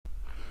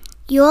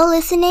You're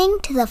listening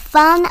to the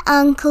Fun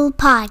Uncle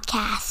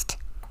Podcast.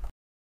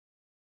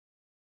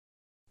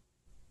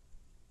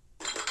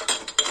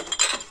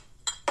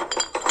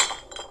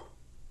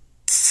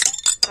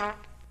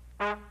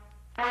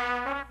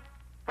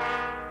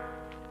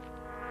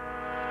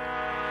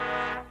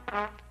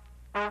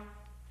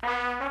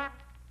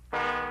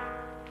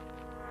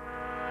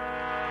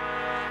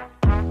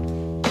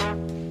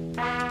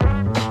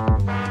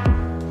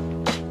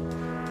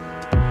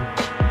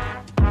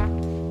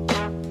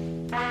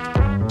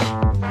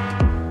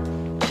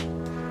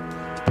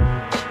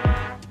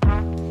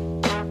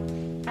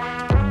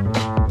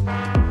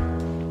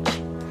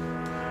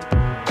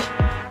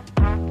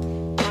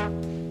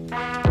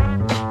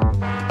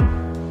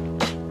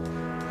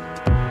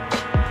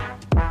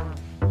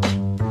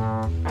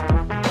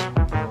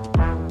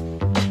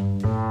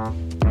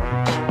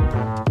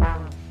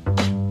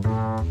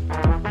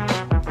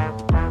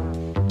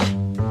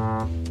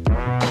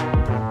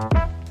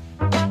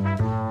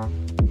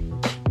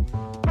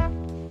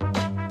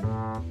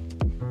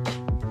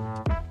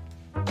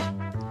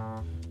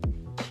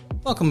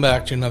 Welcome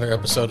back to another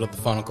episode of the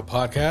Fun Uncle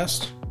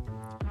Podcast.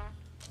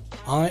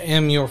 I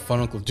am your Fun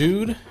Uncle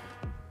Dude,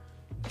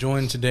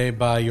 joined today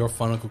by your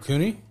Fun Uncle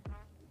Cooney.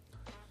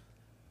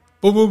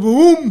 Boom, boom,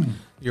 boom!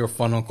 Your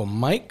Fun Uncle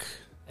Mike.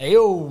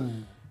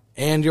 Ayo!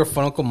 And your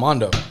Fun Uncle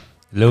Mondo.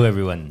 Hello,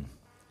 everyone.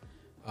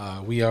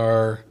 We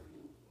are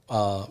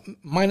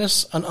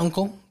minus an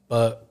uncle,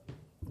 but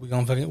we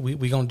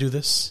gonna do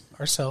this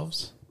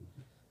ourselves.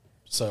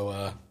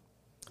 So,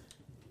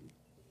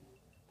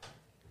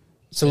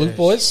 salute, Yes.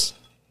 boys.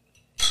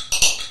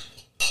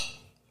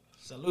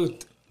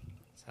 Salute.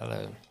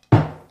 Hello.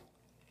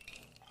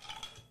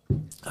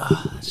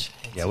 Ah,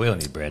 Yeah, we don't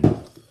need bread.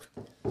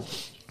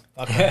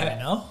 okay,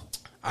 no?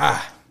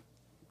 Ah,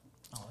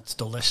 Oh, it's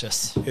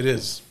delicious. it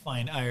is.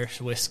 Fine Irish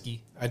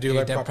whiskey. I do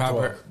like that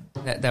proper.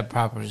 proper. That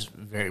proper is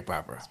very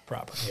proper.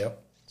 Proper. 12.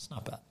 Yep. It's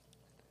not bad.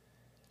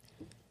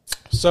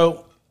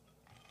 So,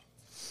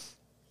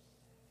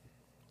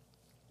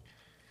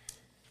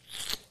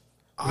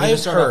 I've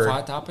Start off heard.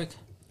 hot topic.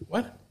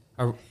 What?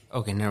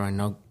 Okay, never mind.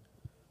 No,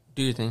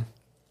 do your thing.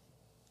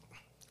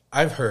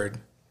 I've heard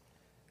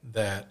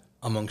that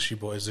amongst you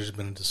boys, there's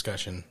been a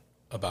discussion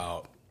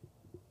about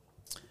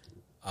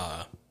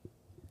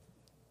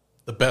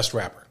the best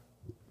rapper.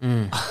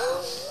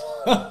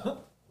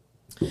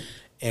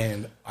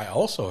 And I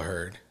also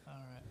heard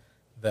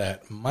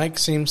that Mike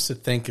seems to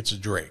think it's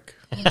Drake.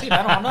 Dude,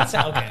 I'm not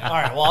saying. Okay, all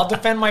right. Well, I'll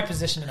defend my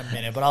position in a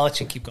minute, but I'll let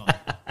you keep going.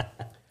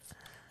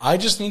 I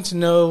just need to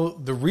know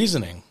the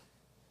reasoning.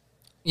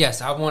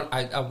 Yes, I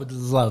would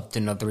love to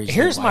know the reason.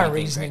 Here's why my you think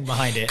reasoning Drake.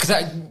 behind it. Because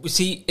I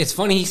see, it's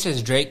funny he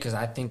says Drake because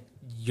I think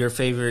your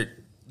favorite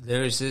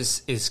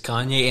lyricist is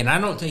Kanye, and I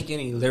don't take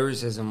any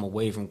lyricism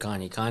away from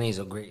Kanye. Kanye is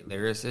a great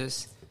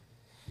lyricist.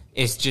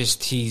 It's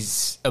just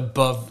he's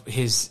above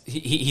his.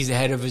 He's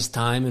ahead of his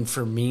time, and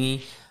for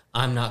me,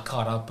 I'm not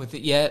caught up with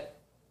it yet.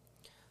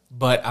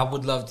 But I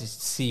would love to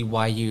see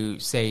why you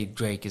say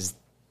Drake is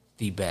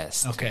the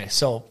best. Okay,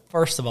 so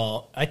first of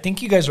all, I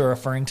think you guys are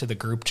referring to the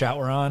group chat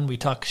we're on. We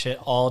talk shit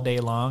all day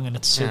long, and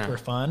it's super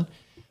fun.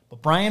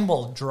 But Brian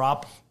will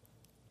drop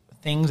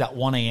things at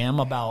 1 a.m.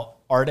 about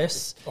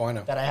artists I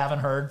know. that I haven't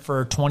heard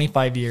for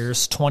 25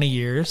 years, 20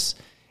 years.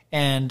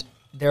 And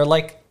they're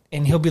like,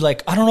 and he'll be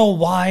like, I don't know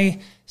why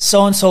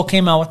so-and-so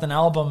came out with an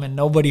album and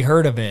nobody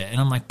heard of it.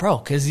 And I'm like, bro,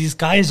 because these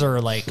guys are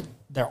like,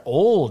 they're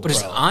old, But bro.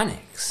 it's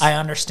Onyx. I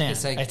understand.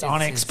 It's like- it's it's-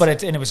 Onyx, it's-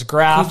 but it was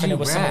Graph Could and you it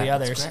was some of the rap?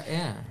 others. It's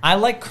yeah. I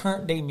like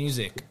current day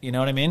music. You know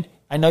what I mean?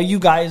 I know you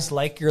guys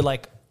like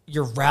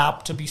your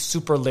rap to be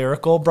super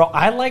lyrical, bro.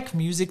 I like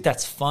music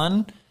that's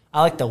fun.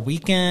 I like The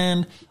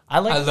Weeknd. I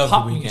like I love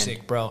pop The Weeknd.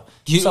 music, bro.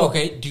 Do you, So-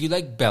 okay, do you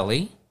like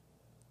Belly?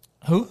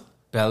 Who?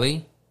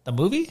 Belly? The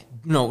movie?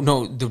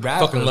 No, the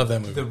rapper. Fucking love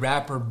that movie. The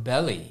rapper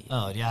Belly.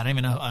 Oh yeah, I don't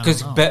even know. I don't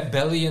Because know.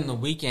 Belly and The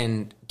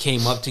Weeknd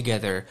came up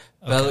together.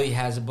 Belly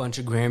has a bunch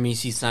of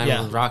Grammys. He signed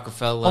Yeah. with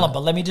Rockefeller. Hold on,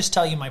 but let me just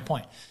tell you my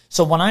point.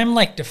 So when I'm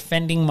like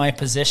defending my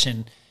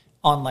position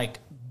on like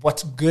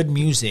what's good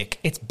music,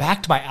 it's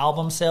backed by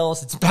album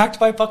sales. It's backed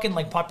by fucking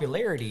like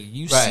popularity.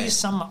 You see Right.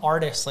 some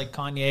artists like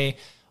Kanye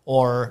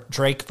or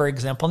Drake, for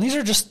example, and these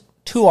are just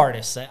two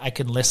artists that I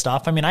could list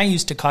off. I mean, I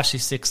used Tekashi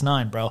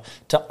 6ix9ine, bro,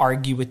 to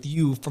argue with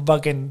you for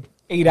fucking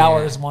 8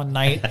 hours one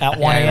night at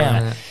 1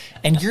 a.m.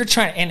 And you're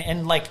trying,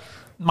 and like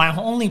my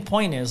only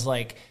point is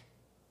like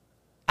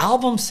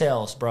album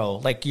sales, bro.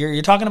 Like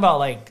you're talking about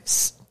like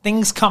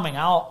things coming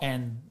out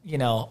and you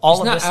know all It's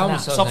of not this and album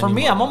that. sales So for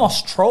me, anymore, I'm though.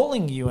 almost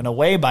trolling you in a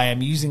way by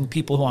I'm using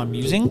people who I'm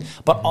using,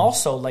 but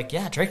also like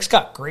yeah, Drake's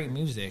got great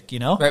music, you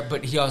know. Right,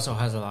 but he also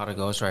has a lot of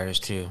ghostwriters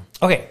too.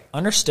 Okay,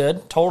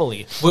 understood,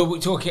 totally.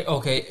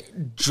 Okay.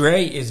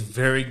 Dre is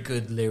very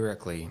good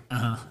lyrically.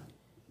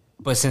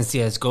 But since he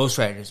has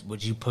ghostwriters,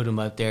 would you put him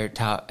up there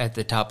at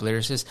the top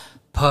lyricist?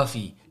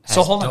 Puffy has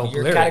So hold on, dope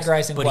you're lyrics,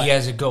 categorizing but what? he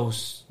has a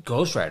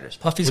ghostwriters.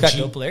 Puffy's Would got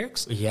you- dope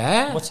lyrics.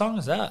 Yeah. What song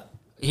is that?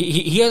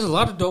 He has a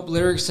lot of dope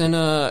lyrics in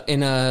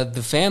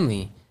The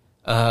Family.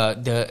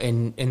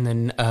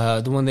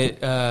 The one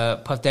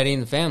that Puff Daddy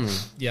and the Family.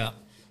 Yeah.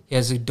 He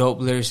has a dope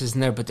lyricist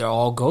in there, but they're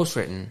all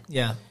ghostwritten.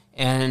 Yeah.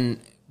 And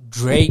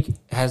Drake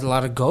has a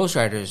lot of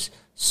ghostwriters.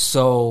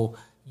 So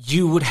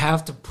you would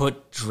have to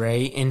put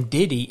Dre and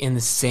Diddy in the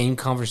same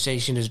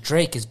conversation as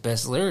Drake as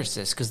best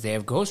lyricists because they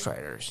have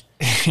ghostwriters.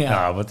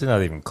 No, but they're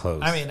not even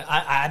close. I mean,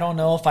 I don't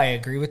know if I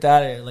agree with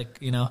that. Like,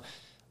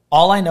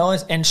 all I know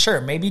is, and sure,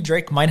 maybe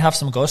Drake might have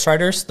some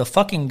ghostwriters. The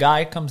fucking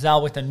guy comes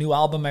out with a new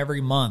album every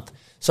month.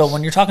 So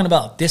when you're talking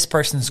about this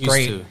person's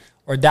great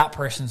or that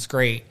person's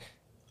great,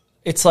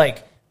 it's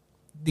like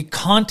the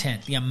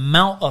content, the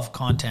amount of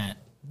content,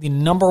 the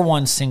number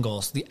one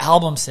singles, the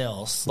album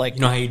sales. Like,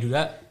 You know how you do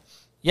that?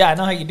 Yeah, I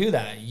know how you do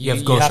that. You have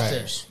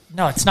ghostwriters.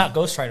 No, it's not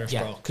ghostwriters,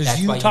 Yeah, bro. Because that's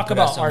you why you talk put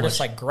out about so artists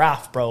much. like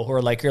Graf, bro, who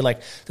are like, you're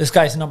like, this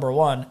guy's number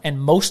one. And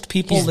most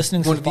people He's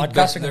listening to one the of the podcast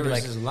best are going to be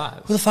like, lyricists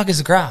alive. who the fuck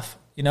is Graf?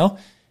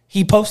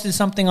 He posted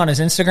something on his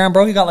Instagram,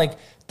 bro. He got like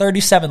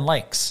 37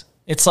 likes.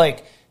 It's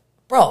like,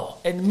 bro,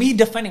 and me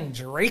defending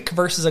Drake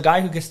versus a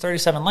guy who gets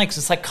 37 likes,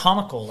 it's like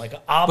comical. Like,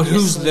 But obviously.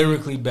 who's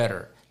lyrically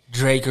better,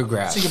 Drake or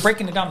Graf? So you're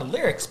breaking it down to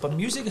lyrics, but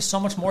music is so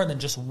much more than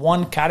just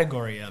one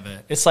category of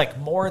it. It's like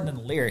more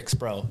than lyrics,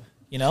 bro.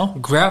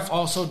 Graf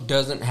also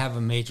doesn't have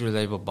a major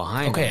label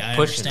behind Okay, him. I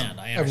pushing understand. him.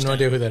 I I have understand. no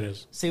idea who that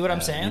is. See what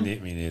I'm saying? Me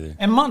neither.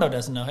 And Mondo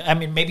doesn't know. I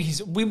mean, maybe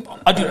dude,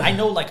 I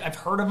know, like, I've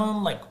heard of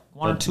him, like,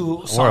 one or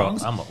two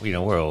songs.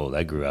 We're old.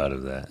 I grew out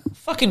of that.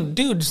 Fucking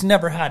dude's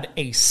never had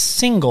a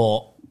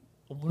single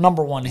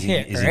number one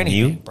hit is or he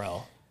anything, new?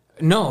 bro.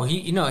 No,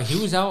 he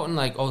was out in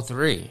like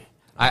 03.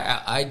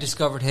 I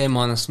discovered him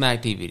on the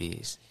Smack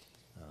DVDs.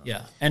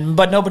 Yeah,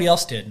 but nobody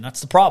else did, and that's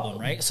the problem,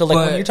 right? So, like,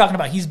 when But- you're talking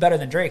about he's better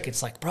than Drake,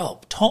 it's like,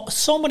 bro,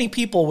 so many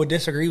people would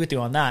disagree with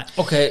you on that.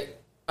 Okay,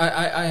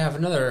 I have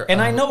another.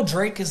 And I know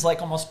Drake is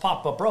like almost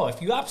pop, but bro,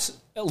 if you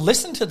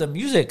listen to the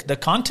music, the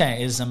content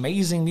is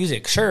amazing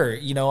music. Sure,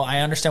 I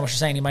understand what you're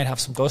saying. He might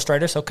have some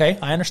ghostwriters. Okay,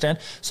 I understand.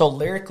 So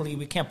lyrically,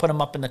 we can't put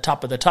him up in the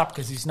top of the top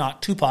because he's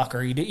not Tupac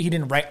or he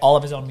didn't write all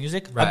of his own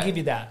music. Right. I'll give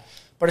you that.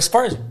 But as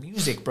far as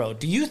music, bro,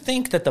 do you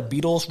think that the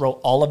Beatles wrote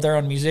all of their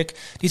own music?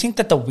 Do you think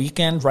that The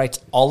Weeknd writes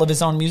all of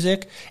his own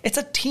music? It's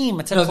a team.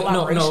 It's a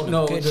collaboration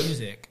of good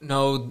music.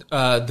 No,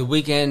 The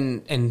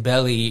Weeknd and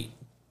Belly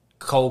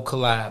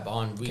co-collab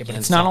on Weeknd. But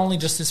it's not only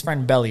just his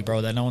friend Belly,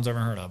 bro, that no one's ever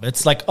heard of.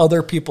 It's like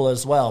other people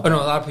as well. Oh, no,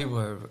 a lot of people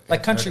are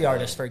Like country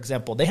artists, for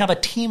example, they have a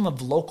team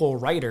of local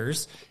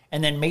writers,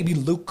 and then maybe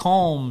Luke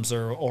Combs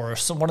or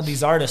one of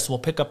these artists will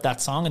pick up that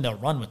song and they'll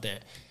run with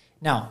it.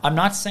 Now, I'm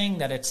not saying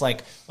that it's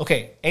like,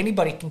 okay,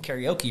 anybody can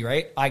karaoke,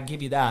 right? I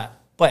give you that.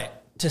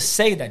 But to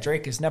say that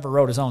Drake has never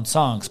wrote his own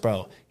songs,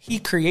 bro, he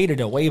created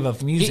a wave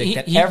of music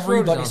that he wrote his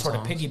everybody own sort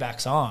of songs.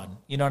 piggybacks on.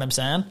 You know what I'm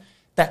saying?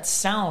 That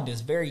sound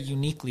is very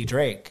uniquely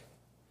Drake.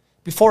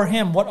 Before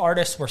him, what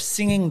artists were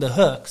singing the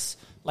hooks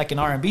like an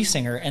R&B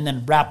singer and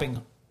then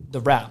rapping the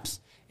raps?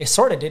 It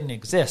sort of didn't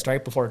exist,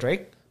 right, before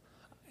Drake?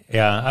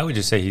 Yeah, I would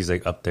just say he's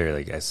like up there,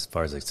 like as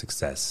far as like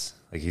success.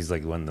 Like he's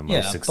like one of the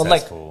most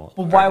successful.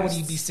 But why would artists.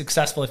 he be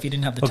successful if he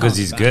didn't have the? Because talent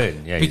he's back? good.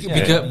 Yeah,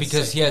 he's good.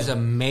 Because he has a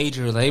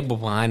major label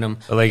behind him.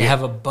 But like- they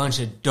have a bunch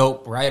of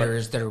dope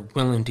writers that are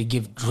willing to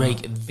give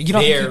Drake But you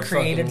don't think their he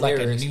created fucking like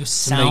a lyrics new to make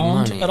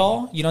sound money. at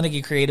all? You don't think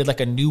he created like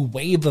a new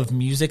wave of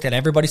music that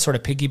everybody sort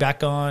of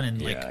piggyback on?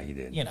 And like, Yeah, he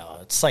did.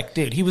 It's like,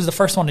 dude, he was the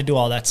first one to do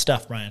all that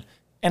stuff, Brian.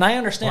 And I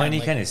understand. Well, and he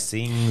like, kind of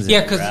sings.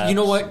 Yeah, and because you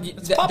know raps.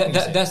 what? pop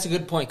music. That's a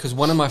good point. Because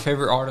one of my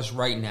favorite artists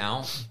right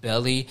now,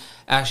 Belly,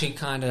 actually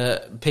kind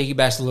of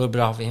piggybacks a little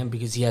bit off of him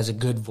because he has a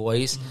good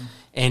voice,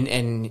 and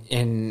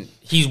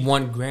he's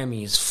won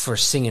Grammys for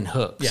singing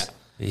hooks. Yeah.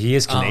 He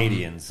is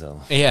Canadian,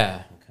 so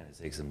yeah. kind of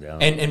takes him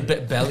down. And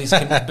Belly's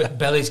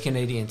Belly's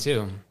Canadian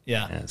too.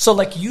 Yeah. So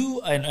like you,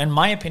 in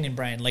my opinion,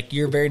 Brian, like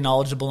you're very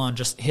knowledgeable on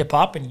just hip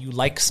hop and you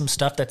like some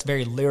stuff that's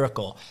very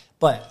lyrical.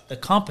 But the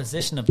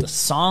composition of the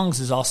songs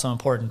is also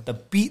important. The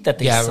beat that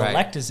they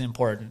select is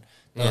important.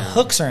 The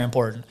hooks are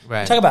important.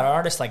 Right. Talk about an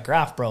artist like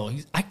Graf, bro.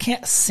 I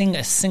can't sing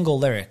a single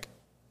lyric.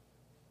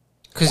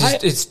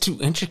 Because it's too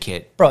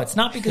intricate. Bro, it's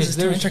not because His it's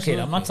too lyrics are intricate.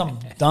 too- I'm not some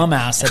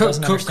dumbass that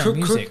doesn't understand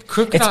music.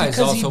 Crooked It's Eye is because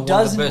also he one of the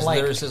doesn't best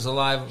like lyricists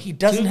alive. He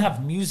doesn't too.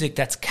 have music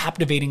that's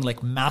captivating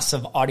like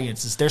massive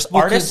audiences. There's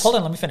Well, artists. 'cause- Hold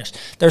on, let me finish.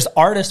 There's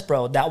artists,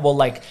 bro, that will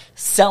like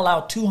sell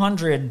out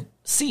 200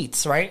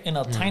 seats, right, in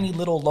a tiny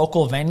little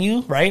local venue,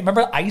 right?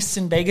 Remember Ice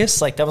in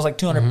Vegas? Like that was like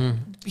 200.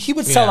 He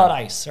would sell Yeah. out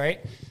Ice,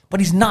 right? But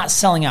he's not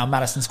selling out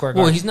Madison Square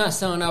Garden. Well, he's not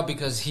selling out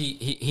because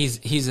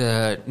he's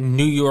a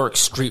New York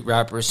street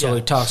rapper, so Yeah.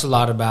 he talks a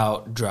lot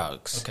about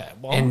drugs. Okay,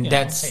 well, and you know,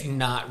 that's hey.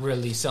 not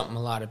really something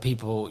a lot of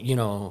people,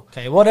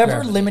 Okay, whatever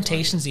gravitate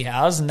limitations he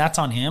has, and that's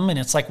on him. And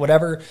it's like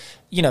whatever,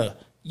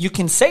 you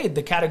can say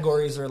the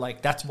categories are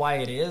like that's why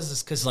it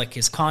is because like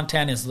his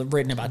content is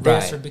written about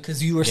this, Right. or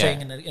because you were Yeah.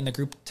 saying in the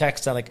group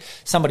text that like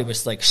somebody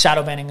was like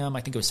shadow banning him.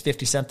 I think it was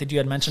 50 Cent that you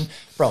had mentioned,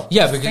 bro.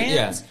 Yeah, because-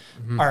 fans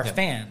yeah. are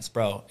fans,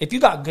 bro. If you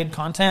got good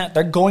content,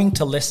 they're going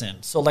to listen.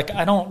 So like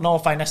I don't know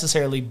if I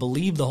necessarily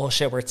believe the whole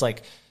shit where it's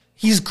like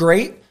he's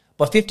great,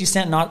 but 50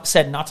 Cent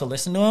said not to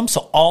listen to him,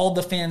 so all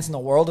the fans in the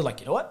world are like,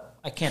 you know what,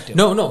 I can't do it.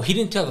 No, he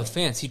didn't tell the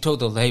fans. He told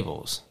the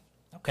labels.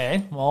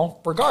 Okay,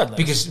 well, regardless.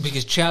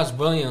 Because Chaz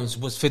Williams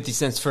was 50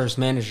 Cent's first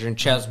manager, and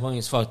Chaz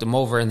Williams fucked him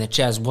over, and then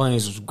Chaz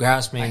Williams was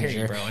Graf's manager, I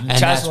hear you, bro. and Chaz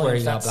that's Williams, where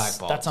he got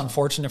blackballed. That's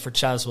unfortunate for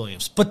Chaz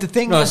Williams. But the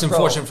thing No, is, it's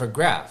unfortunate for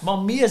Graf.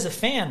 well, me as a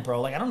fan, bro,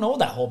 like I don't know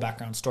that whole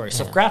background story.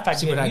 So if Graf had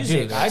good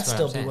music, I'd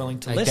still be willing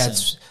to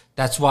listen.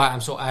 That's why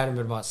I'm so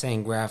adamant about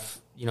saying Graf.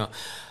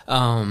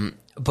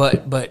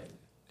 But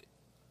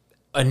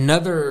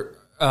another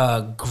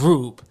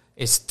group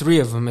is 3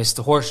 of them. It's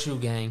the Horseshoe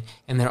Gang,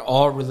 and they're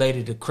all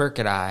related to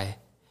Crooked Eye.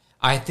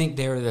 I think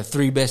they're the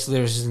 3 best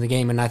lyricists in the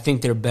game, and I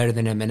think they're better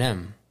than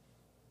Eminem.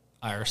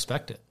 I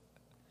respect it.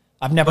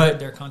 I've never heard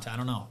their content. I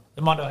don't know.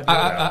 Mondo, have you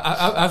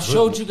I've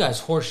showed you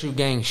guys Horseshoe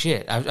Gang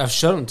shit. I've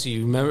showed them to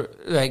you. Remember,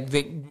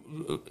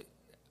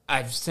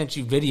 I've sent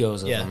you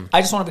videos of them.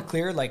 I just want to be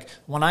clear. Like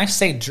when I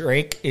say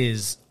Drake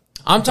is,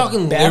 I'm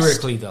talking best,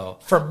 lyrically though.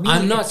 For me,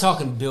 I'm not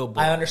talking Billboard.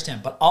 I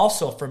understand, but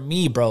also for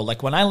me, bro.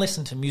 Like when I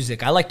listen to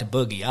music, I like to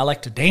boogie. I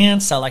like to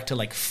dance. I like to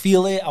like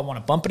feel it. I want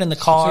to bump it in the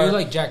car. So you're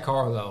like Jack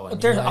Harlow.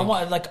 And I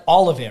want like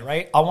all of it,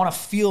 right? I want to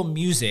feel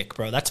music,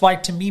 bro. That's why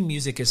to me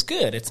music is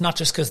good. It's not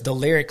just because the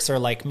lyrics are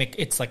like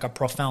it's like a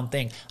profound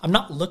thing. I'm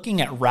not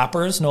looking at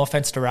rappers. No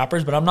offense to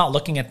rappers, but I'm not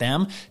looking at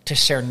them to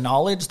share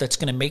knowledge that's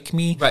going to make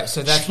me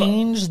so that's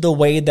change the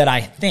way that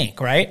I think.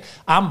 Right?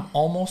 I'm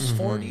almost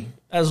 40,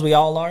 as we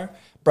all are,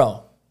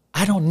 bro.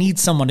 I don't need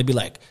someone to be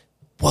like,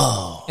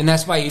 whoa. And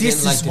that's why you this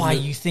didn't like is why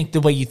you think the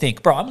way you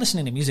think. Bro, I'm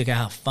listening to music, I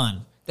have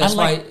fun. That's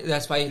why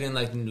you didn't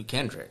like the new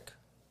Kendrick.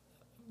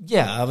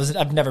 Yeah,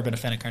 I've never been a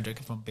fan of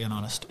Kendrick, if I'm being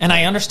honest. And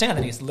I understand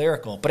that he's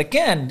lyrical. But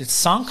again, it's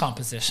song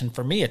composition.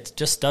 For me, it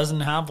just doesn't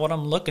have what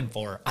I'm looking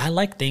for. I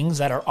like things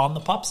that are on the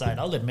pop side.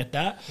 I'll admit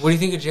that. What do you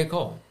think of J.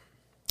 Cole?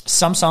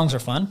 Some songs are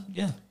fun.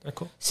 Yeah, they're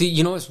cool. See,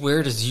 you know what's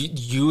weird is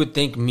you would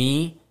think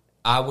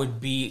I would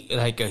be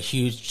like a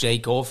huge J.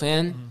 Cole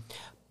fan,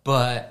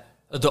 but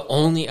the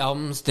only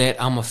albums that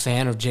I'm a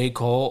fan of J.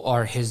 Cole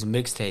are his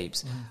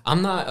mixtapes.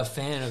 I'm not a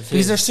fan of his...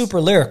 These are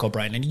super lyrical,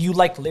 Brian, and you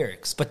like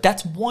lyrics, but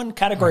that's one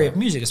category of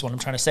music is what I'm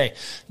trying to say.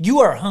 You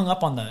are hung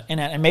up on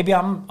and maybe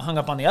I'm hung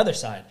up on the other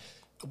side.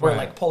 We're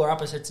like polar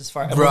opposites as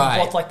far as... We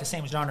both like the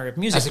same genre of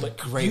music, that's but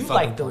great you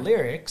like the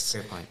lyrics.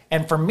 Great point.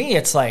 And for me,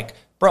 it's like...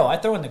 Bro, I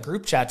throw in the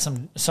group chat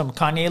some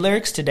Kanye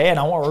lyrics today, and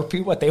I won't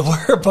repeat what they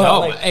were.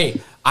 But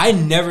hey, I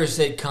never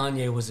said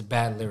Kanye was a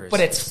bad lyricist. But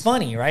it's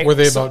funny, right? Were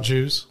they about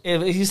Jews?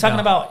 He's talking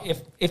about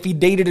if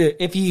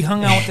he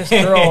hung out with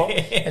this girl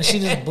and she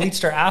just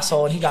bleached her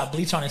asshole and he got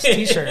bleach on his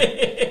t-shirt.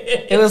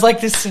 It was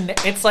like this.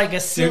 It's like a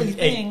silly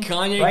thing.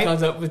 Kanye right?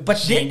 comes up with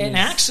and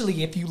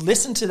actually, if you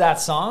listen to that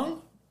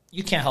song,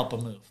 you can't help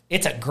but move.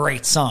 It's a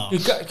great song.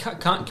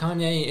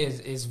 Kanye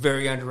is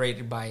very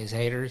underrated by his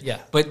haters. Yeah,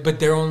 but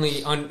they're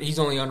he's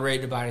only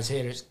underrated by his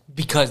haters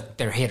because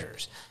they're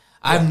haters.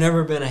 I've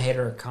never been a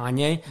hater of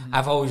Kanye.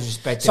 I've always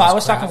respected. So his I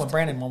was craft. talking with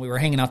Brandon when we were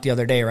hanging out the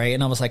other day, right?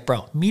 And I was like,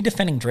 bro, me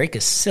defending Drake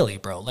is silly,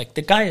 bro. Like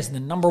the guy is the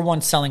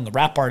 #1 selling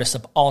rap artist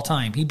of all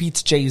time. He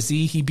beats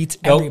Jay-Z. He beats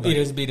everybody. He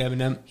doesn't beat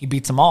Eminem. He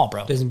beats them all,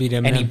 bro. Doesn't beat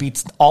Eminem. And he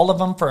beats all of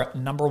them for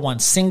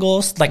 #1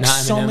 singles, like Not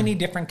so Eminem. many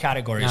different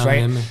categories, Not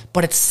right? Eminem.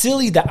 But it's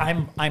silly that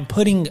I'm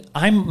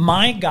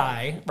my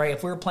guy, right?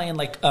 If we were playing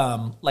like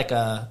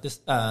this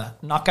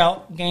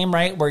knockout game,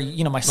 right? Where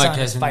my son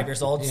is 5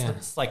 years old, Yeah.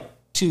 it's like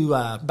 2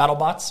 battle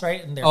bots,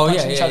 right? And they're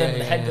punching each other,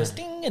 and the head goes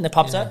ding, and it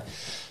pops up.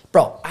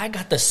 Bro, I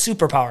got the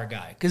superpower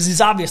guy because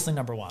he's obviously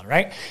 #1,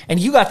 right? And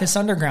you got this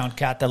underground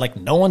cat that like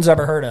no one's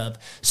ever heard of.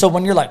 So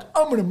when you're like,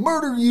 I'm gonna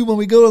murder you when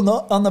we go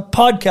on the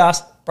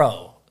podcast,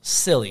 bro,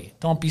 silly.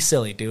 Don't be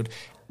silly, dude.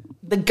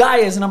 The guy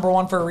is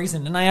 #1 for a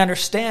reason, and I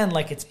understand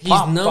like it's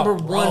pop, He's number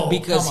but, one bro,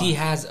 because he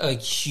has a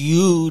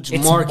huge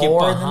it's market more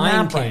behind than that,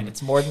 him. Brian.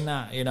 It's more than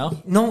that, you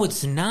know. No,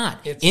 it's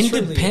not. It truly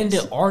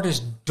Independent is.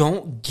 artists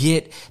don't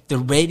get the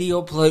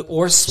radio play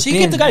or spins. So you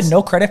give the guy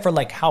no credit for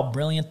like how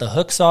brilliant the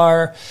hooks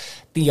are,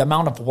 the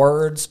amount of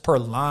words per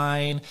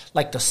line,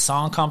 like the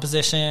song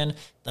composition,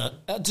 the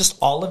just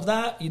all of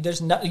that.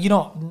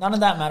 None of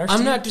that matters. I'm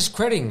to not you?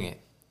 discrediting it.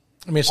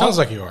 I mean, it sounds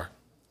like you are.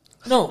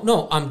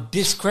 No, I'm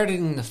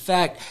discrediting the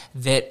fact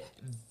that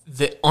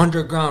the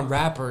underground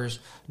rappers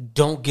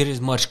don't get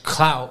as much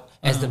clout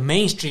as the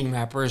mainstream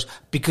rappers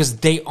because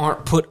they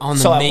aren't put on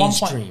the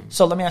mainstream.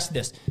 So let me ask you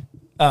this: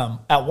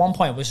 at one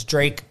point, was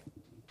Drake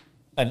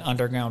an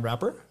underground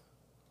rapper?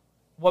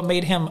 What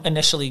made him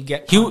initially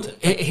get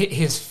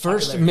his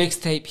first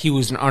mixtape? He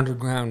was an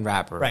underground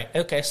rapper, right?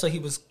 Okay, so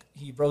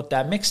he wrote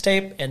that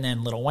mixtape, and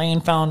then Lil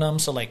Wayne found him.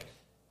 So like.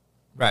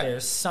 Right.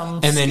 There's some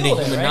and then Nicki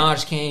there, Minaj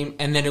right? came,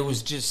 and then it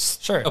was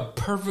just Sure. a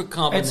perfect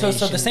combination. And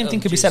so the same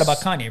thing could be said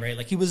about Kanye, right?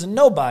 Like he was a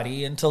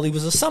nobody until he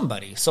was a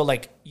somebody. So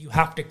like you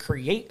have to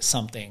create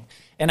something.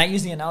 And I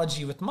use the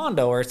analogy with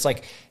Mondo where it's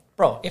like,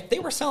 bro, if they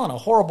were selling a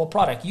horrible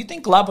product, you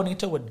think La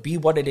Bonita would be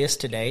what it is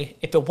today?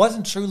 If it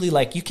wasn't truly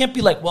like, you can't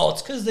be like, well,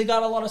 it's because they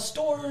got a lot of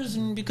stores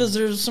and because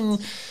there's some,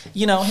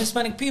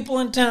 Hispanic people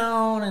in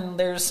town and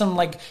there's some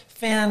like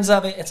fans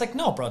of it. It's like,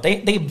 no, bro,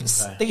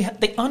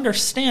 they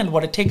understand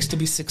what it takes to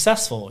be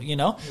successful. You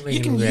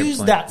can use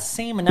that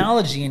same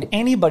analogy in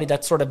anybody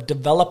that sort of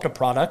developed a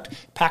product,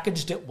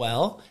 packaged it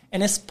well,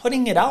 and is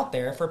putting it out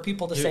there for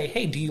people to say,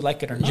 hey, do you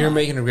like it or not? You're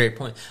making a great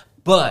point.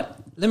 But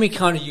let me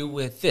counter you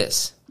with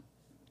this.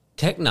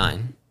 Tech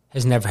Nine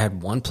has never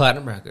had one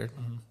platinum record.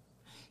 Mm-hmm.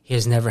 He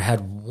has never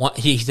had one.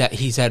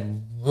 He's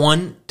had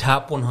one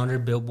top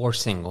 100 Billboard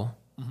single,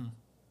 and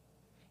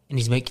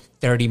he's making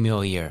 $30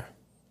 million a year.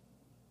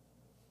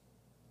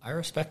 I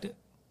respect it.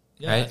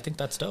 Yeah, right? I think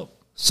that's dope.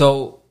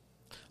 So,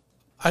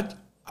 I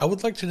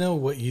would like to know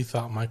what you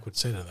thought Mike would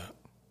say to that.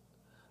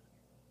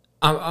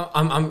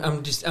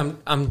 I'm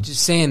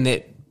just saying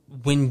that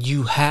when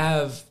you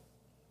have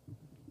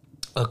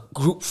a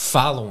group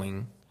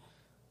following,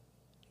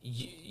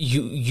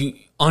 you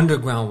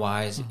underground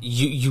wise,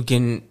 you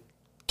can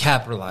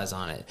capitalize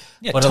on it.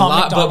 Yeah, but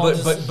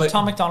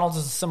Tom McDonald's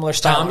is a similar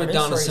style. Tom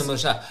McDonald's is a similar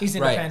style. He's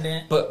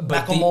independent. Right. But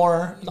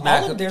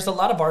Macklemore, there's a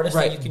lot of artists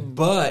that you can.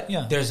 But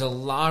there's a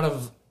lot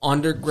of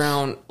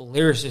underground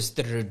lyricists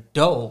that are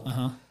dope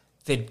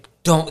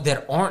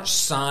that aren't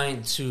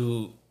signed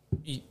to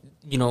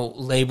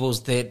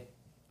labels that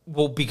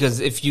because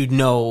if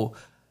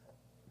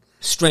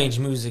Strange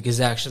Music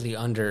is actually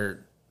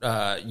under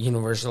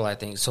Universal, I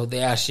think, so they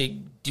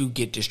actually do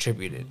get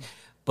distributed.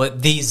 But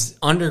these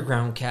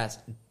underground cats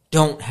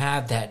don't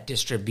have that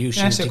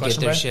distribution to get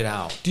their shit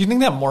out. Do you think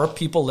that more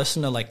people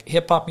listen to like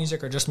hip hop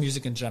music or just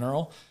music in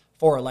general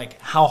for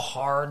like how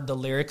hard the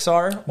lyrics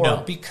are,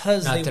 or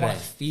because they want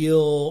to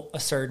feel a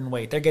certain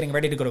way? They're getting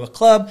ready to go to a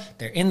club.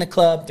 They're in the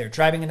club. They're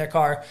driving in their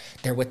car.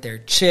 They're with their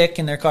chick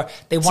in their car.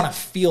 They want to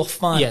feel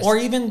fun, yes. Or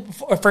even,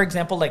 for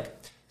example, like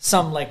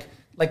some like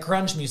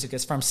grunge music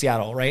is from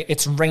Seattle, right?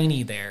 It's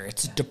rainy there.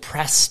 It's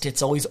depressed.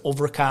 It's always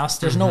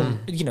overcast. There's no,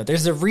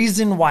 there's a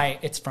reason why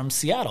it's from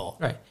Seattle,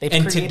 right?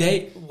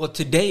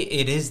 Today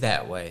it is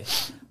that way,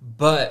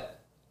 but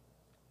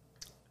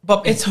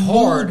it's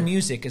hard.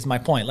 Music is my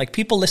point. Like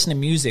people listen to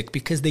music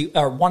because they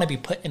want to be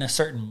put in a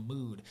certain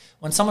mood.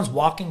 When someone's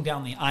walking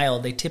down the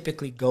aisle, they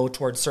typically go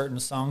towards certain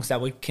songs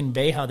that would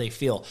convey how they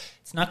feel.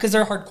 It's not because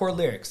they're hardcore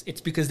lyrics. It's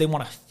because they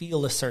want to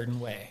feel a certain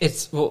way.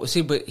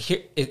 But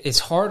here it's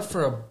hard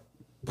for a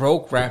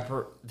broke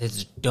rapper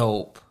that's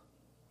dope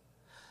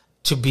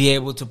to be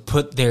able to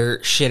put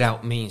their shit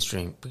out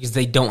mainstream because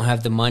they don't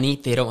have the money,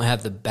 they don't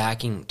have the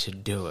backing to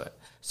do it.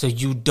 So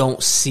you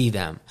don't see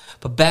them.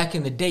 But back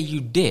in the day,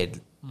 you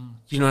did.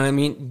 You know what I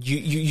mean?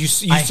 You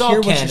saw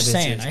what you're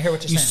saying. I hear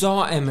what you're saying. You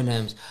saw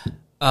Eminem's.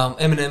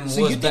 Eminem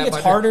so you think it's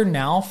harder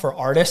now for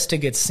artists to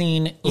get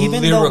seen,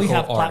 even though we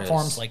have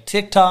platforms like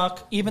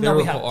TikTok, even though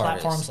we have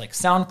platforms like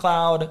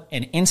SoundCloud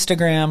and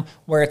Instagram,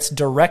 where it's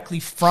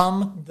directly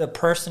from the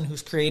person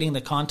who's creating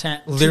the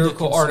content.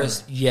 Lyrical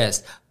artists,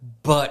 yes,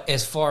 but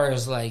as far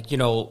as like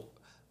the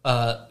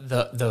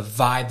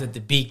vibe that the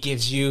beat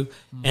gives you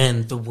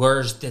and the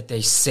words that they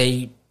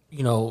say,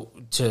 to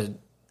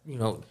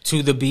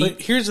the beat.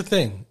 But here's the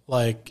thing: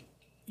 like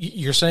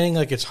you're saying,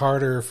 like it's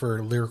harder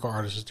for lyrical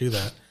artists to do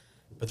that.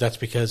 But that's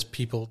because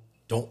people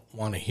don't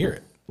want to hear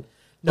it.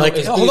 No, like,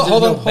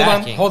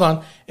 hold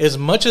on. As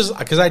much as,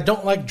 because I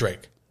don't like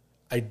Drake,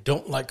 I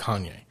don't like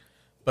Kanye,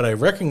 but I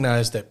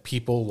recognize that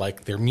people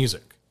like their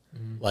music.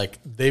 Mm-hmm. Like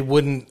they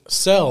wouldn't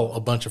sell a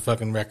bunch of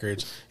fucking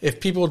records if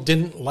people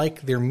didn't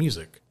like their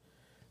music.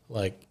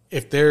 Like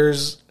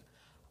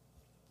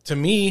to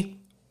me,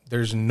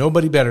 there's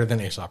nobody better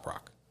than A$AP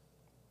Rock.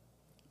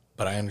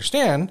 But I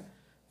understand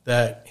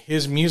that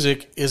his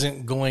music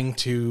isn't going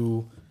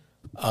to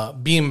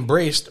be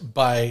embraced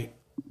by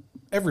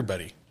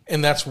everybody,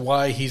 and that's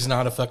why he's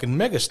not a fucking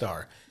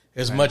megastar.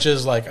 As much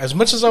as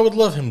I would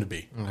love him to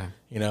be,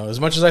 as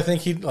much as I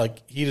think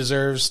he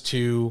deserves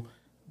to,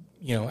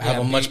 have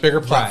a much bigger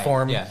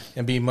platform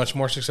and be much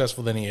more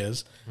successful than he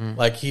is.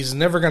 Like he's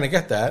never going to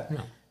get that,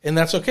 and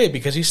that's okay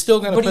because he's still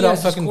going to put out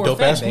fucking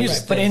dope ass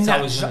music. But in that,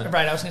 I was going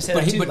to say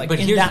that too. But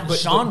in that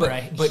genre,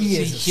 he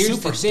is a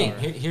superstar.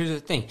 Here's the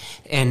thing,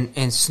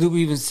 and Snoop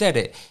even said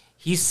it.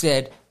 He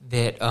said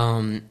that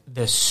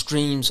the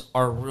streams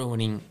are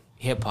ruining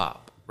hip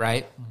hop,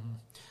 right? Mm-hmm.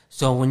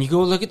 So when you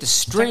go look at the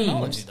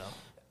streams,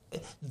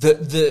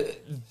 the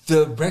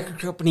record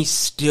companies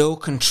still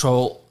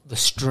control the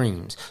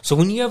streams. So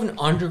when you have an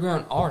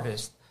underground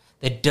artist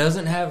that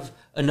doesn't have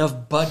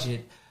enough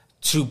budget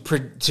to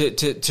put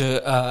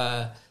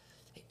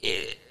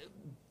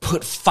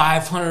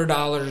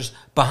 $500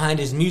 behind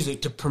his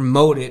music to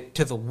promote it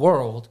to the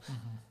world. Mm-hmm.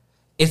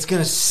 It's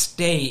going to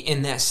stay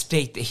in that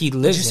state that he lives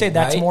in. Would you say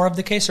that's more of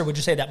the case, or would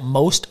you say that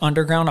most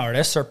underground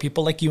artists are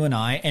people like you and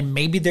I, and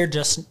maybe they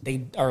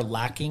are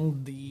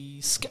lacking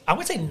the, I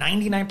would say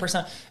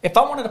 99%. If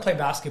I wanted to play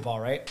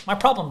basketball, right, my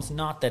problem's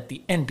not that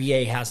the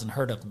NBA hasn't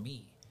heard of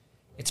me.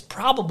 It's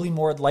probably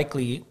more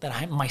likely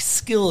that my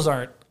skills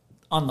aren't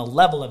on the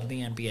level of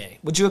the NBA.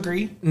 Would you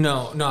agree?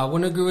 No, I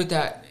wouldn't agree with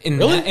that.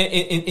 Really?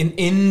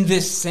 In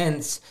this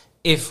sense,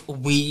 if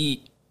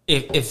we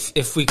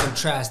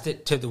contrast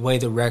it to the way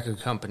the record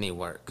company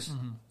works,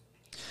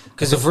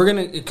 because if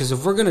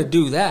we're gonna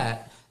do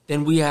that,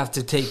 then we have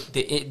to take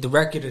the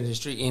record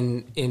industry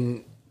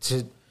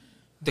into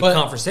the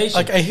conversation.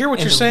 Like, I hear what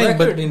And you're the saying,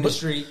 but record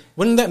industry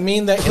wouldn't that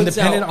mean that puts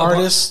independent out about-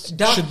 artists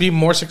should be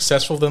more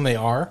successful than they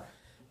are?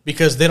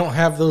 Because they don't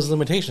have those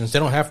limitations. They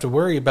don't have to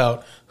worry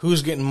about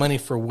who's getting money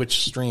for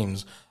which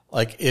streams.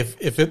 Like, if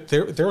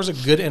there was a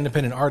good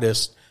independent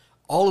artist,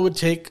 all it would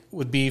take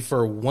would be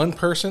for one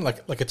person,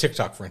 like a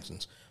TikTok, for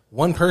instance,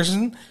 one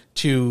person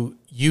to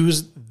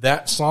use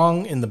that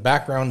song in the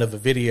background of a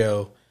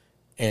video,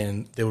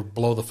 and they would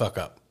blow the fuck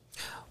up.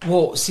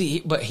 Well,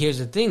 see, but here's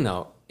the thing,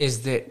 though,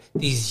 is that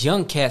these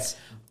young cats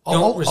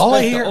don't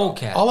respect the old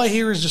cats. All I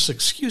hear is just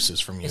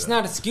excuses from you. It's though.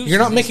 not excuses. You're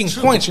not it's making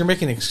truth. points. You're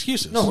making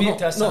excuses. No,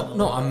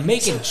 No, I'm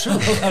making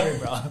truth. Sorry,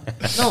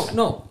 bro.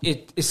 No,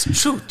 it's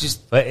truth.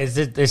 Just But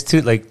there's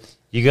two, like,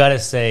 you got to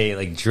say,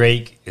 like,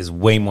 Drake is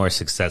way more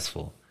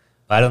successful.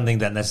 But I don't think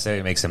that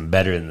necessarily makes him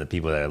better than the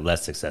people that are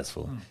less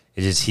successful.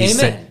 It's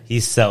just he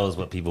sells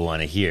what people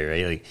want to hear,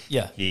 right? Like,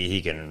 Yeah.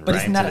 he can But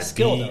rhyme isn't that to a the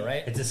skill, beat. though,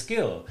 right? It's a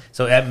skill.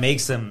 So that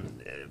makes him,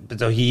 but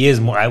so he is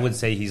more, I would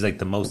say he's like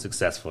the most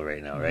successful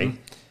right now, right?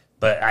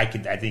 But I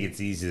think it's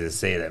easy to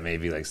say that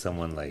maybe like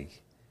someone like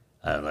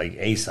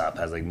Aesop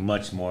has like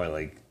much more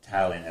like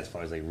talent as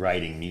far as like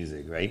writing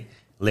music, right?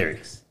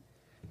 Lyrics.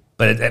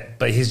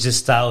 But his just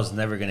style is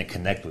never going to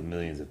connect with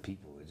millions of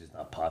people. It's just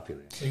not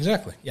popular.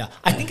 Exactly. Yeah,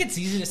 I think it's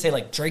easy to say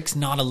like Drake's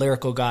not a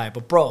lyrical guy,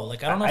 but bro,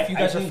 like I don't know if you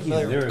guys are think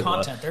familiar he's with lyrical.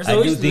 content. There's I do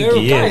always think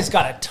lyrical he guys is,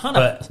 got a ton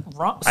but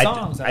of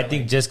songs. I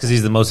think just because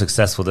he's the most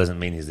successful doesn't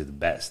mean he's the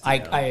best. you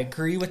know? I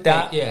agree with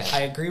that. Yeah.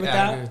 I agree with Yeah, I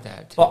that. agree with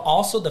that, too. But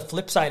also the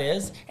flip side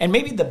is, and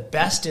maybe the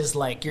best is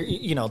like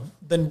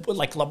then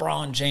like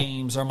LeBron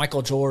James or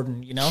Michael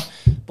Jordan, you know.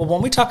 But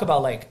when we talk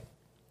about like,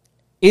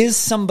 is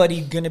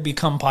somebody going to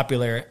become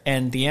popular?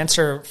 And the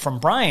answer from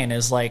Brian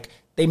is like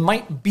they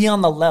might be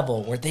on the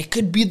level where they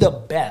could be the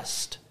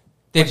best.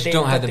 They but just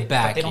don't have the but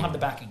backing. they don't have the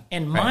backing.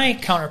 And my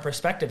counter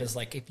perspective is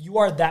like, if you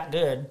are that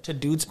good, to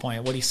Dude's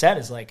point, what he said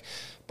is like,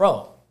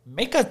 bro,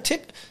 make a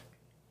tick.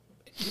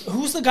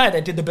 Who's the guy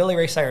that did the Billy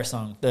Ray Cyrus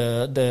song?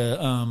 The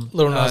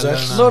Little Nas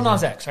X. Lil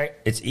Nas X, right?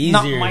 It's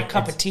Not easier- my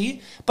cup of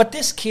tea. But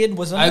this kid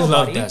was a I love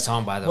nobody. that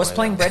song, by the was way,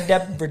 playing though. Red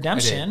Dead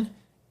Redemption,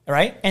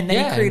 right? And then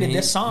Yeah, he created I mean,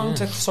 this song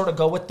to sort of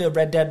go with the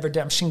Red Dead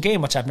Redemption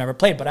game, which I've never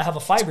played, but I have a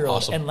 5-year-old,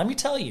 awesome. and let me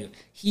tell you,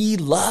 he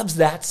loves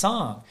that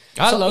song.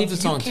 I love if the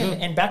you song, too.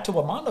 And back to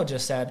what Mondo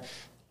just said,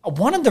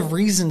 one of the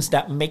reasons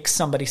that makes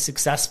somebody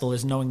successful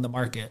is knowing the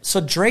market. So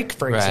Drake,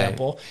 for Right.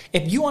 example,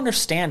 if you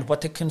understand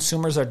what the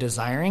consumers are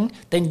desiring,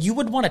 then you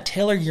would want to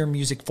tailor your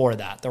music for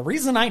that. The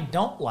reason I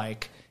don't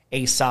like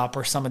Aesop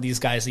or some of these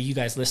guys that you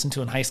guys listen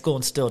to in high school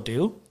and still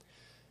do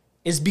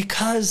is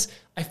because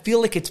I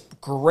feel like it's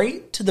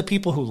great to the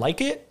people who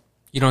like it,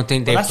 You don't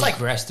think they that's like-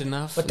 progressed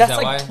enough? but Is that's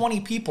that like why? 20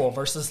 people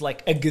versus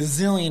like a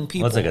gazillion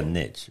people. Well, it's like a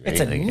niche, right?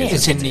 It's a Like, niche.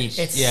 It's a niche.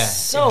 It's Yeah.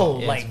 so Yeah,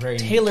 it's like very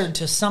niche. tailored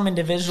to some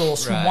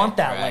individuals who Right, want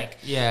that right. like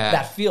Yeah.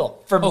 that feel.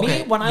 For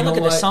me, when I you look know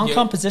at the what? song You-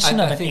 composition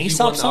I of an think you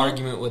Aesop won the song,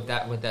 argument with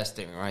that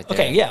statement right there.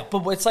 okay, yeah,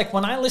 but it's like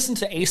when I listen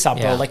to Aesop,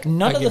 Yeah, bro, like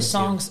none I of give the it to you.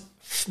 songs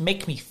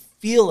make me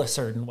feel a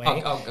certain way.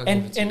 I'll give it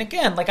and to you.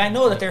 again, like I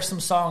know that there's some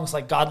songs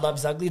like God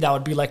Loves Ugly that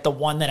would be like the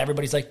one that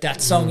everybody's like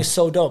that song is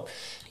so dope,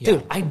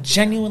 dude. I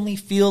genuinely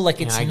feel like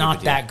it's I give it not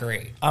to that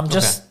great. I'm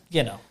just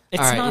it's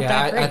All right, not yeah,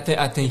 that great.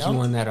 I think you know? you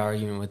won that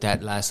argument with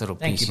that last little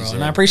Thank piece you, bro. said.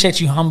 And I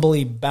appreciate you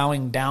humbly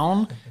bowing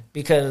down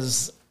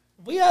because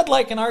we had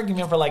like an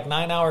argument for like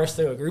 9 hours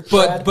through a group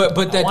chat But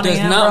at that 1 does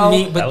a.m., not bro.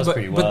 mean. That was But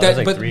pretty but wild. that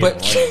That was like 3 in the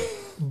morning.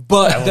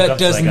 but I woke that up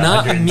to does like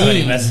not 120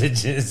 mean.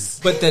 messages.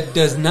 But that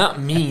does not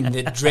mean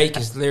that Drake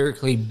is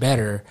lyrically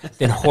better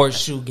than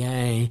Horseshoe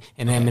Gang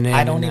and Eminem.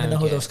 I don't and even know them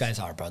who cats. those guys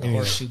are, bro. The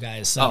Horseshoe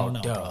guys. I don't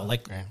know, duh. bro.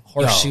 Like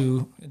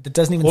Horseshoe. That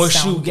doesn't even Horseshoe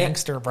sound Gang-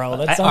 gangster, bro.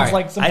 That all sounds right.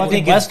 like some I fucking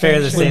think it's fair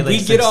Western to shit. say, When we like,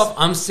 get since- off,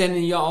 I'm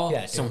sending y'all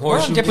Yeah, some dude. We're on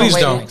Horseshoe different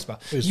Please don't. wavelengths, bro.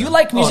 Please You don't.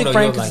 like music, no,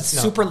 Brian, you'll because like- it's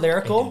no. super I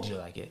lyrical. do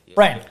like it.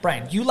 Yeah.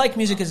 Brian, you like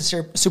music because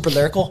it's super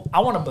lyrical. I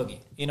want a boogie.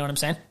 You know what I'm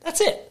saying?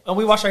 That's it. And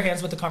we wash our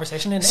hands with the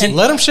conversation. And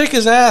Let him shake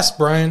his ass,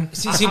 Brian.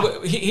 See, but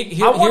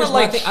I wanna here's my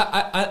like- thing.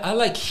 I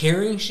like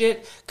hearing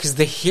shit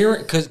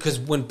because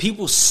when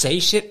people say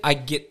shit, I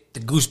get the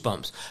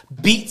goosebumps.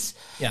 Beats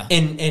Yeah.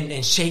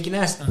 and shaking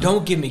ass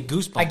don't give me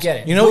goosebumps. I get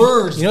it. You know-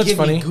 words you know what's give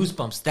funny? me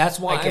goosebumps. That's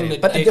why I get I'm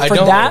it. But addicted for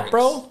to that, lyrics.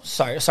 bro,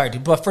 sorry,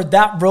 dude. But for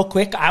that, real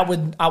quick,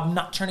 I'm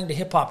not turning to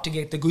hip hop to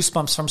get the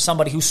goosebumps from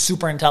somebody who's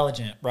super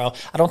intelligent, bro.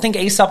 I don't think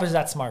Aesop is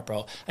that smart,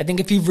 bro. I think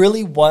if he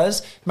really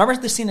was,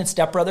 remember the scene in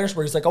Step Brothers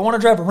where he's like, "I want to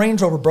drive a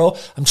Range Rover, bro.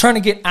 I'm trying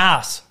to get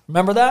ass."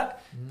 Remember that?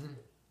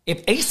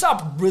 if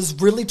Aesop was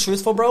really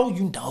truthful, bro,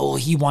 you know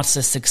he wants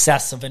the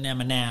success of an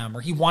Eminem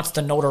or he wants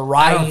the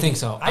notoriety. I don't think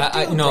so.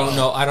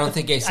 No, I don't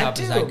think Aesop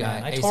is that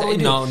guy. I totally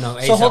do. No, so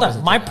Aesop hold on.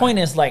 isn't My that guy. point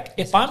is like,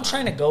 if I'm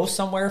trying to go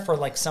somewhere for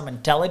like some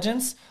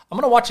intelligence, I'm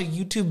gonna watch a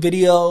YouTube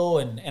video,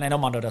 and I know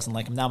Mondo doesn't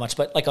like him that much,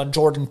 but like on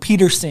Jordan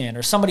Peterson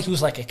or somebody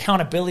who's like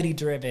accountability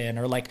driven,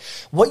 or like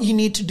what you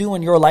need to do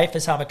in your life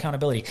is have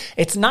accountability.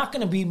 It's not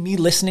gonna be me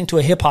listening to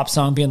a hip hop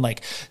song being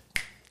like,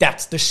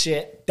 that's the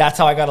shit. That's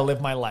how I got to live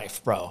my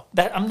life, bro.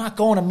 I'm not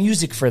going to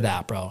music for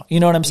that, bro. You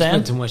know what I'm saying?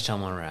 Spend too much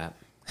time on rap.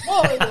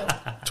 Well,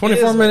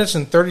 24 minutes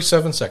and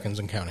 37 seconds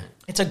and counting.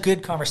 it's a good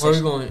Where are we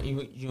conversation. going?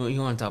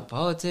 You want to talk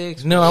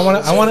politics? No, I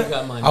want You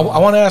got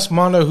mine. to ask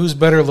Mondo who's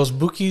better, Los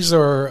Bukis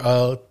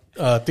or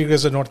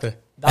Tigres del Norte.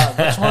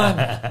 Which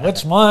one?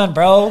 Which one,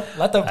 bro?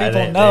 Let the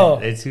people know.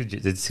 It's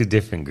two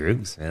different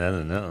groups, man. I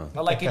don't know.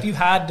 But like, if you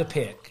had to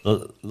pick,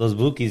 Los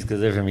Bukis,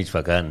 because they're from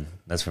Michoacan.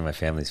 That's where my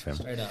family's from.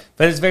 Straight up.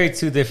 But it's very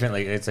two different.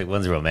 Like it's like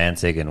one's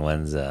romantic and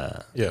one's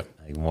Yeah.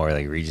 like more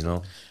like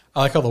regional. I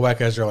like how the whack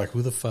guys are like,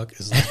 who the fuck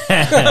is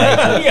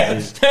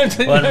that?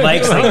 Well,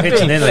 Mike's like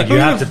pitching in like you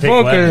have to pick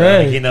one.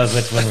 Like, he knows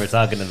which one we're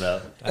talking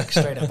about. like,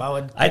 straight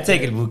up, I'd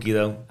take it Buki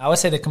though. I would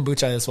say the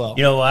kombucha as well.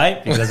 You know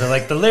why? Because I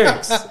like the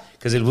lyrics.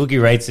 Because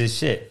Buki writes his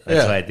shit.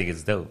 That's Yeah. why I think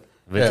it's dope.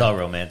 But it's Yeah. all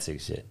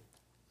romantic shit.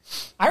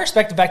 I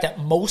respect the fact that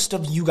most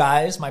of you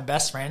guys, my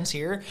best friends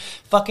here,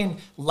 fucking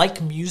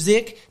like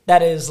music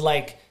that is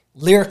like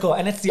lyrical,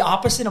 and it's the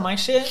opposite of my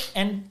shit.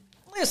 And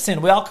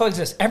listen, we all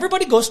coexist.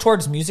 Everybody goes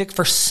towards music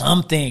for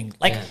something.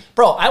 Like,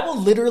 bro, I will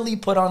literally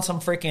put on some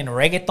freaking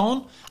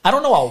reggaeton. I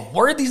don't know a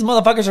word these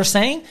motherfuckers are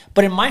saying,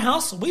 but in my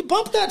house, we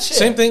bump that shit.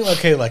 Same thing.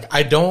 Okay, like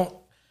I don't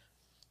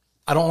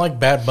like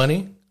Bad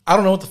Bunny. I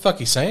don't know what the fuck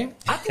he's saying.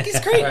 I think he's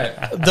great.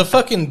 The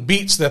fucking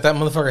beats that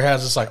motherfucker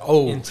has, it's like,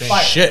 oh Insane.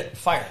 Fire. shit.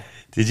 Fire.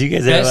 Did you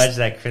guys ever Best- watch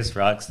that Chris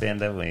Rock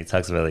stand up when he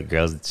talks about like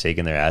girls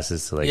shaking their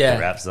asses to like Yeah.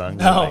 the rap songs?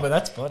 No, Like, but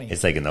that's funny.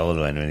 it's like an old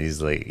one when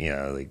he's like, you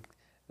know, like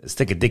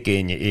stick a dick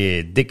in your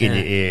ear, dick in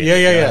your ear. Yeah,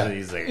 yeah, You know, yeah.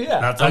 He's like, Yeah.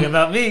 not talking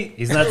about me.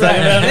 He's not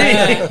talking about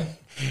me.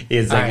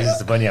 It's like, it's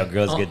just funny how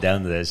girls get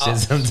down to that shit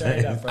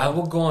sometimes. I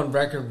will go on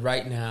record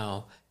right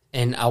now,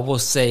 and I will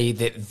say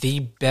that the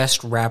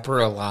best rapper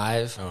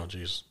alive Oh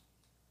jeez.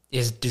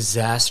 is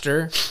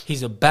Disaster.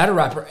 He's a better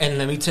rapper, and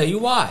let me tell you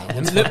why.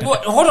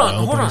 Hold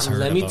on.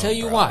 Let me tell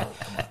you why.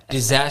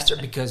 Disaster,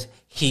 because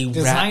he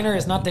Designer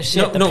is not the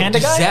shit. The panda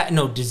guy?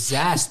 No,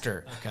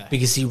 Disaster. Okay.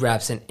 Because he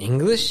raps in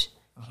English,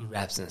 he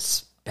raps in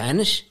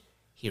Spanish,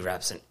 he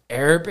raps in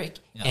Arabic,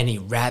 and he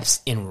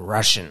raps in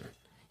Russian.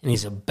 And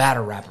he's a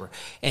battle rapper,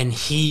 and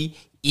he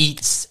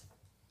eats.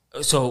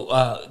 So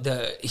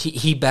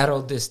he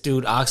battled this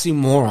dude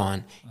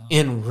Oxymoron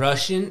in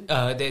Russian.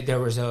 There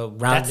was a round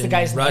That's the in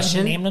guy's Russian.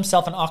 name. He named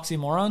himself an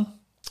oxymoron.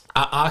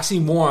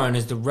 Oxymoron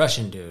is the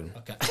Russian dude.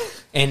 Okay.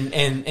 And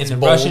the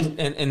bold. Russian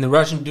and the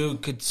Russian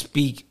dude could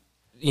speak,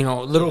 a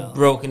little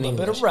broken A little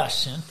English, bit of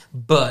Russian.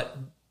 but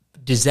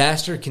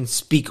Disaster can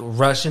speak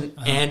Russian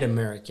and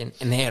American,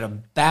 and they had a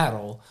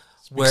battle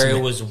where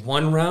it was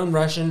one round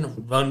Russian,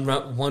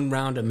 one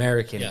round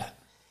American. Yeah.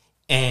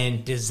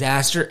 And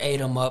Disaster ate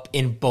him up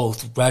in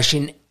both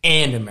Russian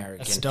and American.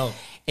 That's dope.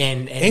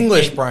 And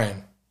English, and-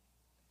 Brian.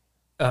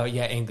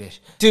 yeah,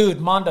 English. Dude,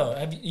 Mondo,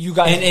 have you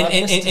guys love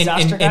this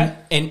Disaster guy?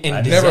 And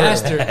I've never heard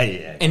Disaster that.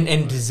 Yeah.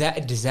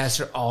 and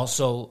Disaster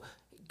also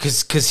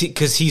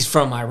because he's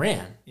from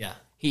Iran. Yeah.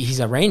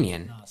 He's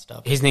Iranian. it's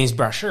dope. His name's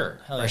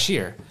Bashir. Hell yeah.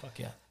 Bashir. Fuck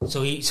yeah.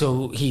 So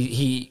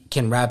he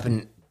can rap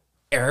in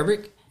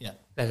Arabic. Yeah.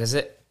 Like I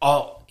said,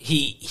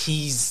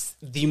 he's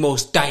the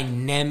most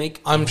dynamic.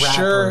 I'm rapper,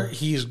 sure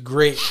he's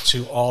great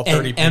to all and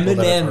 30 people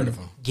that have heard of Eminem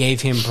him.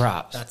 gave him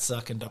props. That's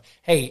fucking dope.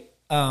 Hey,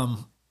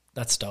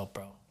 that's dope,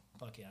 bro.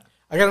 Fuck yeah.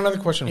 I got another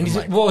question and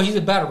for he's Mike. he's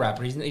a battle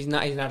rapper. He's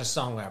not a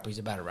song rapper. He's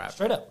a battle rapper.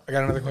 Straight up. I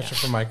got another question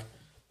for Mike.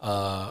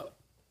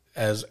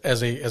 As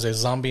a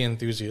zombie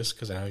enthusiast,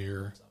 because I know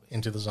you're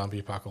into the zombie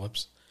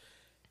apocalypse,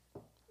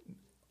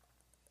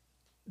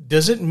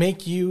 does it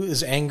make you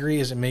as angry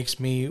as it makes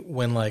me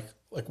when like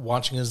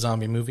watching a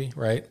zombie movie,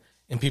 right?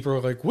 And people are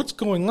like, "What's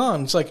going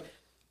on?" It's like,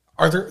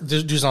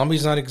 do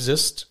zombies not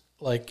exist?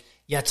 Like,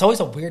 Yeah, it's always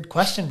a weird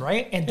question,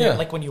 right? And then, Yeah.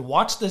 like when you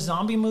watch the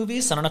zombie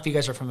movies, I don't know if you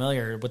guys are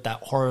familiar with that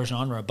horror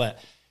genre, but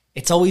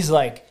it's always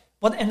like,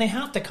 well, and they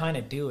have to kind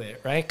of do it,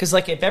 right? Because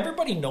like if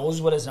everybody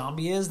knows what a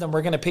zombie is, then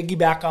we're going to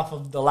piggyback off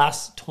of the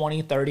last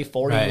 20, 30,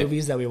 40 Right.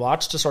 movies that we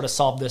watched to sort of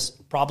solve this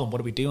problem. What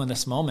do we do in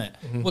this moment?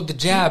 Well, the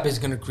jab is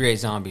going to create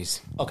zombies.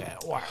 Okay,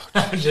 wow.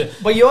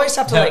 But you always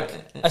have to like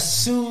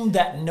assume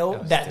that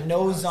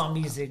no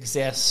zombies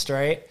exist,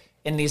 right?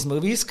 In these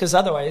movies, because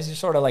otherwise you're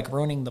sort of like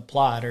ruining the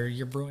plot or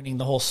you're ruining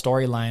the whole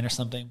storyline or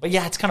something. But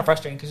yeah, it's kind of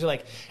frustrating because you're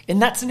like, in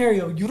that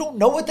scenario, you don't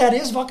know what that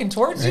is fucking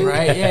towards you.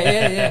 Right?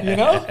 Yeah. You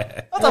know?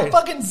 That's a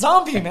fucking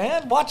zombie,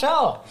 man. Watch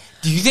out.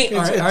 Do you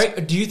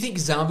think? Do you think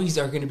zombies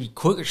are going to be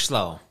quick or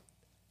slow?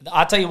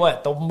 I'll tell you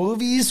what, the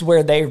movies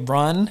where they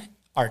run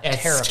are It's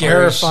terrifying. scary.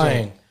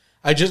 terrifying.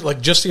 I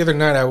just the other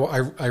night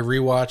I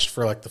rewatched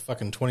for like the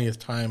fucking 20th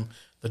time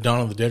the Dawn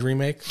of the Dead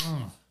remake.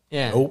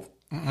 Yeah. Nope.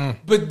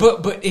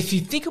 But if you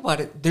think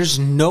about it, there's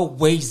no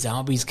way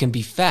zombies can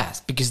be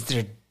fast because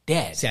they're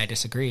dead. See, I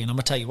disagree, and I'm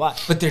gonna tell you why.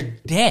 But they're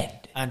dead.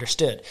 I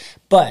understood,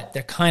 but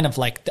they're kind of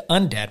like the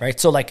undead, right?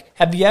 So, like,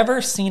 have you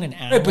ever seen an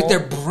animal? Right, but their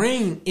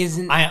brain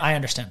isn't. I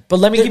understand, but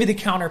let me give you the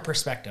counter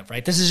perspective,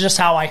 right? This is just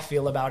how I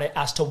feel about it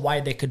as to why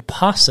they could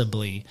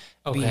possibly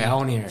be I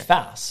wanna hear it.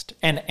 fast.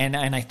 And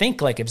I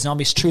think, like, if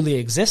zombies truly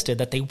existed,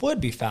 that they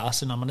would be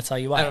fast, and I'm going to tell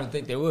you why. I don't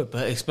think they would,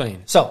 but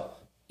explain. So,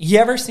 you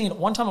ever seen,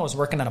 one time I was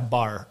working at a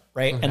bar,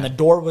 right? And the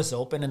door was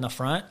open in the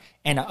front,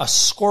 and a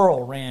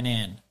squirrel ran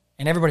in.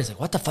 And everybody's like,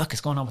 what the fuck is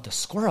going on with the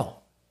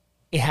squirrel?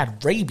 It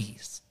had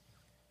rabies.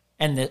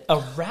 And a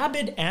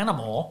rabid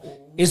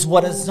animal is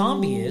what a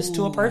zombie is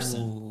to a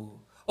person.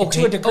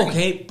 Okay, to a degree.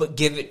 okay, but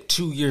give it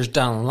 2 years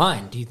down the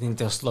line. Do you think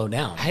they'll slow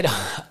down? I don't,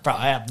 bro,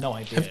 I have no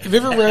idea. Have you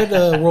ever read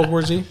World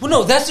War Z? Well,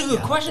 no, that's a good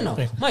question, though.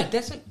 Mike,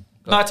 that's a...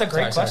 No, it's a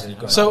great question. Go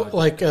ahead. So,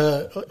 like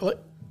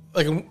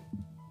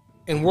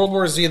in World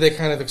War Z, they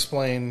kind of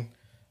explain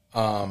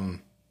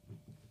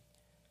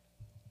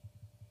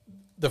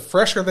the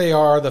fresher they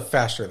are, the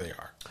faster they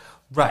are.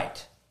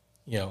 Right.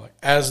 You know, like,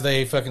 as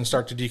they fucking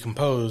start to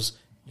decompose,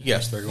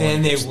 yes, they're going. Then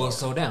to they be will slower.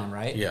 slow down,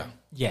 right? Yeah.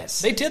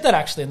 Yes. They did that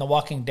actually in The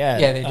Walking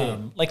Dead. Yeah, they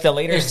did. Like the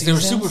later They were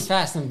seasons. super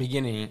fast in the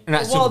beginning.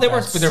 Not Well, super they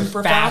were fast, but they're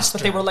super fast, but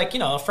faster. they were like,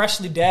 a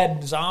freshly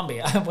dead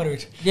zombie.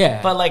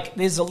 Yeah. But like,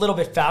 this is a little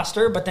bit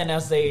faster, but then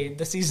as the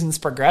seasons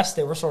progressed,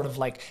 they were sort of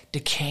like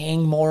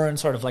decaying more and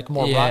sort of like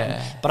more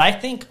rotten. But I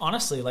think,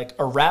 honestly, like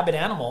a rabid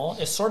animal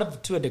is sort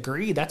of, to a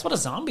degree, that's what a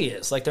zombie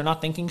is. Like, they're not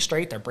thinking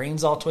straight, their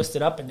brain's all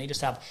twisted up, and they're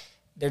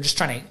just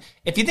trying to,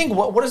 if you think,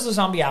 what is the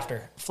zombie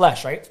after?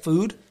 Flesh, right?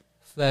 Food?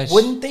 Flesh.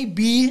 Wouldn't they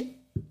be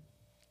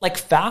like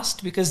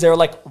fast because they're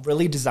like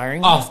really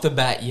desiring Off the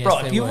bat, yes. Bro,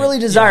 if they you would. really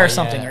desire Yeah,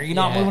 something, yeah, are you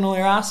not yeah. moving your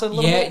ass a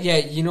little bit? Yeah,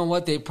 you know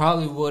what? They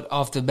probably would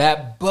off the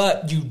bat,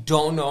 but you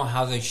don't know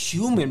how the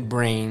human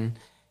brain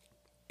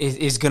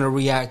is going to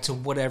react to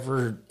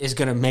whatever is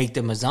going to make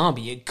them a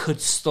zombie. It could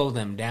slow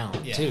them down,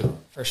 too.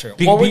 For sure.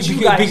 Be- What be- would you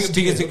because, guys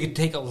because do? it could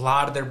take a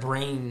lot of their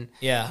brain,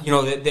 Yeah.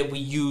 that we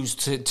use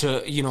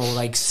to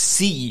like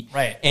see,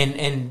 Right.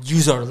 and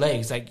use our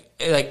legs, like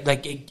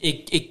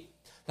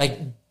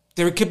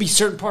there could be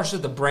certain parts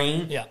of the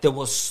brain that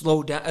will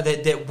slow down,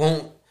 that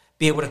won't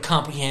be able to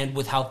comprehend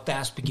with how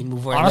fast we can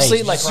move our Honestly,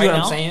 legs. like See right what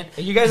now, I'm saying?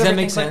 you guys Does ever that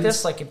make think like sense?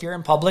 this? Like if you're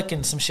in public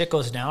and some shit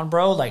goes down,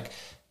 bro, like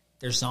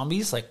there's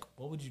zombies, like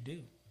what would you do?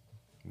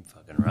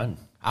 Fucking run.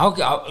 I would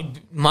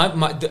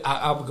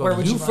go Where to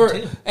would you you run first.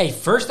 to? Hey,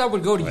 first I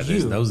would go to Where you,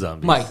 there's no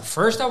zombies. Mike.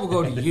 First I would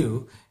go to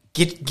you.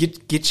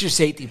 Get your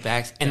safety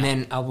packs, and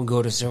then I would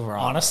go to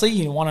Silverado. Honestly,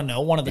 you want to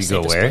know one of the You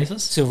go safest where?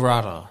 places?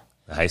 Silverado.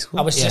 The high school?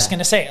 I was just Yeah. going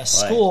to say, a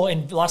school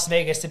in Las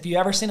Vegas. If you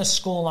ever seen a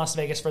school in Las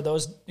Vegas, for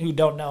those who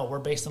don't know, we're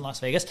based in Las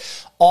Vegas.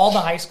 All the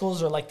high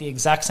schools are like the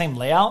exact same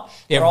layout.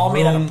 They They're have all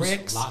made out of rooms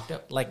bricks. locked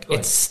up. Like Go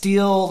it's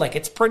steel, like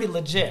it's pretty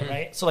legit,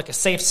 right? So like a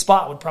safe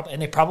spot would probably,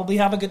 and they probably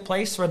have a good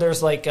place where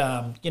there's like,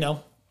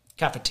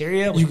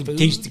 cafeteria with You can food.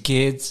 teach the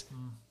kids.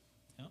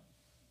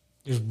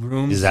 There's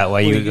rooms. Is that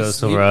why you where would go to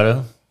sleep.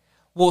 Silverado?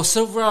 Well,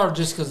 Silverado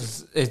just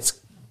because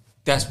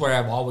that's where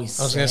I've always.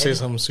 I was going to say said.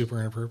 something super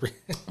inappropriate.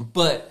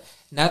 But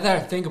now that I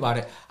think about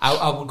it,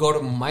 I would go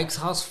to Mike's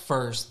house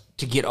first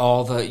to get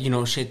all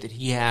the shit that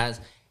he has,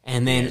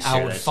 and then Yeah, I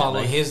share would that shit, follow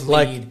like- his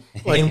like lead.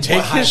 like in take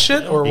what high- his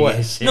shit or Yeah,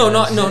 what? shit. No.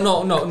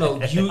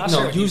 Use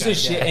sure you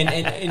his shit,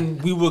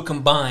 and we will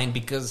combine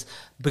because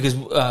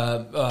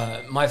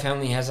my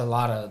family has a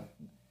lot of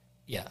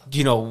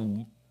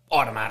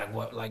automatic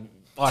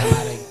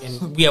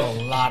and we have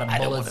a lot of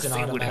bullets and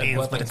automatic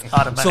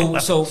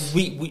weapons. So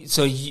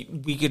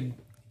we could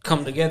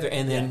come together,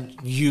 and then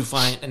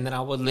and then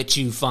I would let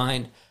you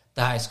find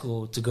the high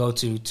school to go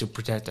to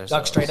protect ourselves.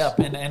 Dog, straight up.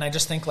 And I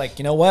just think, like,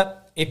 you know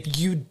what? If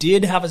you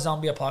did have a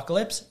zombie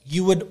apocalypse,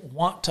 you would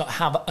want to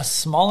have a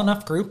small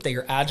enough group that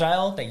you're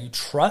agile, that you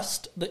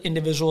trust the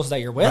individuals that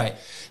you're with. Right.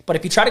 But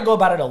if you try to go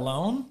about it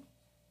alone,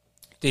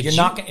 It's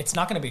not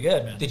going to be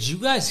good, man. Did you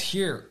guys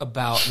hear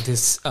about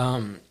this?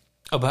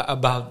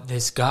 About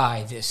this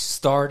guy that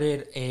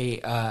started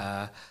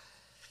a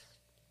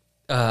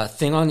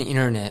thing on the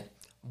internet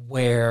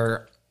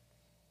where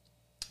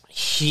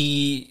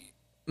he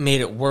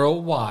made it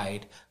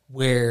worldwide.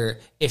 Where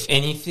if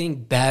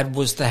anything bad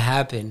was to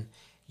happen,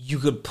 you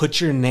could put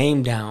your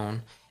name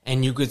down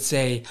and you could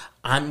say,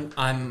 "I'm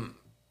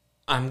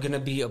gonna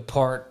be a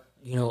part,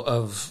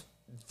 of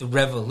the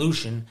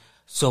revolution,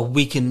 so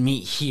we can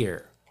meet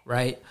here."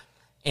 Right?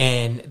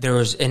 And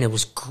it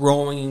was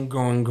growing and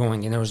growing and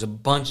growing. And there was a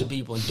bunch of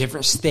people in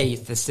different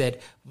states that said,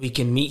 we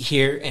can meet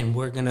here and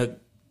we're going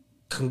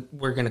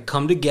to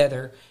come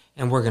together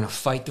and we're going to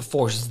fight the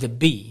forces that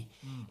be.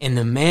 And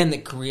the man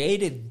that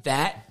created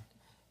that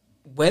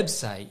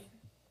website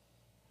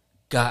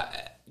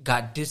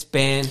got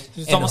disbanded.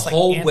 It's and almost the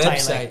whole like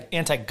website,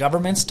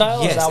 anti-government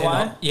style. yes, Is that and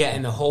why?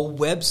 and the whole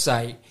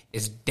website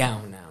is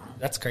down now.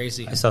 That's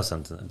crazy. I saw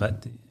something,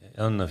 but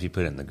I don't know if you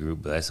put it in the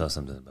group, but I saw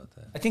something about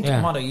that. I think, Yeah.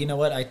 Armando, you know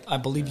what? I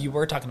believe you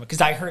were talking about,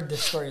 because I heard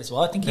this story as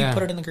well. I think you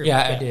put it in the group. Yeah,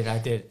 I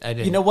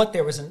did. You know what?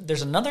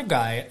 There's another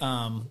guy.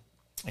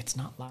 It's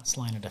not Last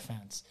Line of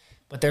Defense,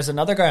 but there's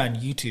another guy on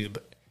YouTube,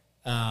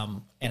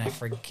 and I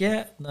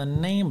forget the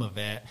name of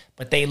it,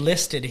 but they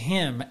listed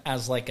him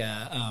as like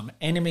a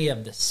enemy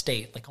of the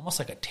state, like almost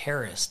like a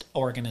terrorist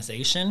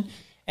organization.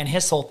 And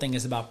his whole thing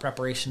is about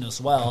preparation as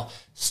well.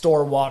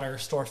 Store water,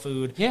 store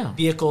food,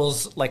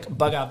 vehicles, like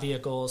bug-out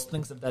vehicles,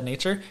 things of that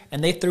nature.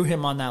 And they threw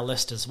him on that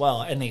list as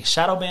well. And they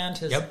shadow banned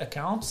his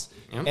accounts.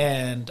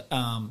 And,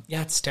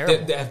 it's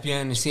terrible. The FBI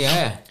and the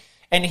CIA.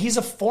 And he's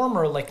a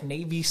former, like,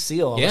 Navy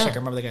SEAL. I wish I could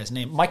remember the guy's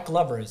name. Mike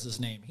Glover is his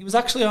name. He was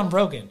actually on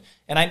Rogan.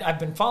 And I've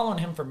been following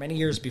him for many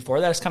years before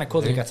that. It's kind of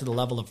cool that he got to the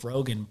level of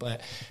Rogan.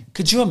 But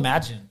could you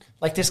imagine?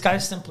 Like, this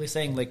guy's simply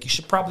saying, like, you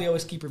should probably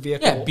always keep your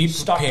vehicle be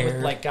stocked prepared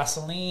with, like,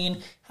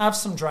 gasoline, have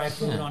some dry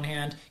food on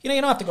hand. You know,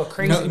 you don't have to go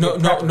crazy.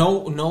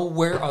 Know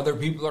where other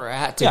people are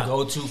at to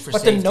go to for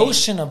but safety. The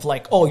notion of,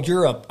 like, oh,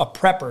 you're a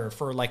prepper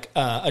for, like,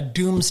 a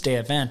doomsday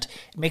event,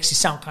 it makes you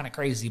sound kind of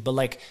crazy. But,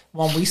 like,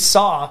 when we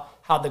saw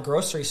how the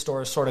grocery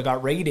stores sort of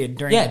got raided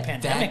during the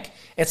pandemic,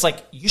 it's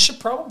like you should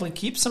probably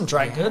keep some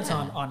dry goods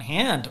on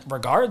hand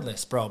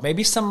regardless, bro.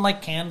 Maybe some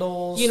like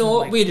candles. You know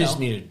what? Like, we just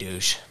need a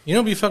douche. You know,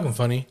 it'd be fucking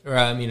funny. Or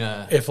I mean,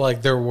 if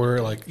like there were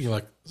like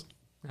not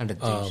a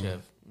douche.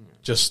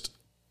 just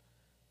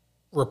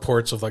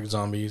reports of like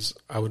zombies,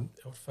 I would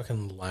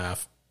fucking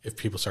laugh if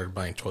people started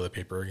buying toilet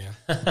paper again.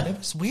 It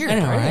was weird, I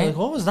know, right? right? Like,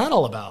 what was that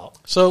all about?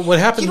 So what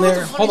happened You know what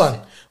there? the Hold funny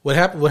on.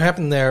 What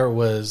happened there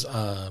was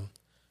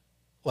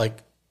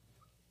like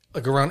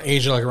around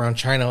Asia, like around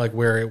China, like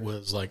where it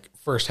was like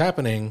first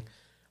happening.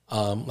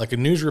 Like a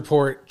news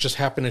report just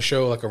happened to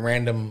show like a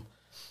random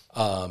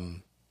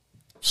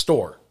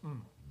store,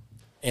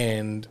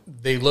 and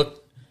they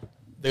looked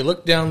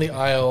down the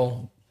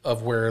aisle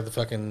of where the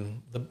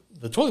fucking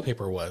the toilet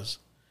paper was,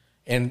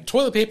 and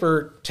toilet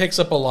paper takes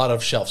up a lot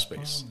of shelf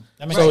space.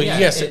 So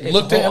yes, it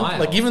looked at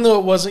like, even though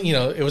it wasn't, you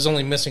know, it was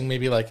only missing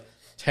maybe like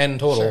 10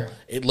 total.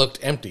 It looked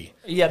empty.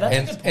 Yeah, that's a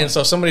good point. And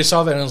so somebody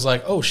saw that and was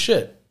like, oh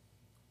shit,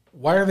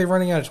 why are they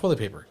running out of toilet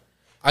paper?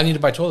 I need to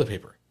buy toilet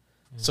paper.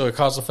 So it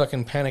caused a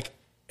fucking panic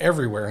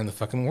everywhere in the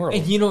fucking world.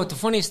 And you know what the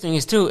funniest thing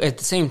is too? At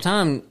the same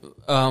time,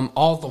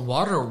 all the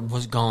water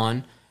was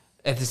gone.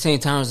 At the same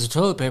time as the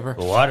toilet paper.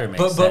 The water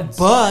makes sense.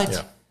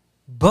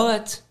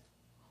 But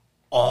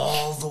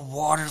all the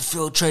water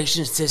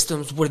filtration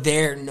systems were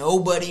there.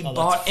 Nobody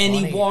bought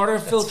any water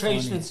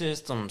filtration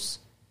systems.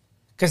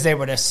 Because they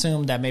would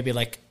assume that maybe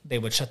like they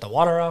would shut the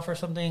water off or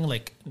something.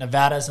 Like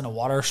Nevada's in a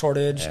water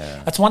shortage.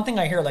 Yeah. That's one thing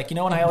I hear. Like, you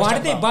know, when I always why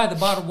did they buy the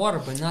bottled water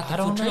but not the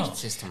filtration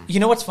system? You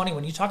know what's funny?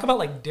 When you talk about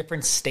like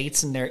different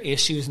states and their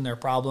issues and their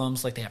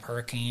problems, like they have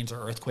hurricanes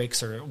or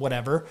earthquakes or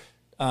whatever.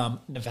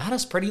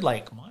 Nevada's pretty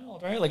like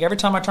mild, right? Like every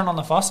time I turn on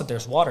the faucet,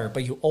 there's water,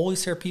 but you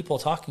always hear people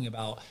talking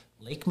about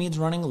Lake Mead's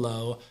running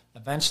low.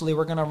 Eventually,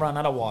 we're going to run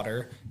out of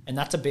water, and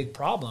that's a big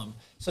problem.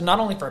 So not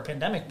only for a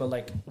pandemic, but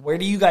like where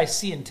do you guys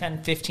see in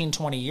 10, 15,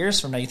 20 years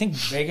from now? You think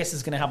Vegas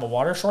is going to have a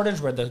water shortage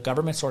where the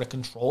government sort of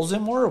controls it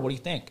more, or what do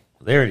you think?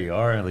 They already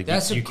are. Like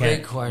that's a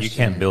great question. You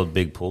can't build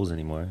big pools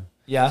anymore.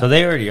 Yeah. So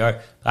they already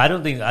are. I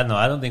don't think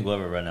we'll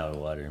ever run out of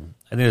water.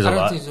 I think there's a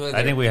lot. Think so,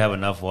 I think we have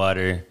enough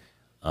water.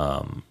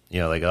 You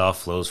know, like it all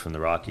flows from the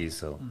Rockies,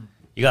 so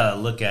you gotta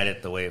look at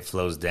it the way it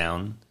flows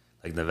down.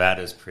 Like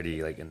Nevada's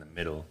pretty like in the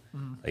middle.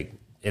 Like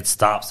it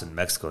stops in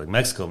Mexico. Like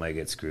Mexico might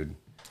get screwed.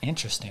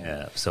 Interesting.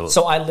 Yeah.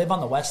 So I live on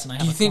the west, and I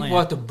have. Do you think client.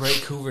 we'll have to break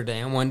Hoover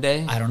Dam one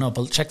day? I don't know,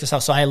 but check this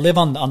out. So I live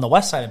on the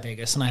west side of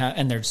Vegas,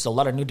 and there's a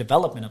lot of new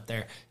development up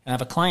there. And I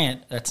have a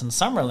client that's in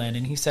Summerlin,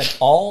 and he said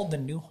all the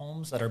new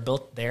homes that are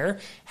built there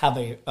have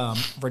a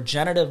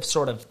regenerative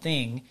sort of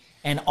thing.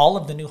 And all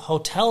of the new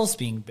hotels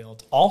being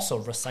built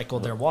also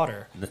recycle their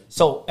water.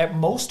 So at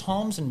most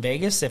homes in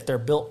Vegas, if they're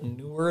built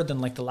newer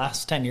than like the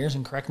last 10 years,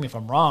 and correct me if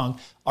I'm wrong,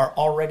 are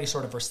already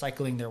sort of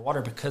recycling their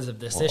water because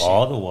of this issue.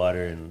 All the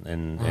water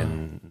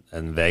in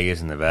Vegas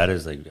and Nevada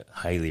is like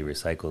highly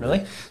recycled.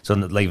 Really? So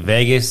like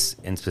Vegas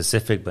in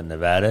specific, but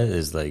Nevada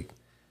is like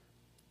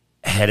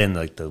head in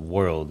like the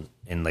world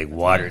in like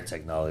water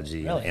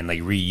technology and like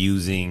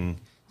reusing,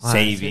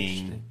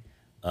 saving.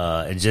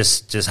 And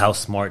just how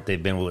smart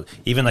they've been with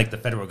even like the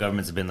federal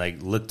government's been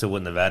like look to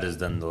what Nevada's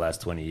done in the last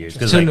 20 years.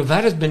 So like,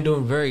 Nevada's been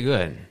doing very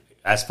good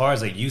as far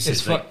as like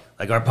usage.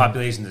 Like our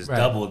population has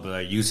doubled, but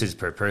our usage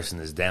per person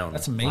is down.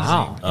 That's amazing.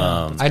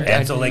 Wow.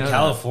 And so like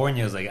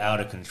California is like out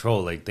of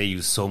control. Like they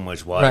use so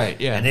much water, right?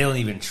 Yeah, and they don't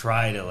even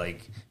try to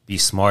like be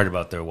smart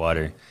about their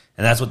water.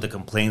 And that's what the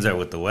complaints are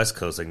with the West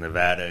Coast, like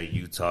Nevada,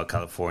 Utah,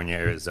 California,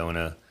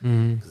 Arizona.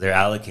 They're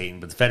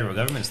allocating, but the federal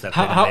government stepped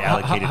in and they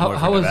allocated more for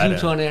how Nevada.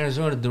 is Utah and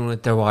Arizona doing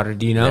with their water?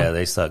 Do you know? Yeah,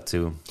 they suck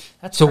too.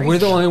 That's so crazy. We're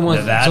the only ones.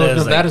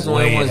 Nevada's the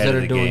only ones that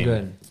are doing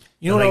good.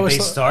 You know, like they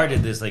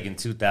started this like in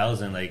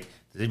 2000. Like,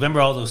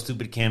 remember all those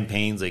stupid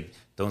campaigns, like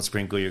don't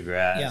sprinkle your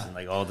grass and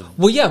like all the.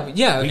 Well, yeah,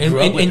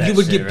 and you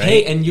would get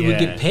paid, and you would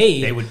get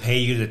paid. They would pay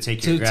you to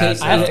take your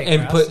grass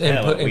and put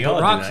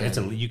rocks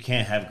in. You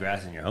can't have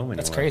grass in your home anymore.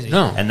 That's crazy.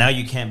 No, and now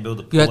you can't build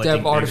a pool. You have to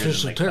have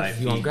artificial turf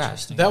if you want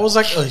grass. That was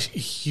like a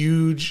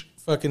huge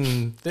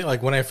fucking thing.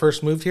 Like when I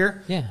first moved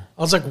here, Yeah.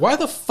 I was like, why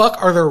the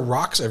fuck are there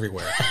rocks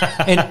everywhere?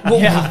 And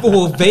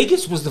well,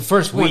 Vegas was the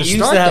first We one to used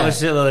start to have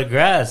that. a shitload of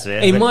grass,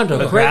 man. Hey, But- Mondo,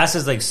 but correct- grass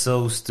is like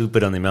so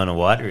stupid on the amount of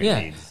water it Yeah,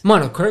 needs.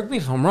 Mono, correct me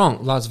if I'm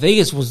wrong. Las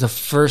Vegas was the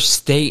first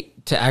state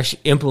to actually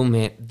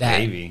implement that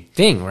Maybe.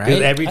 thing, right?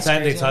 Because every That's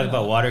time they crazy, I talk didn't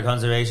about know. water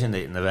conservation,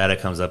 Nevada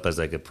comes up as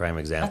like a prime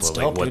example That's of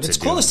dope, like what dude. to It's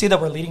do. cool to see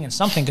that we're leading in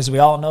something because we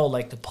all know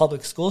like the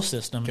public school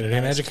system, Get it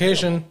in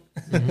education.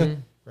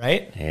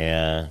 right?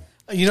 Yeah.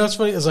 You know what's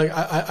funny is like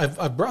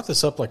I've brought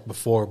this up like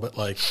before, but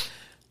like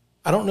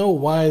I don't know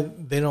why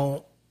they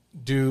don't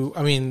do.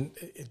 I mean,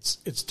 it's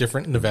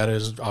different. Nevada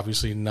is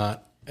obviously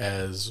not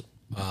as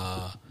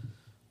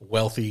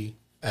wealthy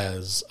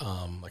as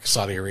like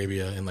Saudi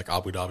Arabia and like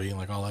Abu Dhabi and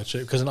like all that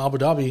shit. Because in Abu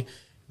Dhabi,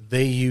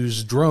 they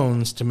use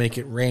drones to make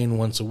it rain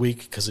once a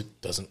week because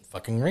it doesn't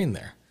fucking rain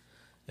there.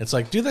 It's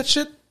like do that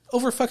shit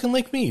over fucking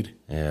Lake Mead.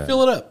 Yeah.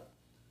 Fill it up.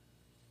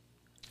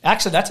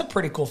 Actually, that's a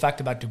pretty cool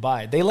fact about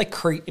Dubai. They like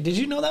create. Did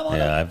you know that one?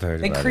 Yeah, I've heard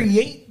They about it.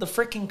 create the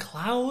freaking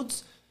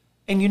clouds,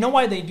 and you know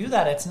why they do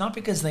that? It's not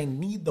because they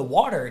need the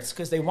water. It's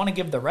because they want to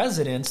give the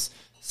residents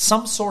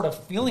some sort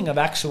of feeling of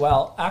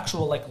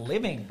actual like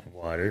living.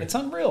 Water. It's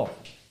unreal.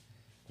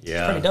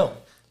 Yeah. Pretty dope.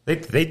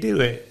 They do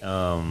it.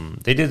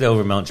 They did it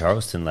over Mount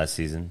Charleston last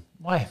season.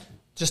 Why?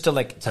 Just to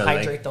like So,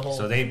 hydrate like, the whole.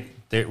 So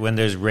when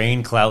there's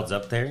rain clouds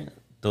up there,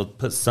 they'll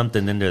put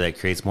something in there that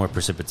creates more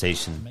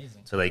precipitation.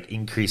 Amazing. So like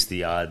increase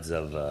the odds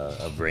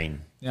of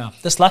rain Yeah,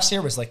 this last year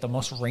was like the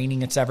most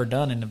raining it's ever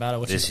done in Nevada,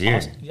 which this is year.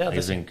 awesome. Yeah, Like,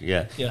 this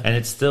yeah, Yeah. and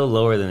it's still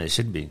lower than it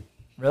should be.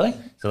 really?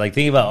 So like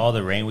think about all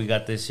the rain we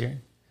got this year,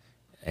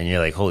 and you're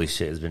like, holy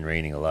shit, it's been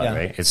raining a lot, Yeah.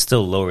 right? It's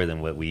still lower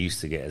than what we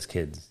used to get as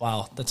kids.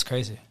 Wow, that's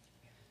crazy.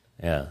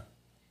 Yeah.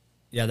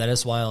 Yeah, that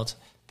is wild.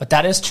 But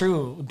that is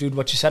true, dude,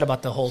 what you said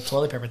about the whole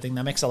toilet paper thing.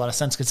 That makes a lot of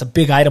sense because it's a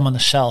big item on the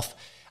shelf.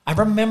 I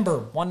remember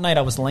one night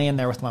I was laying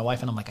there with my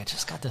wife, and I'm like, I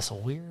just got this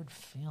weird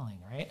feeling,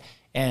 right?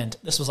 And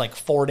this was like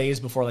 4 days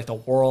before like the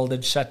world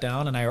had shut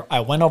down, and I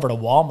went over to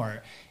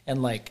Walmart,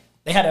 and like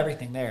they had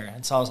everything there.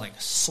 And so I was like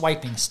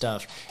swiping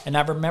stuff. And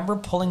I remember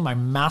pulling my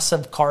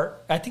massive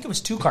cart. I think it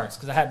was 2 carts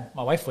because I had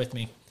my wife with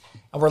me.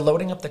 And we're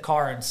loading up the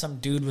car, and some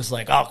dude was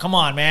like, oh, come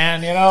on,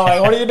 man. You know, like,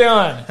 what are you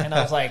doing? And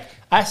I was like,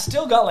 I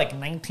still got like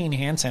 19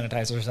 hand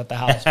sanitizers at the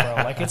house, bro.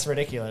 Like, it's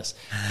ridiculous.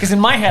 Because in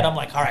my head, I'm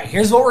like, all right,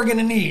 here's what we're going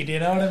to need. You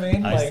know what I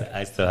mean? Like,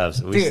 I still have.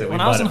 Dude,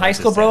 when I was in high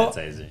school, bro,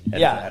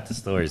 yeah. at the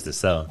stores to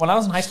sell. when I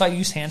was in high school, I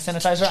used hand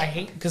sanitizer. I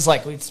hate because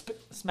like we'd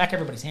smack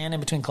everybody's hand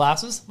in between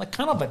classes, like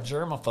kind of a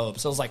germaphobe.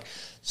 So it was like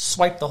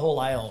swipe the whole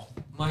aisle.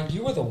 Mike,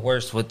 you were the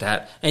worst with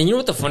that. And you know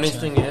what the funniest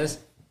thing is?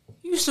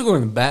 You used to go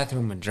in the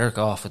bathroom and jerk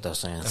off with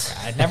those hands.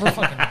 I never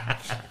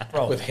fucking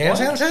bro With hand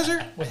what?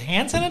 sanitizer? With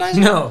hand sanitizer?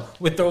 No,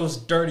 with those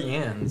dirty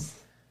hands.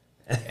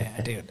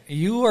 Yeah, dude,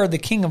 you are the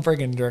king of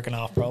friggin' jerking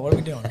off, bro. What are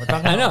we doing? We're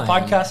talking I know.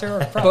 about a podcast here. Or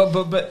a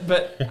pro?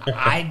 But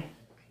I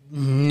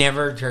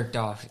never jerked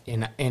off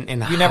in You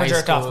never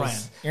jerked off, Brian.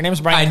 Your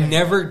name's Brian. I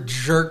never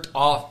jerked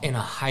off in a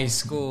high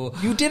school.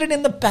 You did it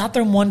in the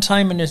bathroom one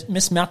time in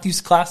Miss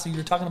Matthews' class that you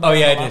were talking about. Oh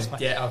yeah, in I the last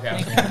did. one. Yeah,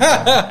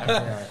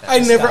 okay. I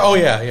never. Oh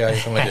yeah, yeah.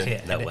 I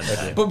did. That one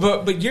time.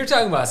 But you're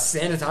talking about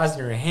sanitizing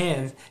your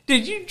hands.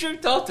 Did you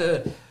jerked off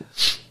to?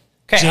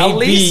 Okay, at JB's.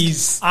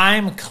 least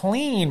I'm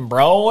clean,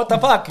 bro. What the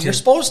fuck? You're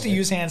supposed to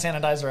use hand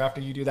sanitizer after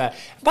you do that.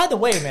 By the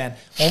way, man,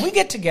 when we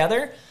get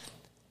together,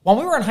 when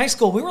we were in high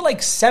school, we were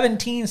like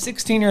 17,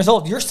 16 years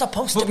old. You're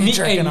supposed to be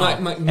jerking off.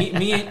 Me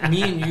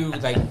and you,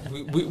 like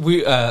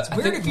we it's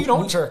weird if you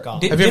don't jerk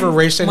off. Have you ever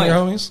raced any of your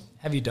homies?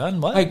 Have you done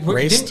what? Like,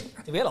 Raced?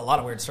 We had a lot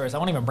of weird stories. I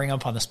won't even bring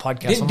up on this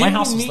podcast. Well, my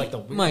house was like the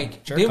weird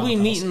Mike. jerk Did off we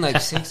house. meet in like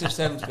 6th or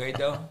 7th grade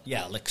though?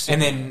 Yeah, like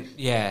And then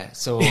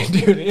so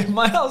dude,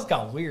 my house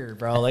got weird,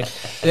 bro. Like,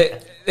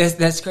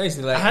 that's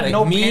crazy. Like, I had like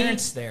no me,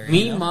 parents there,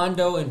 Me, you know?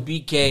 Mondo, and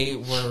BK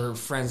were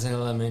friends in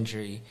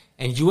elementary,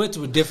 and you went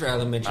to a different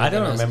elementary. I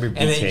don't than us, remember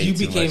and then BK you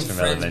too became much from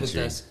friends with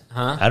elementary. us,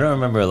 huh? I don't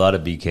remember a lot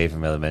of BK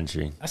from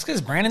elementary. that's because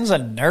Brandon's a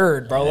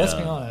nerd, bro. Let's be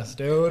Yeah. honest,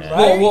 dude. Yeah.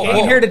 Right? Well, He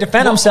ain't here to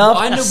defend himself.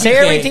 I know Say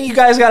BK. everything you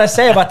guys got to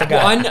say about the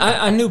guy. Well,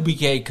 I knew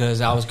BK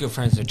because I was good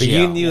friends with But Gio.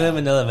 you knew him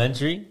in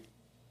elementary?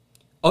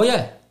 Oh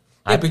yeah,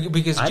 I-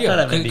 because I Gio, thought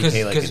I met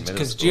BK, like, in middle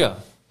because school. Gio.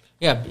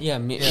 Yeah, me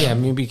and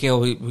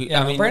BK.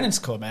 Yeah, I mean, Brandon's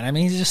cool, man. I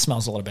mean, he just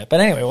smells a little bit. But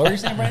anyway, what were you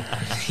saying, Brandon?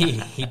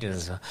 he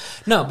does.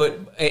 No, but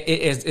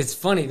it's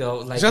funny though.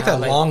 Like He's got how,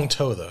 that like, long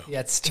toe though. Yeah,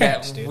 it's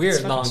that strange, dude. weird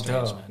It's fucking long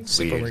strange, toe. man.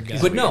 Super Weird. weird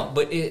guy. But no,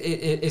 but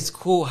it's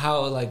cool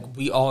how like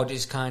we all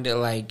just kind of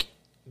like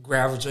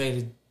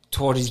gravitated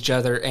toward each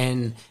other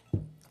and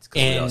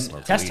we all and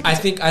smoked weed. I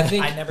think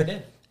I never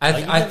did. I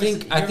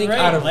think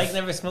out of Mike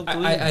never smoked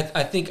weed.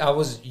 I think I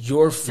was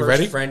your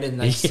ready? first friend in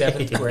like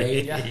 7th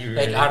grade, Yeah, you like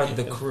ready? out of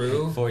the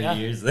crew, 4 Yeah.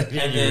 years later,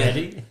 And you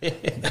then-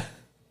 ready?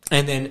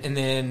 and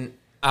then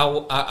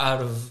out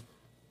of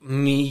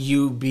me,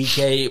 you,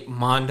 BK,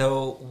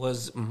 Mondo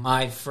was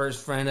my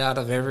first friend out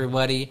of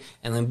everybody,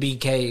 and then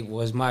BK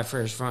was my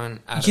first friend.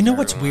 Out You of know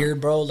what's everyone.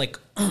 weird, bro? Like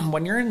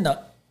when you're in the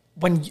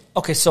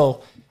okay,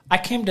 so I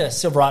came to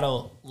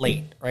Silverado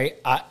late, right?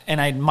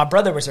 My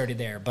brother was already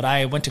there, but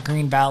I went to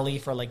Green Valley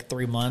for like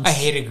 3 months. I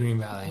hated Green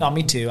Valley. No,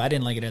 me too. I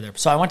didn't like it either.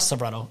 So I went to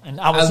Silverado, and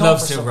I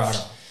love Silverado.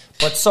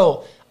 But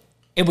so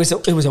it was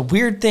a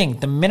weird thing.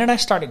 The minute I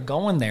started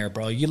going there,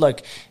 bro,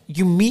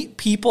 you meet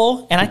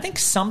people, and I think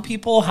some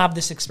people have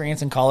this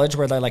experience in college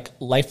where they're like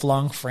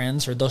lifelong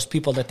friends, or those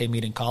people that they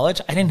meet in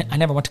college. I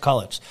never went to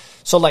college,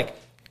 so like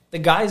the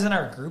guys in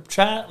our group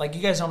chat, like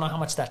you guys don't know how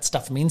much that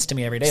stuff means to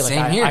me every day. Like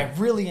I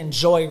really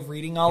enjoy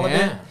reading all of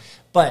it,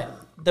 but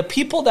the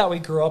people that we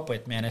grew up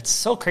with, man, it's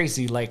so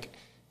crazy. Like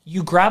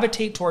you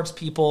gravitate towards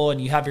people,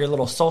 and you have your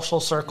little social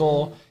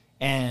circle.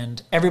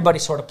 And everybody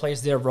sort of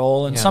plays their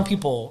role. And some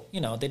people,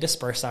 they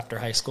disperse after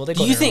high school. They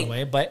go their own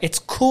way. But it's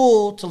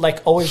cool to, like,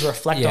 always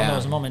reflect on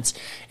those moments.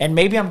 And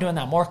maybe I'm doing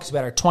that more because we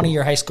had our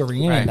 20-year high school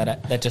reunion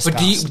that just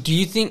passed. But do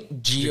you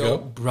think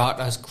Gio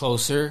brought us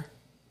closer?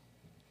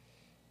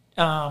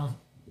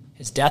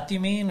 His death,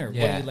 you mean? Or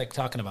what are you, like,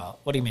 talking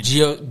about? What do you mean?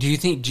 Gio, do you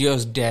think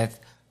Gio's death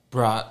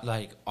brought,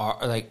 like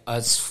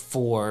us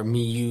for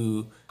me,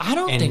 you... I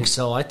don't think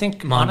so. I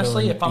think, Mondo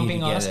honestly, if I'm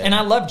being honest, and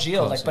I love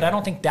Gio, but I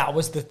don't think that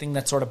was the thing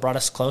that sort of brought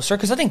us closer.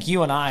 Because I think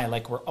you and I,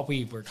 like,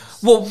 we were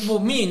just... Well,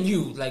 me and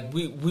you, like,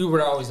 we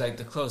were always, like,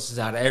 the closest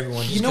out of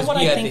everyone. Just you know what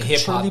we I had think the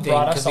hip-hop truly thing,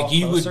 brought us all like,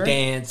 you closer? would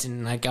dance,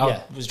 and, like,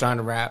 I was trying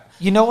to rap.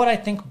 You know what I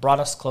think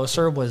brought us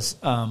closer was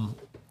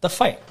the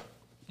fight,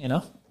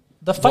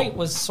 The fight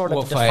was sort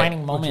of a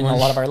defining moment in a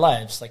lot of our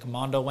lives. Like,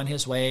 Mondo went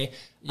his way.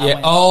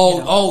 Yeah.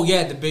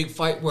 The big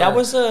fight where that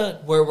was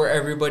where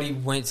everybody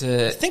went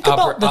to think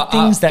about the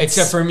things that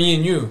except for me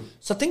and you.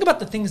 So think about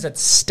the things that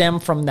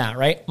stem from that,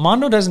 right?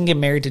 Mondo doesn't get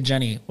married to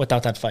Jenny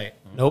without that fight.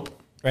 Nope.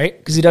 Right?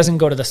 Because he doesn't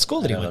go to the school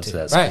that he went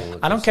to. Right.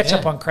 I don't catch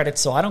up on credits,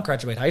 so I don't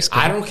graduate high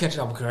school. I don't catch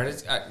up on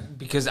credits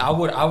because I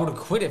would have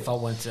quit if I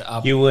went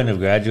to. You wouldn't have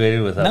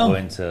graduated without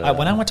going to.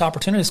 When I went to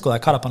opportunity school, I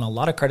caught up on a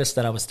lot of credits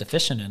that I was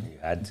deficient in. You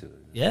had to.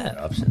 Yeah.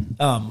 Option.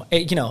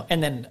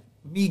 And then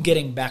me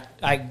getting back,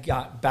 I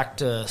got back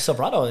to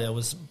Silverado. It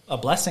was a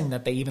blessing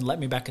that they even let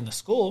me back into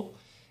school.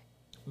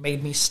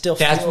 Made me still.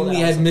 That's feel when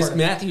we had Miss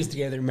Matthews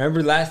together.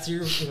 Remember last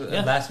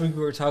week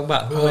we were talking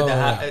about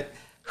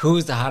who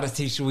was the hottest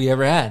teacher we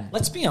ever had.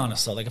 Let's be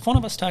honest though. Like if one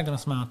of us tagged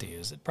Miss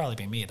Matthews, it'd probably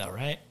be me though,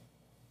 right?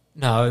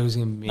 No, it was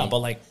gonna be me. No, but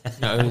like,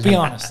 be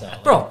honest though,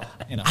 bro.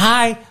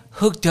 I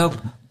hooked up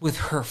with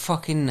her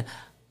fucking.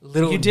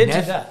 You did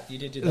do that.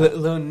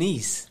 Little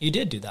niece. You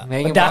did do that.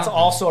 Megan but that's Bauer.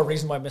 also a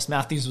reason why Miss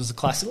Matthews was a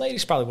classy lady.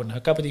 She probably wouldn't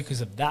hook up with you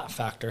because of that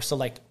factor. So,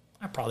 like,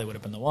 I probably would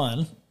have been the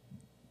one.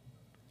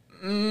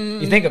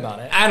 You think about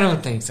it. I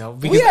don't think so.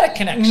 We had a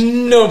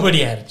connection.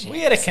 Nobody had a chance.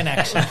 We had a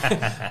connection.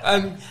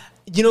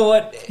 You know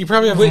what? You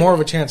probably have more of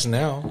a chance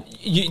now.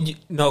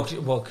 No,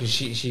 well, because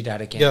she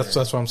died of cancer. Yeah,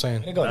 that's what I'm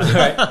saying.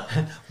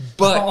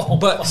 But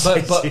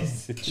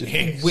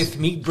with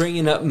me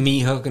bringing up me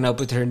hooking up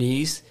with her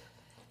niece,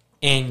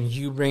 and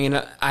you bringing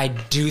up, I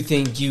do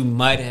think you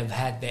might have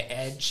had the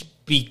edge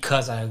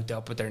because I hooked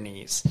up with her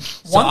niece.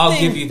 So I'll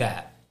give you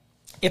that.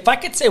 If I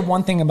could say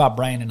one thing about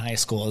Brian in high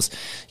school is,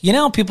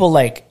 people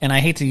like, and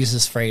I hate to use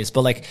this phrase,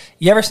 but like,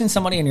 you ever seen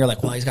somebody and you're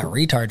like, well, he's got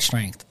retard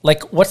strength.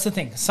 Like, what's the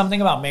thing? Something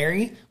about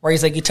Mary where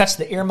he's like, you touch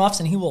the earmuffs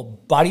and he will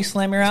body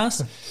slam your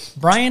ass.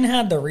 Brian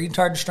had the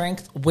retard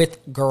strength with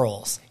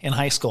girls in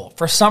high school.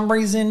 For some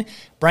reason,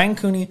 Brian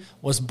Cooney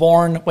was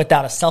born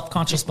without a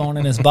self-conscious bone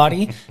in his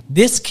body.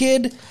 This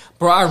kid...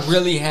 Bro, I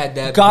really had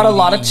that. Got a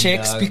lot of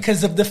chicks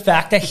because of the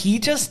fact that he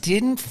just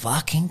didn't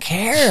fucking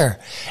care.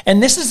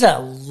 And this is a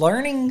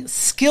learning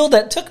skill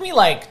that took me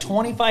like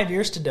 25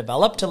 years to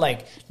develop to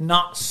like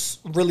not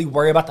really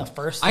worry about the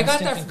first. I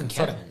got that from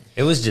Kevin.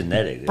 It was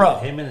genetic.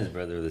 Bro. Him and his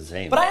brother were the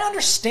same. But I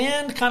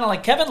understand kind of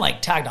like Kevin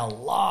like tagged a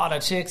lot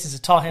of chicks. He's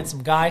a tall,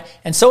 handsome guy.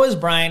 And so is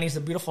Brian. He's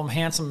a beautiful,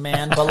 handsome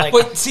man. But like,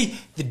 but see,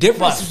 the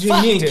difference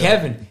between me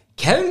and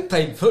Kevin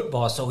played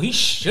football, so he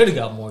should have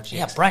got more chicks.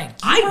 Yeah, Brian,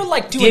 you were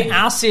like doing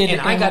acid, and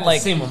I got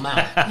like the same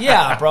amount.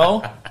 Yeah,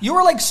 bro, you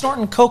were like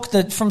snorting coke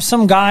from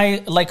some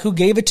guy like who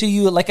gave it to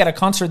you like at a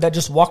concert that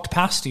just walked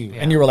past you,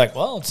 and you were like,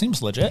 "Well, it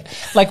seems legit."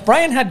 Like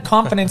Brian had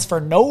confidence for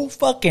no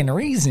fucking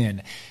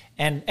reason,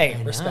 and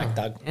hey, respect,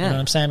 dog. Yeah. You know what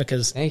I'm saying?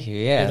 Because thank you.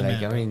 Yeah,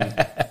 like, I mean,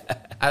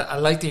 I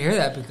like to hear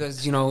that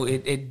because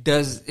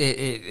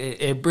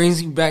it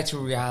brings me back to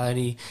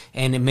reality,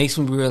 and it makes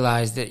me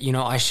realize that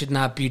I should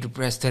not be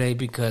depressed today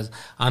because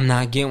I'm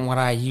not getting what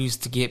I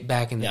used to get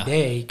back in the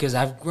day because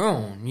I've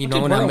grown. Dude,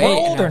 we're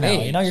older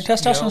now. Your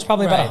testosterone's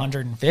probably about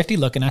 150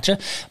 looking at you.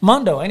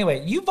 Mondo,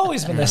 anyway, you've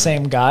always been the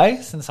same guy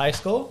since high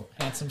school.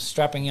 Handsome,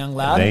 strapping young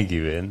lad. Thank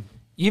you, man.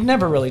 You've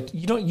never really,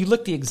 you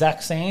look the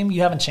exact same.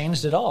 You haven't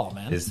changed at all,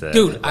 man.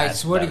 Dude, I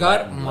swear to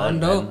God,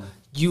 Mondo,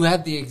 you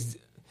have the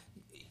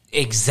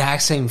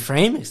exact same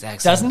frame,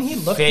 doesn't he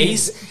look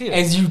face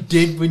as you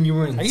did when you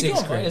were in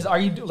sixth grade? Are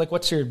you like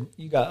what's your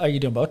are you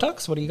doing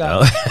Botox? What do you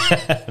got?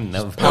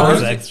 No power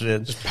extra.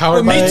 Just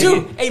powered by me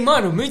too. Hey,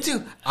 Mondo, me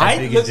too.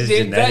 I look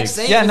the exact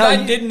same as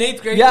I did in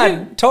eighth grade.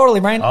 Yeah,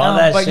 totally, Brian. All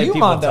that but shit you,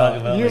 people Mondo,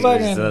 talk about, you're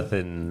like,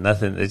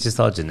 nothing. It's just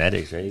all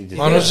genetics, right?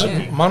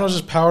 Mono's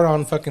just powered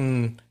on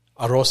fucking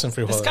Arroz and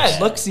frijoles. This guy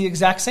looks the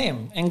exact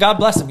same, and God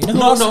bless him. You know who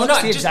No, else no, looks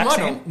not the just exact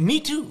Mondo. same? Me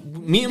too.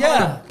 Me and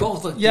Mondo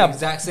both look the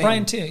exact same.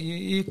 Brian too.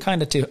 You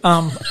kind of too.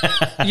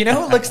 You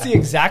know who looks the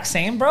exact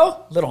same, bro?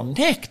 Little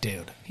Nick,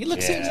 dude. He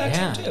looks the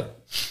exact same too.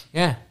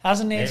 Yeah.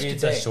 Hasn't aged Maybe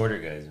it's today. us shorter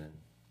guys,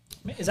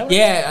 man. Is that what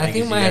Yeah, I Because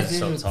think you my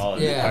guys are so tall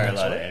and yeah. require a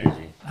lot of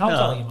energy. How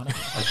tall are you, Mono? Like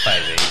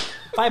 5'8".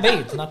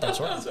 5'8", not that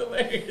short. I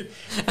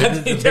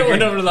think that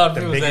went over a lot of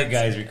The people's bigger heads.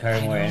 guys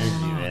require more energy,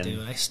 Oh, man.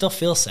 dude, I still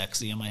feel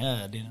sexy in my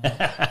head, you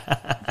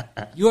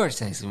know. You are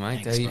sexy,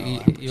 Mike. Thanks, though. bro. I You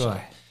appreciate are.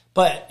 it.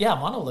 But yeah,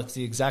 Mono looks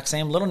the exact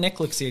same. Little Nick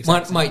looks the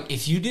exact same. Mike,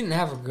 if you didn't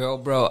have a girl,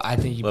 bro, I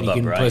think you'd What be about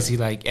getting Brian? pussy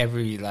like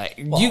every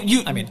Well,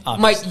 you. I mean,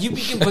 Mike, obviously. you be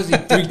getting pussy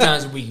 3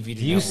 times a week if you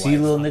Do didn't you have a see wife.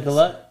 little Nick a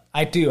lot?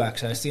 I do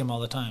actually. I see him all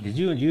the time. Did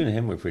you and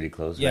him were pretty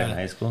close, Yeah. right, in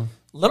high school?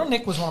 Little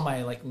Nick was one of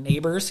my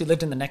neighbors. He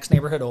lived in the next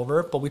neighborhood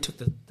over, but we took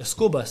the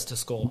school bus to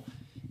school,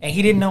 and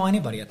he didn't know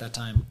anybody at that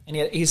time. And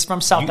he's from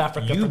South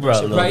Africa. you from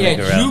brought Michigan. Little Right, Nick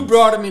yeah, around. you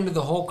brought him into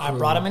the whole crew. I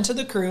brought him into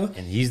the crew.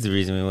 And he's the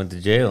reason we went to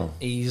jail.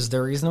 He's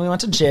the reason we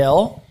went to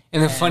jail.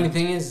 And the funny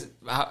thing is,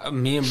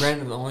 me and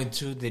Brandon are the only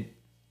two that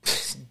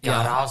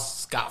got Yeah. out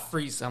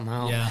scot-free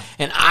somehow. Yeah.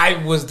 And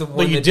I was the one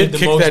But you that did the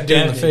kick most that dude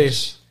in the damage.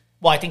 face.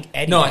 Well, I think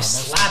Eddie. No, did I the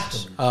most slapped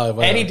damage. him.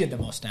 Whatever. Eddie did the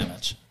most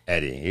damage.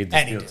 Eddie, he had the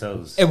Eddie steel did.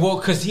 toes. Well,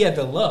 because he had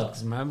the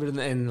lugs, remember?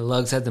 And the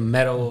lugs had the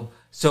metal.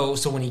 So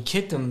when he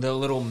kicked him, the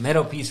little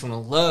metal piece from the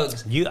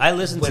lugs. I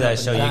listened to Went that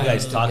up show. and You down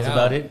guys and talked took it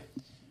about out. it.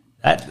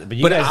 But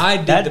But I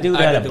did that the- dude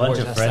I had did a the bunch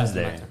worst. of I friends slapped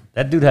him there. like that.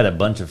 That dude had a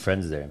bunch of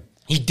friends there.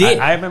 He did.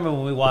 I remember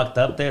when we walked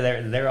up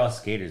there. They're all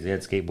skaters. They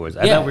had skateboards.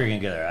 I Yeah. thought we were gonna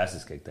get our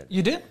asses kicked. That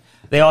You did?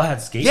 they all had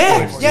skateboards.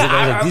 Yeah, dude. yeah.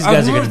 I was like, these I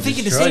guys are remember gonna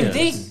thinking the destroy same us.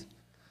 thing.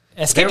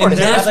 There Skateboard. were,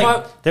 That's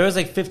why- there was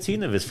like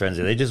 15 of his friends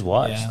there. They just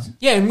watched. Yeah.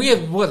 Yeah, and we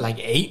had, like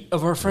 8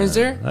 of our friends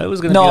there? It was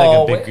gonna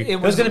No, be like a big. it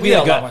It was gonna we be had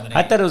like a lot more than I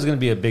 8. thought it was gonna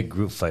be a big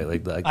group fight,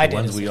 like I the did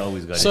ones as we well.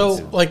 always got So,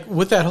 into. like,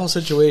 with that whole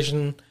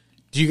situation,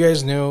 do you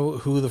guys know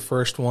who the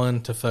first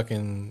one to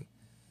fucking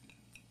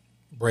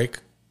break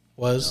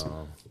was?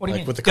 What do you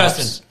mean? With the cops?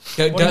 Dustin.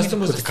 do you Dustin mean?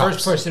 was With the the first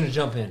cops. person to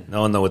jump in.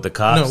 No, with the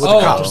cops. No, with the Oh,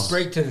 cops. to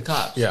break to the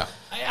cops. Yeah.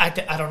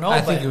 I don't know. I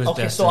but, think it was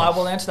okay, Dustin. so I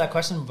will answer that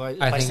question by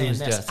think it saying was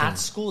this. Dustin. At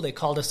school, they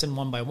called us in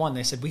one by one.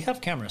 They said, we have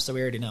cameras, so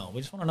we already know.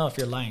 We just want to know if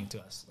you're lying to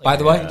us. Like, By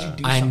the way, did you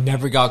do I something?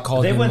 never got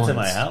called They in went once. to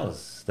my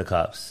house. The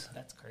cops.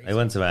 That's crazy. They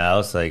went to my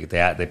house. Like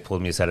they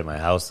pulled me aside at my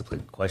house to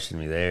question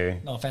me there.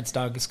 No offense,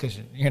 dog. It's because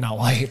you're not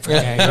white. Bro.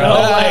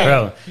 Yeah,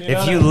 Bro,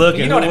 if you look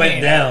You at know who what I went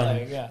mean, down,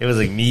 like, yeah. it was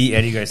like me,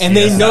 Eddie Garcia, And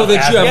they know South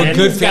that you have a African.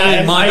 good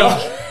family, Mondo.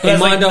 It Hey,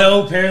 was like Mondo.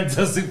 no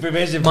parental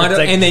supervision. Mondo,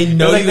 protect- and they it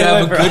know was like you they have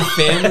a went for-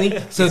 good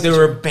family, so they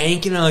were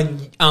banking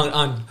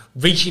on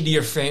reaching to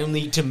your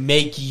family to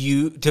make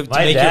you to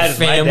My make dad, your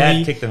family. my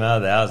dad kicked them out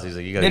of the house. He's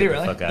like, "You gotta Did he get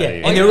really? the fuck out Yeah, of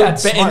here." and they your were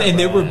dad's smart, and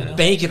they bro, were you know?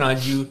 banking on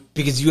you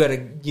because you had a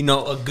good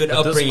But the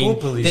upbringing school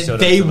police that showed up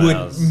they to my would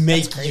house.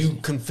 make you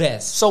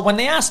confess. So when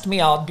they asked me,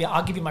 I'll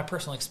give you my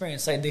personal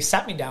experience. They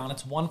sat me down.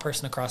 It's one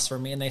person across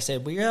from me, and they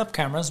said, "We have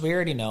cameras. We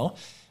already know.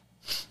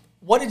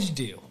 What did you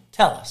do?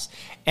 Tell us."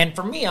 And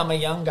for me, I'm a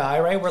young guy,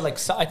 right? We're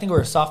I think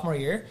we're a sophomore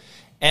year,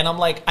 and I'm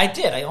like, I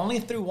did. I only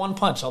threw one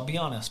punch. I'll be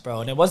honest,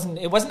 bro. And it wasn't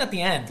at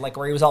the end, like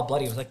where he was all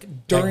bloody. It was like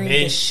during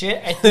me. the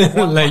shit. I threw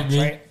one Like punch, me.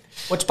 right?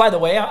 Which, by the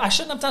way, I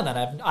shouldn't have done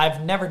that.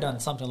 I've never done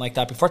something like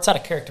that before. It's out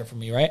of character for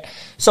me, right?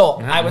 So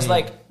I was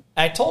like,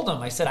 I told them,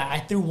 I said, I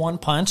threw one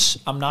punch.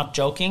 I'm not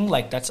joking.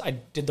 Like I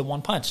did the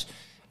one punch.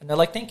 And they're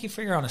like, thank you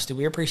for your honesty.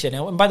 We appreciate it.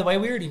 And by the way,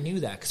 we already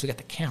knew that because we got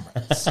the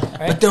cameras.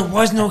 Right? But there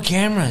was no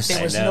cameras.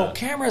 There was know. no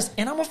cameras,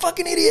 and I'm a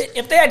fucking idiot.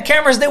 If they had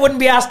cameras, they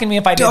wouldn't be asking me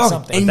if I did Dog,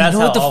 something. and That's you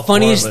know what how the all four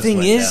of funniest us thing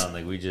went is? down.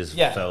 Like we just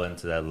Yeah. fell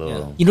into that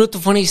little. You know what the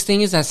funniest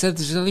thing is? I said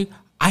this earlier.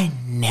 I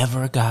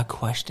never got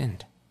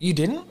questioned. You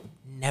didn't?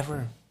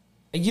 Never.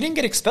 You didn't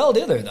get expelled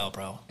either, though,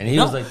 bro. And he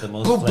No, was like the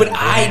most. but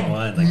I flamboyant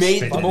one, like, made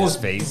spit the in his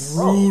most face.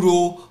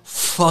 brutal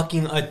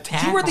fucking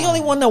attack. You were the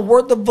only one that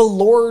wore the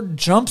velour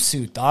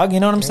jumpsuit, dog.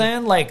 You know what I'm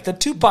saying? Like the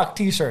Tupac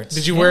t-shirts.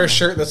 Did you wear a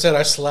shirt that said,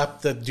 I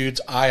slapped the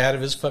dude's eye out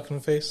of his fucking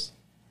face?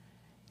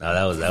 No,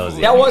 that was the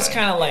That other was guy.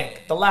 kind of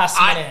like the last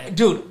minute.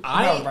 Dude,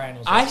 Brian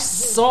was I like-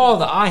 saw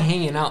the eye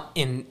hanging out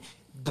in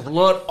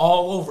blood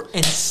all over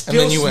and still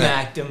then you went-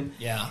 smacked him.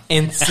 Yeah.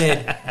 And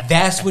said,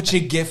 "That's what you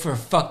get for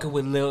fucking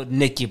with little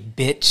Nick, you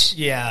bitch."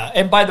 Yeah,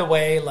 and by the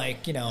way,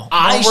 like, you know,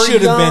 I when we're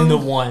should have been young- the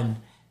one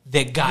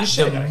that got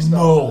should've the got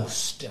expelled.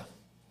 most.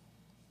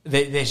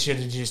 They should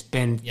have just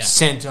been Yeah.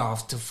 sent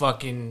off to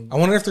fucking. I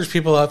wonder if there's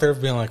people out there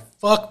being like,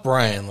 fuck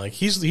Brian. Like,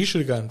 he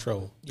should have gotten in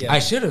trouble. Yeah. I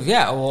should have,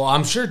 yeah. Well,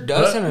 I'm sure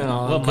Dustin and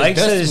all. What 'cause Mike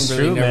said Dustin is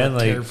really true, never man.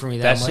 Like cared for me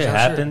that much, shit I'm sure.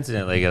 happens,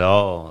 and like it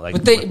all, like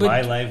But they- with but-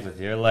 my life, with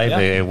your life, Yeah.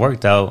 it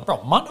worked out.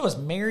 Bro, Mondo is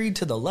married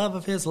to the love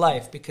of his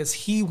life because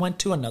he went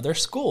to another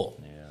school.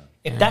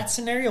 If that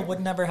scenario would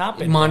never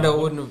happen. Mondo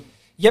bro. wouldn't have.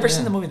 You ever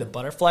seen the movie The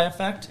Butterfly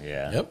Effect?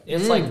 Yeah. Yep.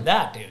 It's like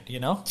that, dude, you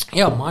know?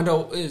 Yeah,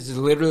 Mondo is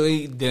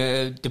literally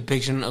the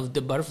depiction of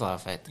the butterfly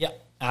effect. Yeah.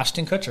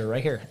 Ashton Kutcher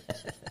right here.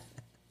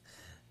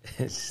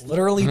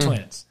 Literally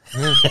twins.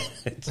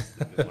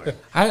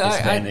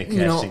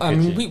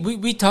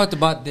 We talked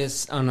about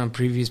this on a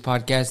previous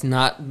podcast,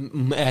 not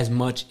as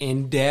much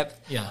in depth.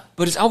 Yeah.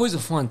 But it's always a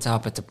fun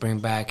topic to bring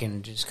back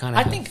and just kind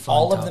of. I think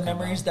all of the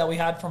memories that we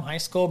had from high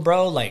school,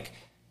 bro, like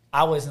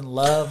I was in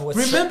love with.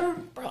 Remember?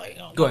 Bro,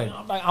 Go ahead.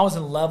 I was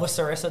in love with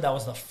Sarissa. That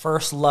was the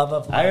first love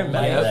of my I remember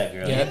life. that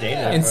girl. Yeah. You dated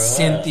her And for a while.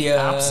 Cynthia.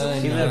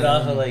 Absolutely. She lived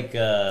off of like.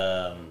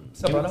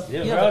 Sobrano?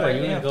 Yeah, Yeah, brother. right,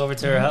 You yeah. would go over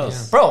to her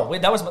house. Bro,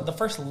 wait, that was the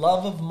first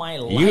love of my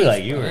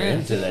life. You were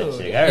into that Dude.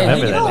 chick. I remember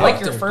you that. know, now. like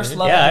your first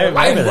love. Yeah, I of your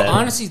life. remember I that.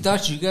 honestly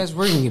thought you guys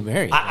were going to get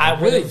married. I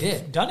really really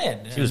did. done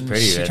it. She was And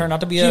pretty, She man. turned out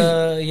to be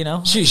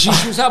She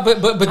was out,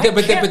 but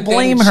I can't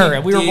blame then her.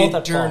 she We were both did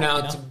at turn fault, out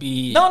you know? to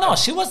be No,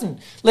 she wasn't.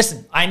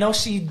 Listen, I know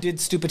she did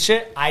stupid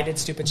shit. I did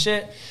stupid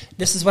shit.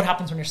 This is what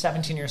happens when you're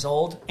 17 years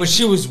old. but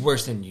she was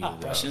worse than you. Bro,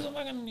 though. she's a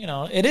fucking,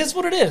 it is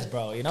what it is,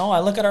 bro. I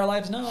look at our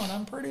lives now and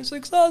I'm pretty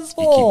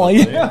successful.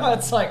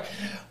 It's like,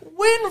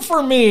 win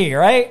for me,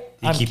 right?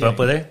 You keep up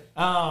with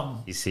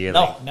her? You see her?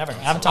 No, Like, never. I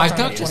haven't I talked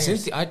to her in talked to 20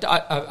 years.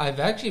 Cynthia. I've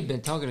actually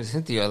been talking to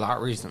Cynthia a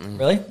lot recently.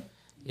 Really?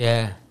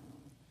 Yeah.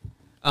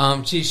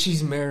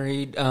 She's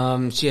married.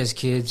 She has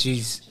kids.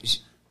 She's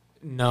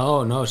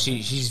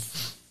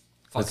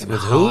fucking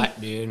with who? hot,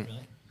 dude.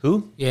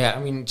 who? Yeah, I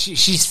mean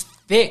she's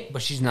thick,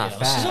 but she's not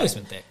fat. She's always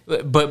been thick.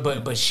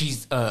 But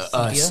she's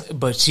Cynthia?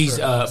 but she's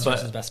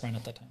Sarissa's best friend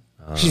at that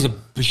time. she's a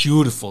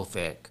beautiful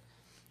thick.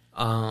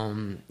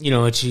 And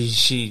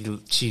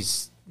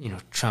she's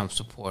Trump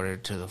supporter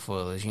to the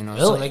fullest. So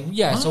Really? like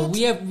yeah, so What?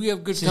 we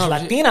have good She's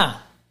conversation.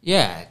 Latina.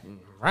 Yeah,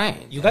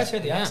 right. You guys hear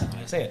the Yeah. accent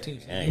when I say it too.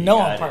 Yeah, You know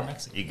got I'm part it.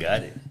 Mexican. You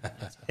got it.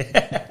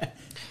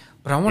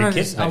 But I wanted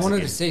kid's to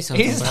Mexican. say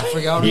something, He's- but I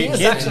forgot. he Your is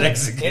kid's actually-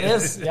 Mexican. It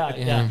is,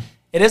 yeah.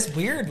 It is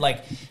weird,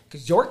 like,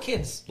 because your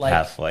kid's like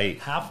Half white.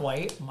 half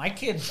white. My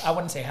kid's, I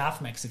wouldn't say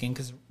half Mexican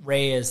because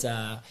Ray is,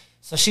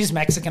 so she's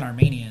Mexican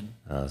Armenian.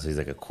 Oh, so he's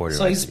like a quarter.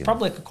 So he's Mexican.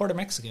 probably like a quarter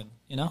Mexican.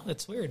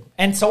 It's weird.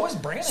 And so is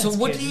Brandon. So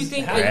what do you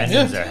think?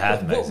 Brandon's are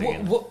half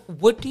Mexican.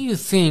 What do you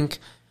think?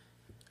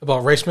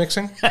 About race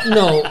mixing?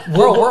 No,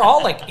 Bro, we're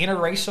all like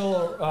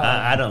interracial.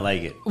 I don't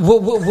like it.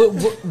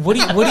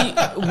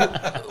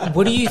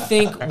 What do you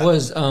think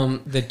was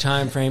the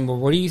time frame, or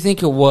what do you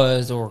think it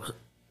was, or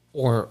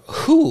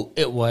who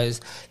it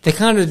was that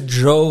kind of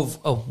drove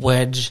a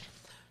wedge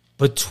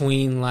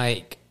between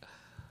like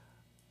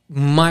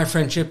my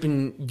friendship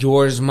and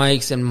yours,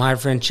 Mike's, and my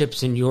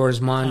friendships and yours,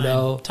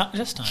 Mondo?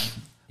 Just time.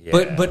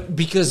 Yeah. But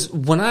because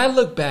when I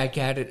look back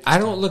at it, I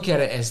don't look at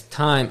it as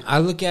time. I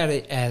look at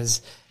it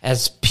as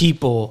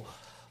people.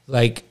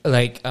 Like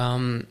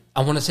I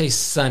want to say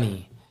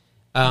Sonny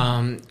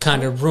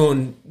kind of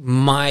ruined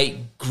my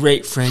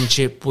great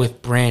friendship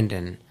with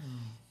Brandon,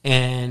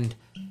 and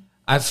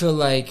I feel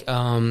like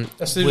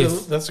That's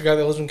the guy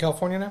that lives in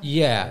California now?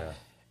 yeah.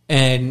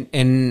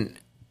 And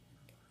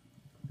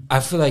I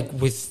feel like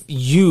with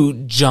you,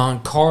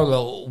 John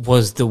Carlo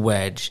was the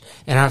wedge,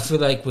 and I feel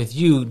like with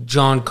you,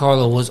 John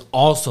Carlo was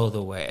also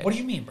the wedge. What do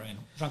you mean, Brian?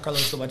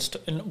 Giancarlo's the wedge.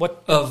 And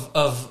what?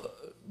 Of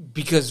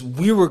because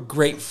we were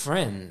great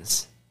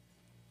friends,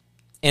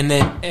 and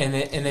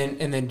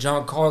then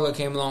John Carlo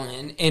came along,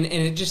 and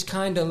it just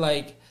kind of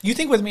like You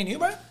think with me and you,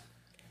 Brian?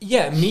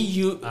 yeah, me,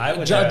 you, I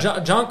would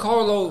John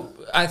Carlo.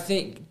 I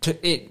think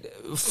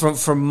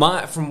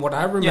from what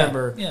I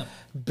remember, Yeah.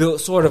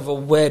 built sort of a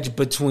wedge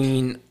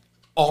between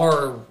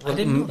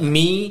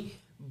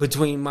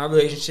between my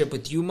relationship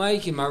with you,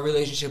 Mike, and my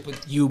relationship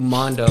with you,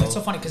 Mondo. It's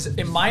so funny because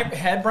in my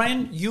head,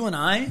 Brian, you and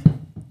I,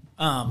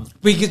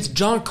 Because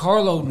John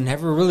Carlo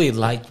never really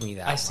liked me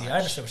that I see. much. I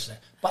understand what you're saying.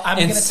 But I'm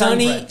And going to tell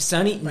you,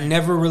 Sonny Brian,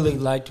 never really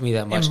liked me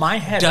that much. In my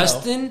head,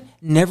 Dustin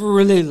never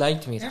really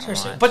liked me that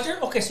Interesting. much. But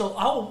okay, so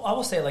I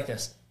will say it like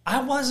this: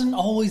 I wasn't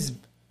always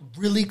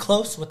really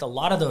close with a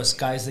lot of those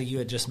guys that you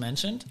had just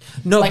mentioned.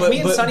 No, like but, me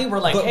and but, Sonny were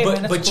like, but, hey, but,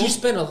 man, that's but cool. you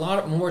spent a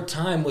lot more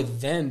time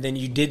with them than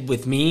you did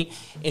with me,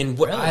 and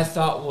what Really? I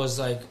thought was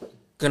like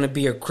going to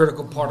be a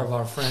critical part of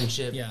our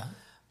friendship. Yeah.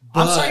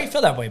 But- I'm sorry you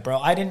feel that way, bro.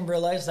 I didn't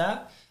realize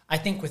that. I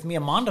think with me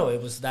and Mondo,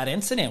 it was that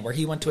incident where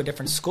he went to a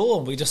different school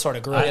and we just sort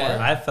of grew apart.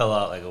 I fell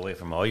out like away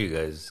from all you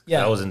guys.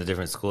 Yeah. I was in a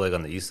different school, like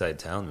on the east side of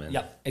town, man.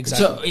 Yeah,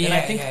 exactly. So, and I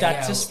yeah, think yeah,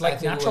 that's yeah. just I like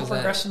think it natural was that-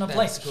 progression of that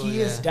life. school,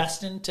 He is yeah.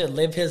 destined to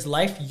live his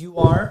life. You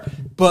are.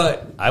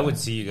 But I would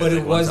see you guys. but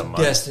like it was once a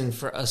month. destined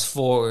for us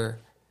four,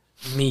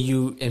 me,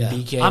 you, and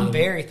BK. I'm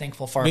very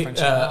thankful for our me,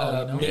 friendship.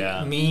 now, you know?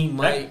 Yeah. me,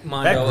 Mike, That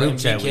Mondo, group and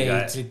chat we BK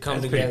got to come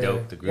that's pretty together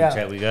dope. The group Yeah.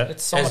 chat we got.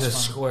 It's so as much a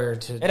fun. square.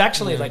 To It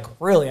actually, like,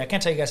 really, I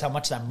can't tell you guys how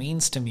much that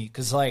means to me.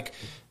 Because, like,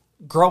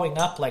 growing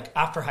up, like,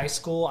 after high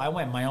school, I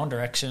went my own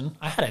direction.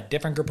 I had a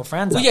different group of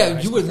friends. Well, after yeah, high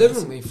you school were living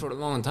with me for a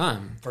long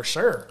time, for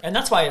sure. And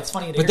that's why it's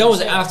funny to but hear that you was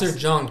say after this.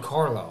 John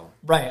Carlo.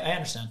 Right, I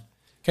understand.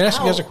 Can I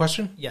ask you guys How- a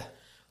question? Yeah.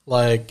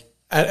 Like,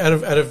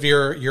 out of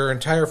your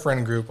entire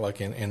friend group,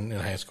 like in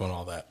high school and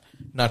all that,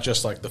 not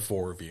just like the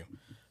four of you,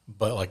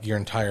 but like your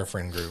entire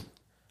friend group,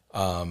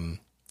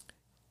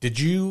 did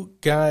you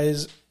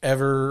guys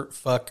ever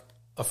fuck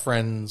a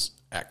friend's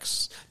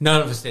ex?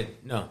 None of us did.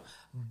 No,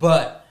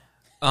 but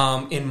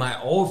in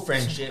my old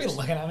friendships,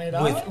 looking at me,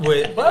 dog.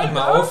 in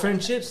my old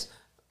friendships,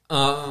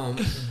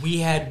 we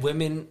had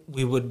women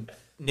we would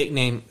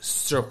nickname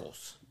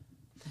circles,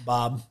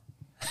 Bob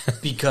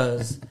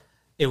because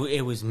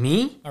it was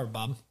me, or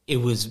Bob. it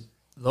was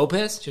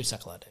Lopez, Should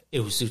suckle at it. it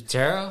was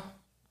Sutera,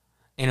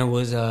 and it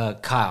was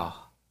Kyle.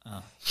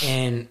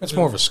 And That's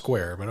more of a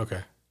square, but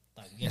okay.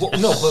 well,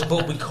 no,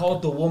 but we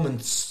called the woman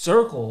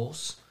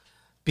circles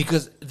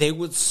because they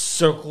would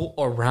circle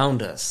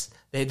around us.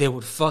 They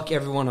would fuck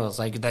every one of us.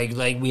 Like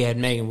we had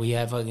Megan, we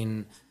had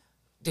fucking.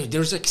 Dude, there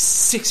was like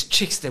 6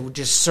 chicks that would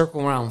just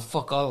circle around and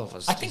fuck all of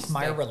us. I think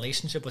my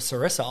relationship with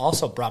Sarissa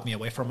also brought me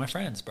away from my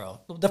friends, bro.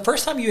 The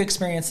first time you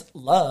experience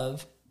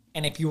love,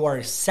 and if you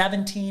are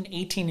 17,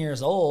 18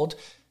 years old,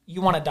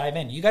 you want to dive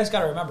in. You guys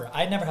got to remember,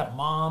 I never had a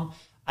mom.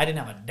 I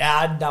didn't have a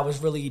dad that was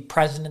really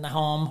present in the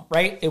home,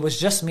 right? It was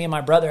just me and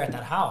my brother at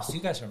that house.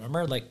 You guys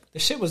remember? Like, the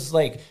shit was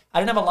like, I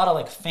didn't have a lot of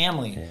like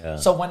family. Yeah.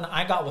 So when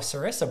I got with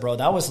Sarissa, bro,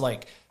 that was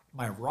like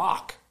my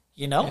rock,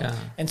 you know? Yeah.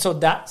 And so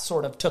that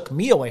sort of took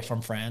me away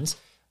from friends.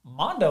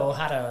 Mondo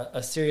had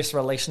a serious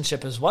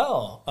relationship as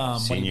well when he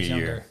Senior was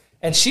younger. year.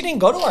 And she didn't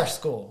go to our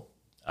school.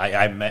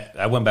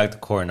 I went back to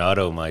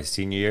Coronado my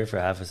senior year for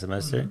half a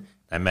semester. Mm-hmm.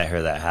 I met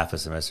her that half a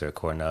semester at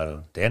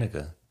Coronado,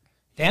 Danica.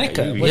 Danica.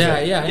 Yeah, was yeah,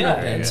 it? yeah, yeah.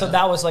 And so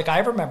that was like, I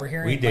remember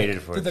hearing We dated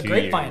like, for through a the few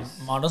grapevine, years.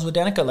 Mondo's with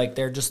Danica, like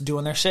they're just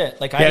doing their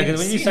shit. Like, I Yeah, didn't because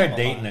when you see start him a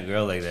dating lot. a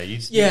girl like that, you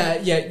you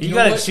know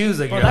gotta what? choose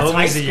like Bro, your that's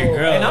high homies and your school,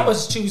 girl. and I like- Oh,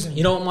 was choosing.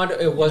 You don't want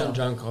it wasn't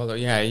John Carlo.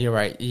 Yeah, you're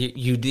right.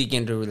 You dig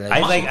into relationship.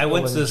 I went to It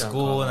wasn't John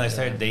school Carlo, and I yeah.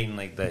 started dating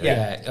like that.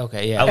 Yeah.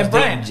 Okay. Yeah. I was And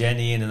Brian- dating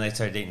Jenny and then I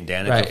started dating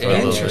Danica Right, for a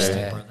little Interesting,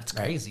 bit. bro. That's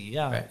crazy.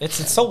 Yeah,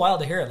 it's so wild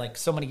to hear it like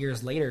so many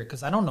years later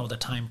because I don't know the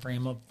time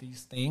frame of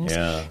these things.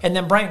 Yeah. And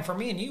then Brian, for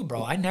me and you,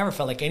 bro, I never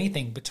felt like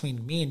anything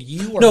between me and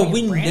you or No, me we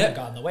and Brandon never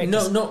got in the way. No,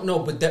 'cause no.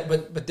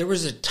 But there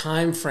was a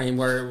time frame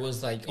where it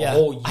was like Yeah. a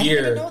whole I year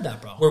didn't even know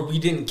that, bro. where we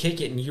didn't kick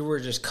it, and you were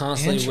just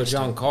constantly with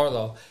John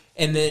Carlo.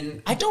 And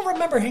then, I don't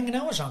remember hanging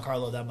out with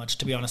Giancarlo that much,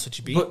 to be honest with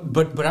you, B.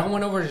 but I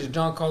went over to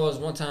John Carlo's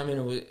one time,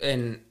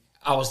 and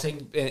I was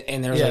taking,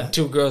 and there was Yeah. like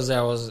 2 girls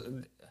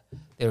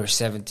they were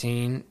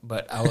 17,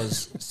 but I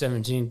was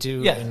 17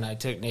 too, Yeah. and I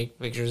took naked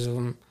pictures of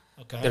them.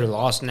 Okay. They're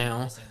lost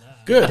now,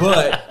 Good.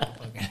 but.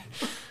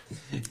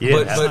 You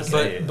didn't have to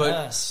say it.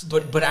 Yes.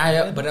 But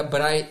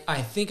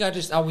I think I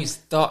just always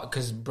thought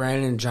because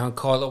Brandon and John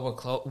Carlo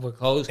were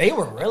close. They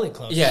were really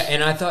close. Yeah,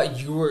 and I thought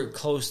you were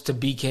close to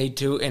BK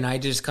too, and I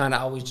just kind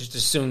of always just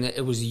assumed that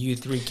it was a you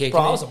 3 kicking.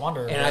 Bro, I it. was a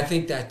wanderer, and bro. I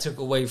think that took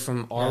away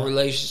from our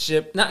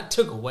relationship. Not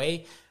took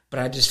away, but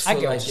I just I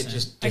feel get what like you're it saying.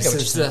 just I get what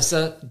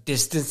you're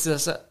distanced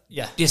us.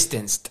 Yeah.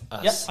 Distanced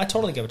Yep, us. I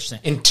totally get what you're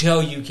saying.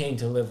 Until you came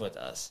to live with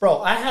us.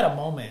 Bro, I had a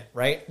moment,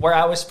 right, where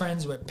I was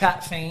friends with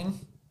Pat Fain,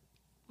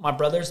 my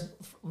brothers.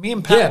 Me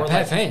and Pat Yeah, were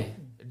Pat like Fain.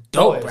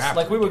 Dope boys. rapper.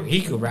 Like we were,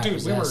 He could rap dude,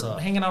 his we ass were up.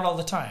 hanging out all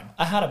the time.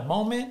 I had a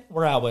moment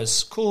where I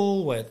was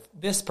cool with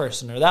this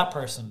person or that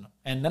person,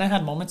 and then I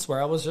had moments where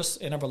I was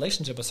just in a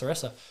relationship with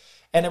Sarissa,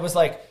 and it was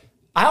like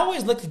I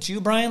always looked at you,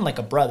 Brian, like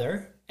a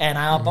brother, and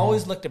I've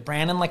always looked at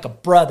Brandon like a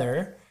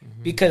brother.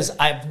 Because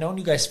I've known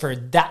you guys for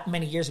that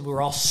many years, and we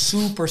were all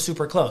super,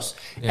 super close.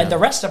 Yeah. And the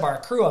rest of our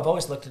crew, I've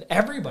always looked at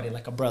everybody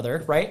like a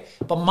brother, right?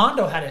 But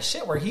Mondo had his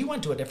shit where he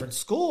went to a different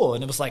school,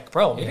 and it was like,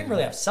 bro, we didn't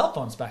really have cell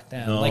phones back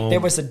then. No. Like there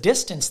was a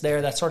distance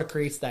there that sort of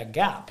creates that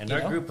gap. And you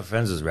our know? group of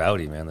friends was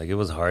rowdy, man. Like it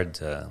was hard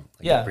to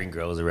Yeah. bring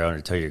girls around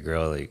or tell your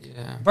girl like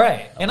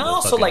Right. And I we'll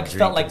also fucking like drink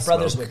felt like and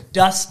brothers smoke. with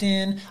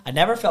Dustin. I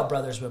never felt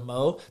brothers with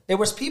Mo. There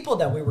was people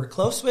that we were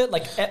close with.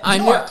 Like I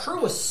know, know- our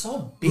crew was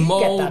so big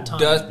Mo, at that time.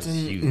 Dustin,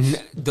 huge.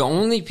 the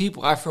only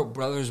people I felt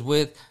brothers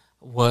with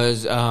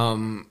was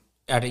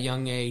at a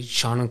young age,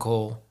 Sean and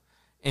Cole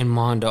and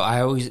Mondo.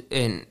 I always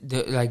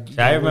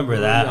I remember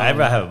that. I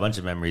have a bunch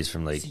of memories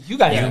from like you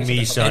guys you, are me,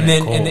 different. Sean, and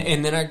then Cole.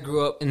 and then I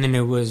grew up, and then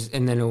it was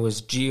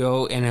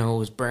Gio, and it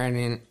was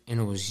Brandon, and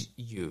it was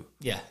you.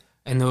 Yeah.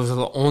 And those are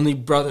the only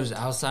brothers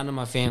outside of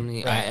my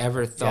family I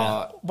ever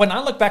thought. Yeah. When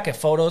I look back at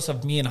photos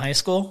of me in high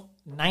school,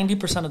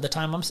 90% of the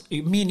time,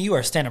 me and you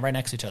are standing right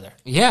next to each other.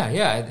 Yeah,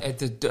 at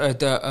the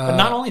But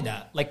not only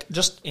that, like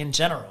just in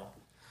general,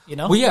 you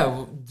know? well,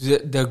 yeah,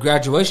 the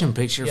graduation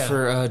picture Yeah.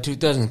 for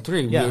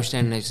 2003, Yeah. we were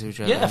standing next to each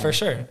other. Yeah, for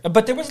sure.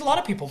 But there was a lot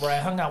of people where I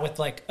hung out with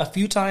like a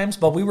few times,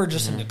 but we were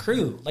just in the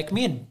crew. Like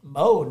me and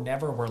Mo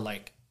never were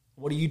like,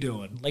 what are you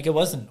doing? Like it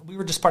wasn't, we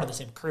were just part of the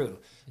same crew.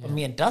 But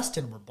me and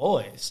Dustin were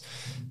boys.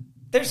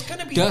 There's going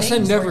to be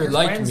Dustin things where never you're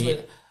liked friends me.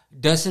 with-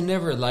 Dustin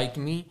never liked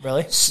me.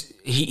 Really?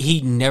 He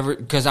never,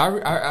 because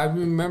I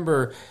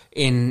remember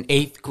in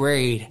 8th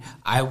grade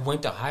I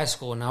went to high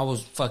school and I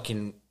was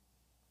fucking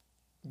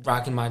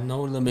rocking my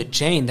No Limit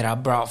chain that I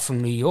brought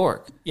from New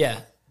York. Yeah.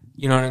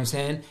 You know what I'm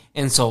saying?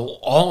 And so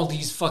all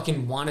these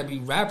fucking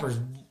wannabe rappers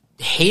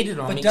hated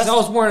on But me because I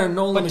was Dustin- wearing a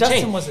No Limit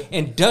Dustin chain. wasn't-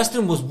 And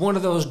Dustin was one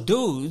of those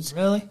dudes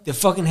Really? that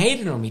fucking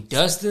hated on me.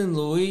 Dustin,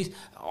 Luis,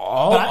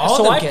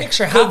 I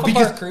picture half of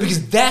our crew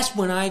because that's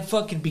when I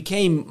fucking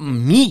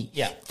became me.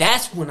 Yeah.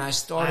 That's when I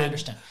started. I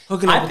understand.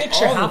 hooking up I with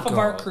picture all the half of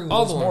our girls, crew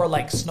all was the more ones.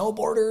 like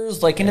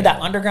snowboarders, like into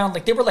that underground.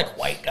 Like they were like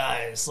white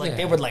guys, like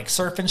they would like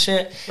surf and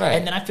shit. Right.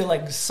 And then I feel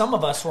like some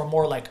of us were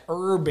more like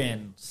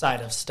urban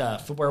side of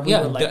stuff, where we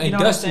Yeah, were like, and you know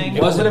what I'm Dustin saying? wasn't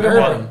It was a little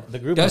bit urban. more- The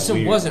group Dustin was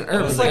weird. wasn't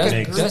urban. It was like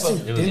a Dustin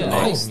group of- didn't it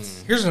like was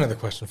me. Here's another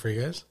question for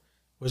you guys.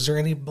 Was there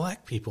any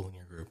black people in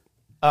your group?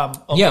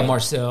 Okay. Yeah,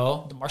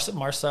 Marcel.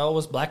 Marcel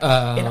was black.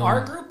 In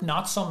our group,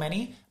 not so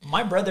many.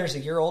 My brother's a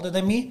year older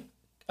than me.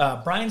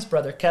 Brian's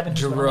brother, Kevin,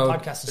 who's been on the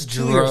podcast, is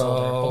 2 years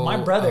older. But my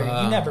brother,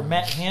 you never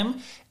met him.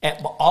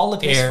 And all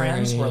of his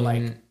friends were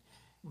like,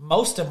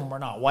 most of them were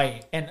not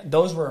white. And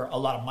those were a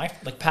lot of my,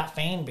 like Pat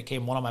Fain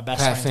became one of my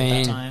best friends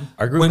at that time.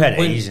 Our group had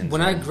Asians.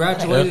 When I man.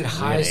 graduated We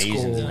high had Asians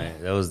school, in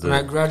it. That was the when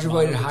I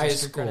graduated Mondo high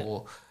gives us credit.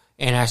 school,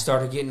 and I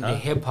started getting into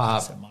hip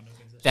hop,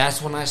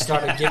 that's when I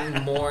started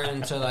getting more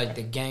into like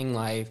the gang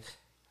life.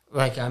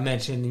 Like I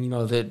mentioned, you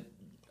know, that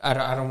I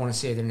don't want to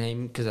say their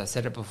name because I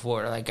said it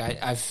before. Like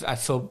I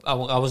feel I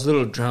was a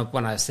little drunk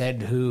when I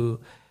said who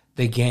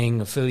the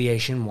gang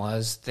affiliation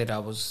was that I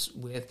was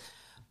with,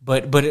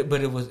 but it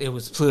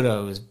was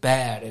Pluto, it was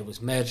Bad, it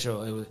was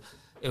Metro, it was.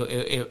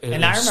 It And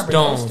was I remember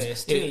Stones. those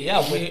days, too. Yeah,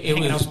 it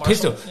hanging out was with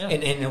Marshall. Pistol, Yeah.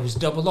 and it was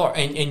Double R,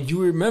 and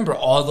you remember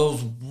all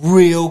those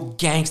real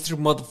gangster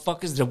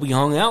motherfuckers that we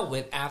hung out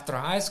with after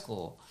high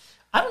school.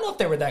 I don't know if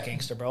they were that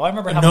gangster, bro. I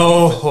remember having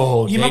No, beef with,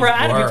 they you remember I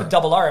had a beef were. with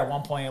Double R at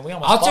one point, and we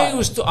almost I'll fought. tell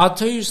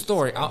you a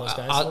story. those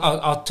guys.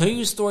 I'll tell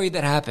you a story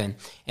that happened,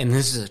 and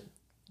this is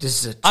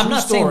a true I'm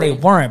not saying story. they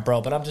weren't,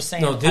 bro, but I'm just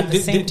saying No, at the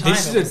same time,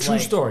 this is it a was true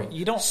like, story.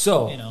 You don't,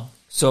 So you know.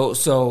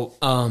 So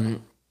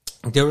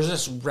there was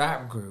this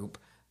rap group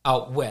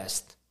out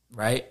west,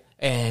 right?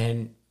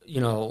 And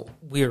you know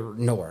we're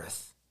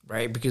north,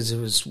 right? Because it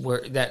was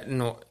where that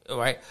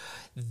right.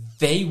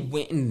 They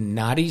went in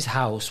Nadi's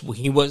house when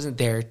he wasn't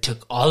there,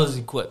 took all his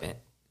equipment.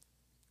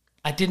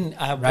 I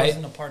Right?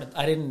 wasn't a part of.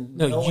 I didn't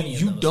No, know you- any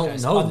of you those don't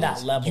guys know on this.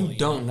 that level. You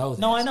don't know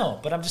No, this. I know,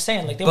 but I'm just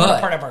saying, like they But-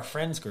 weren't part of our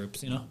friends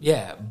groups, you know.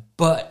 Yeah,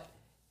 but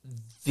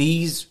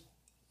these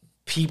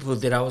people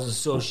that I was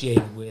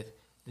associated with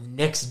the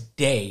next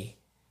day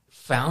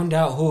found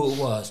out who it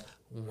was,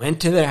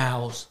 went to their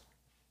house,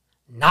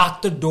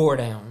 knocked the door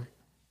down,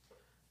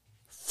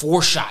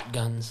 4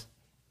 shotguns,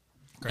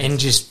 and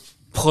just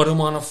put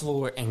them on the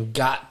floor and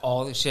got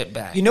all the shit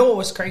back. You know what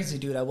was crazy,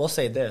 dude? I will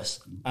say this.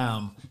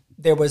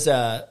 There was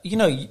a, you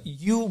know,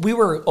 we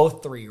were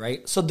 03,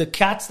 right? So the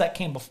cats that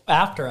came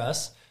after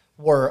us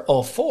were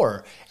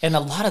 04. And a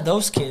lot of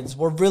those kids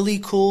were really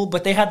cool,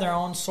 but they had their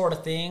own sort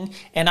of thing.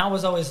 And I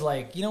was always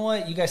like, you know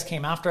what? You guys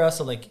came after us,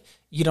 so like,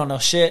 you don't know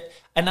shit.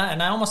 And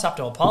I almost have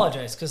to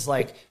apologize because,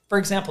 like, for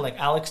example, like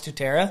Alex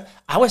Tutera,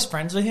 I was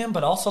friends with him,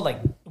 but also like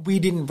we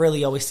didn't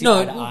really always see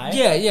eye to eye.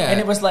 yeah. And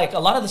it was like a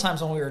lot of the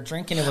times when we were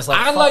drinking, it was like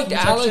I fuck liked you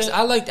type Alex. shit.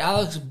 I liked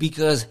Alex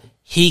because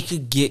he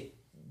could get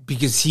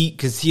because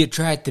he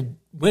attracted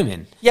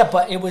women. Yeah,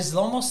 but it was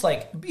almost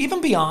like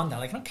even beyond that.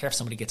 Like I don't care if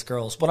somebody gets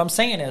girls. What I'm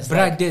saying is, But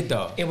like, I did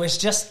though. It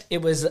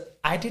was.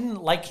 I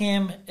didn't like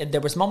him. And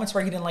there was moments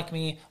where he didn't like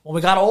me. When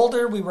we got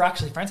older, we were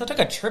actually friends. I took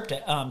a trip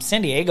to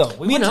San Diego.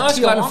 We Me and went to Alex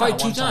got in a Tijuana fight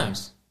 2 one time.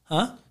 times.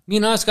 Huh? Me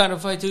and Alex got in a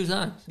fight 2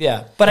 times.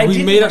 Yeah, but I We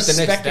didn't made up the next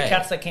respect the day.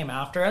 cats that came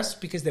after us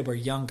because they were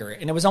younger,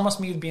 and it was almost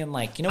me being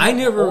like, you know, what? I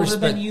never we're older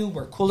respect- than you.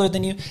 We're cooler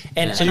than you.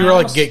 And So and you I were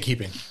like almost-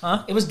 gatekeeping.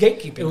 Huh? It was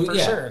gatekeeping for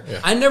Yeah. sure.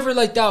 I never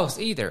liked Alex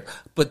either.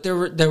 But there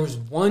was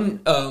one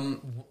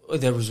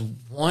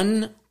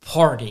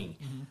party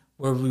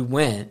where we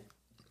went,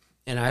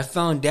 and I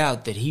found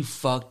out that he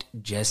fucked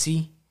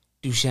Jesse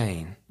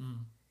Duchesne,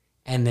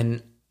 and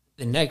then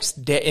the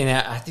next day, and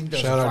I think that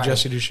was Shout out Friday.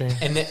 Jesse Duchesne.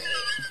 and then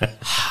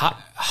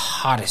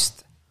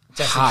hottest.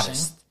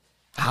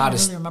 I don't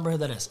really remember who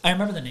that is. I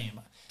remember the name.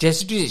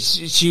 Jesse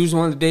Duchesne, she was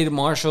one that dated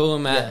Marshall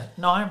and Matt. Yeah.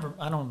 No,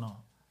 I don't know.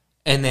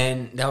 And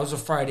then that was a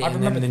Friday. I And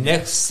then remember the the-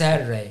 next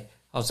Saturday,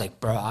 I was like,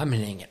 bro, I'm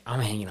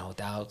hanging out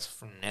with Alex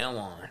from now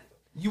on.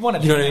 You wanted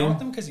to You know what hang I out mean?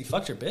 with him because he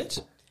fucked your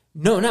bitch?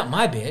 No, not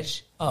my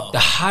bitch. Oh. The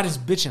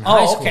hottest bitch in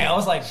high Oh, school. okay. I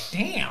was like,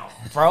 damn,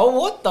 bro,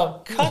 what the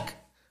cuck?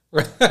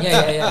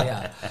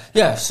 Yeah.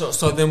 Yeah, so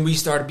then we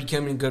started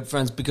becoming good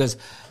friends because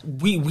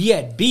we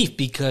had beef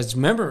because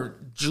remember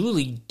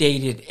Julie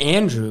dated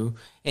Andrew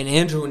and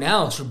Andrew and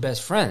Alex were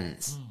best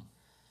friends.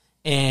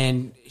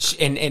 And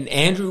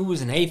Andrew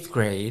was in 8th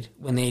grade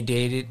when they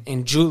dated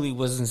and Julie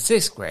was in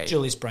 6th grade.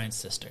 Julie's Brian's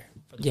sister.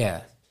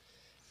 Yeah.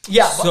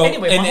 Yeah, but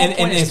anyway, my whole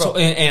point is, bro,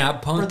 and I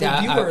punked for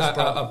the viewers,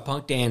 bro. I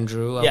punked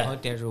Andrew. Yeah. I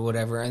punked Andrew,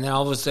 whatever. And then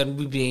all of a sudden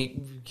we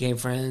became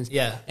friends.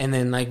 Yeah. And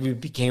then like we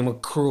became a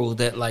crew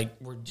that like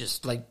were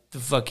just like the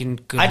fucking.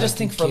 I just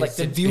think for like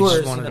the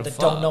viewers that fuck.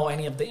 don't know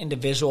any of the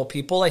individual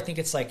people, I think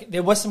it's like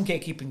there was some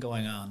gatekeeping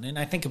going on, and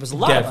I think it was a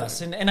lot of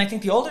us, and I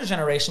think the older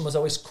generation was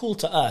always cool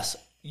to us.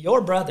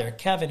 Your brother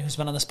Kevin, who's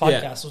been on this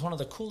podcast, was one of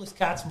the coolest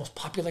cats, most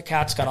popular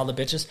cats, got all the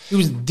bitches. He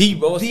was the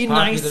most The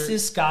popular.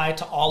 nicest guy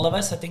to all of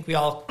us. I think we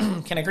all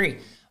can agree.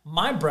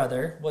 My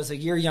brother was a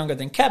year younger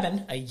than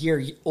Kevin, a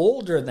year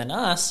older than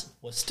us,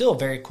 was still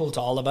very cool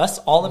to all of us.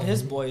 All of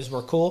his boys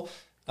were cool.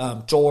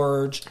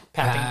 George,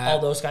 Pappy, all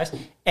those guys,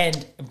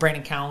 and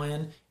Brandon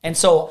Cowan. And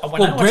so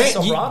when I went to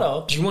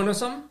Silverado, do you want to know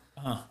something?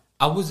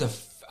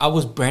 I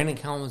was Brandon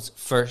Cowan's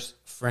first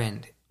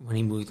friend when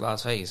he moved to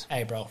Las Vegas.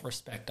 Hey, bro,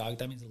 respect, dog.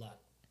 That means a lot.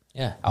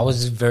 Yeah, I was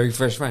his very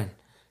first friend.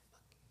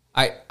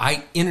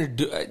 I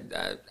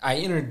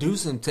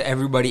introduced him to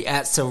everybody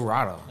at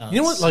Silverado. You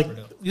know what? Like,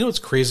 you know what's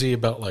crazy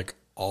about like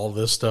all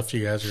this stuff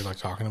you guys are like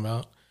talking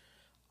about?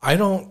 I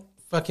don't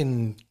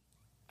fucking.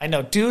 I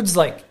know, dudes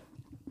like.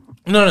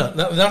 No, not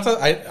that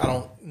I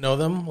don't know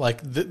them. Like,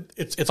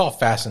 it's all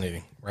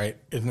fascinating, right?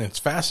 And it's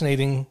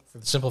fascinating for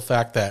the simple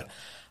fact that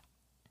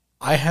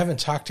I haven't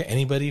talked to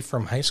anybody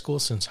from high school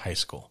since high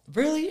school.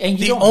 Really? And you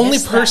The don't only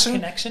miss person- that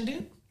connection,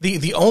 dude?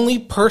 The only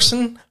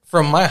person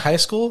from my high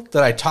school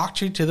that I talk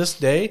to this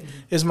day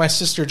is my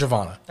sister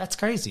Giovanna. That's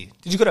crazy.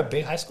 Did you go to a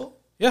big high school?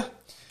 Yeah.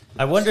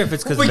 I wonder if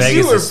it's because But Vegas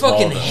you were is small,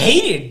 fucking though.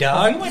 hated,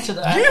 dog. We went to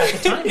the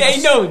at the time.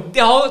 Hey, no,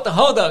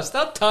 hold up,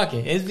 stop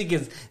talking. It's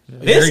because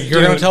this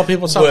You're gonna dude tell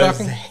people to stop was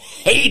talking?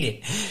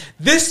 hated.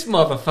 This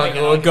motherfucker Hang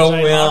on, would go hang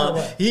on, well.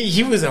 hang on.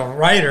 He was a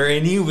writer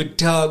and he would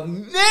talk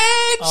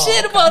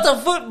shit about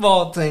the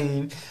football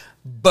team,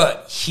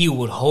 but he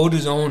would hold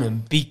his own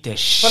and beat the But I'm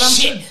shit.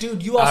 saying,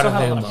 dude, you out also of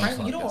have a them lot of friends.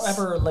 You don't motherfuckers.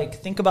 ever like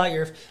think about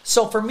your.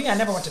 So for me, I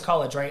never went to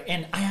college, right?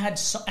 And I had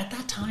at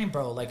that time,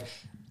 bro. Like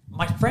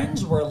my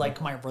friends were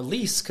like my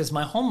release because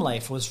my home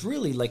life was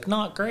really like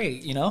not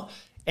great, you know.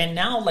 And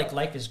now like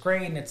life is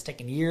great, and it's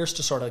taken years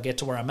to sort of get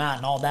to where I'm at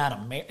and all that.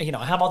 You know,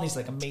 I have all these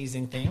like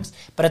amazing things.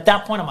 But at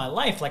that point in my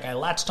life, like I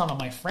latched onto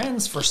my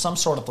friends for some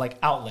sort of like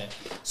outlet.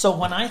 So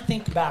when I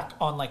think back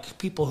on like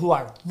people who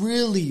I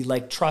really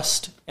like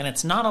trust, and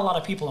it's not a lot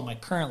of people in my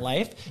current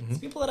life, it's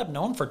people that I've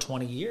known for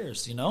 20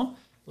 years, you know?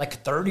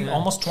 Like 30,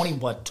 almost 20,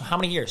 what? How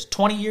many years?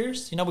 20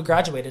 years? You know, we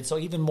graduated, so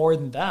even more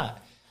than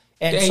that.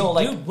 And Hey, so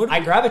like dude, I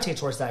gravitate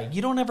towards that.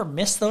 You don't ever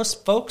miss those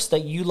folks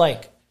that you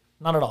like.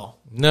 Not at all.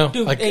 No,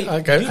 Dude, like, hey,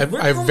 like dude, I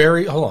we're from-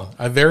 very hold on.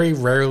 I very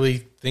rarely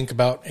think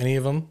about any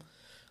of them.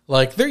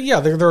 Like there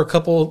are a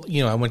couple.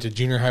 You know, I went to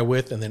junior high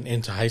with, and then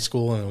into high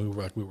school, and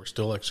we were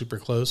still like super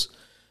close.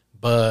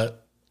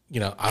 But you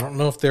know, I don't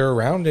know if they're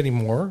around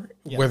anymore.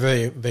 Yeah.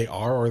 Whether they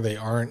are or they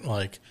aren't,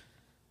 like,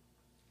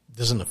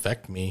 doesn't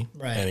affect me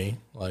Right. any.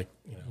 Like,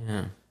 you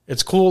know,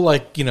 it's cool.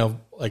 Like, you know,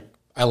 like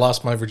I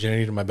lost my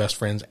virginity to my best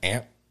friend's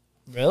aunt.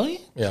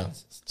 Really? Yeah.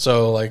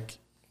 So like,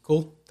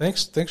 cool.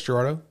 Thanks,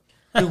 Gerardo.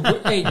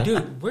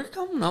 Dude, we're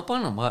coming up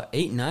on about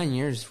 8-9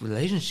 years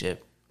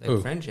relationship, like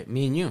Who? friendship.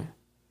 Me and you.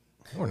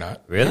 We're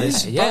not. Really?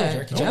 Yeah,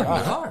 jerking yeah,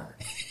 off. we are.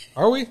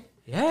 Are we?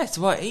 Yeah, it's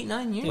about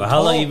 8-9 years. Well,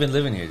 how long you been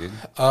living here, dude?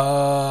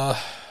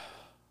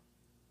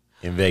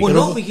 In Vegas. Well,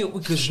 no,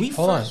 because we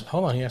Hold first.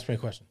 on. He asked me a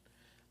question.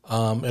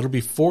 It'll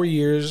be 4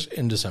 years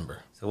in December.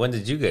 So when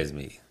did you guys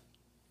meet?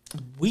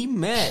 We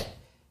met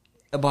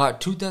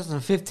about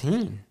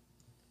 2015,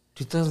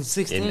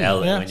 2016. In LA, Yeah,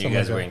 when you something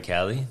guys like were that. in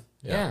Cali?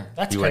 Yeah.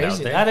 That's You went out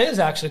crazy. there? That is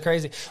actually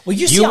crazy. Well,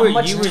 you see how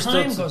much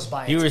time goes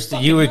by. You It's were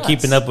fucking nuts,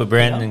 keeping up with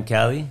Brandon you know? and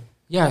Cali?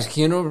 Yeah, I was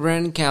keen over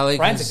Brandon Cali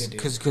Brandon's a good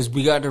dude. because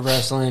we got to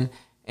wrestling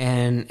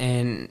and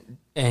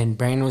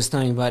Brandon was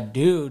telling me about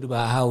dude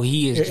about how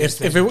he is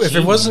just If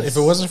it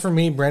wasn't for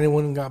me, Brandon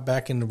wouldn't have got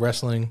back into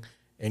wrestling,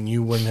 and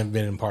you wouldn't have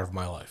been a part of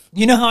my life.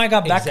 You know how I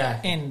got back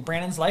Exactly. in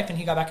Brandon's life and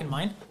he got back in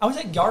mine? I was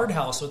at Yard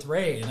House with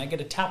Ray, and I get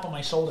a tap on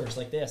my shoulders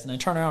like this, and I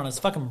turn around, and it's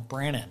fucking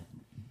Brandon.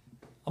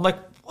 I'm like,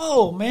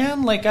 whoa,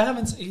 man, like I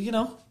haven't, you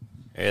know.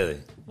 Really?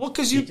 Well,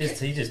 because He you...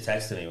 just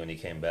texted me when he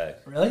came back.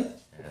 Really?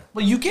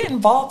 Well, you get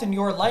involved in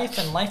your life,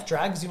 and life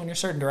drags you in a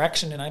certain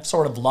direction, and I've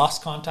sort of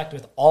lost contact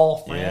with all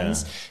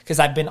friends because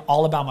I've been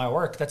all about my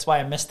work. That's why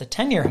I missed the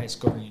 10-year high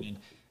school reunion.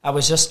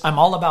 I'm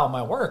all about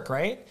my work,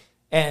 right?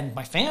 And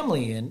my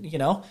family, and, you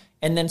know,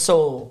 and then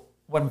so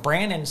when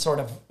Brandon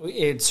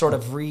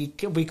we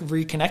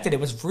reconnected, it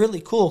was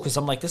really cool because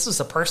I'm like, this is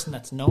a person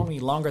that's known me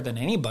longer than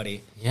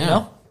anybody, you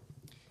know?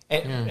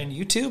 And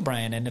you too,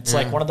 Brian. And it's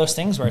like one of those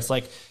things where it's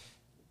like,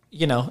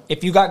 you know,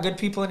 if you got good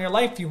people in your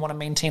life, you want to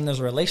maintain those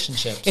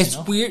relationships. It's you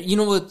know? weird. You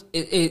know what?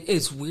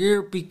 It's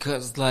weird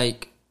because,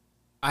 like,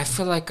 I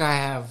feel like I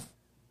have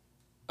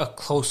a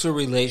closer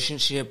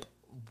relationship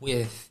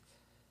with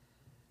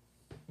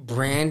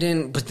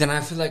Brandon, but then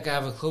I feel like I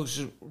have a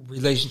closer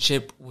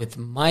relationship with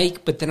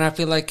Mike, but then I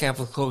feel like I have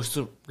a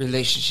closer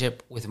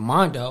relationship with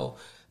Mondo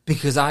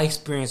because I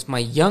experienced my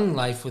young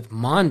life with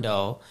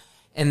Mondo,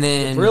 and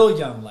then Real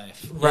young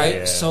life. right.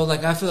 Yeah. So,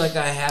 like, I feel like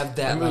I have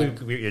that.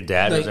 Remember Like, your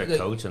dad was like- our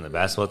coach on the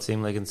basketball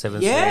team, like in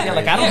seventh yeah, grade? Yeah,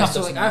 like, I don't have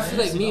so those like I feel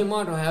like memories, me you and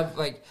Mondo have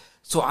like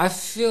so I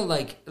feel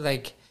like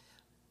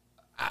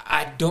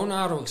I don't know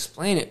how to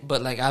explain it,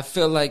 but like I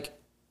feel like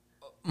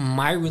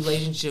my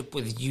relationship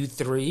with you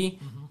 3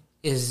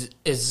 is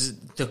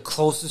the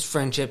closest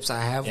friendships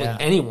I have Yeah.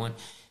 with anyone.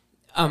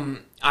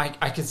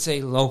 I could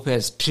say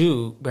Lopez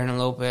too. Brandon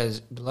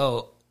Lopez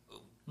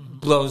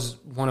blows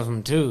one of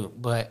them too,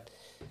 but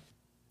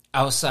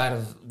outside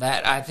of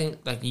that, I think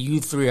like you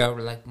 3 are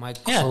like my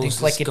closest. Yeah, I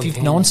think like if you've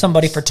companions. known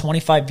somebody for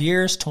 25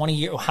 years, 20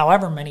 years,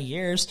 however many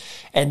years,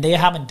 and they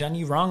haven't done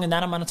you wrong in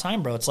that amount of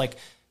time, bro, it's like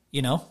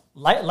You know,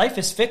 life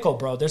is fickle,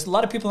 bro. There's a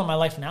lot of people in my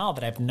life now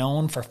that I've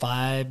known for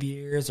 5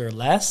 years or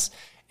less,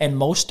 and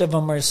most of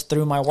them are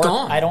through my work.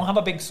 Gone. I don't have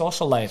a big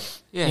social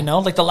life. Yeah. You know,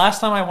 like the last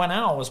time I went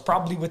out was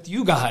probably with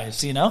you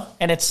guys, you know?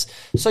 And it's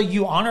so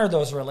you honor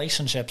those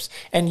relationships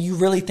and you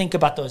really think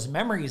about those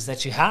memories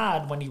that you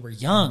had when you were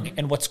young.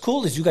 And what's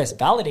cool is you guys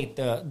validate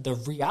the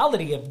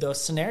reality of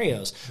those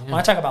scenarios. When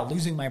I talk about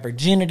losing my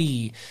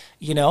virginity,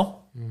 you know,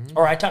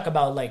 or I talk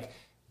about like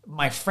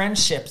my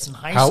friendships in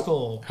high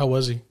school. How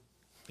was he?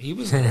 He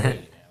was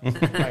great.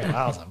 Quite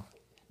awesome.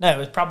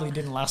 No, it probably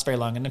didn't last very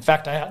long. And in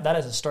fact, that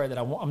is a story that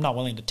I'm not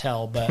willing to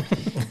tell. But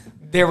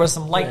there was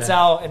some lights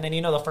out, and then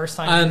the first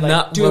time I'm you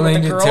not do it with willing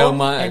a to girl, tell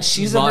my and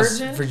she's a lost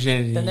virgin.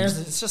 virginity Then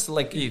it's just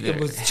like either. it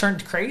was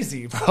turned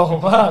crazy,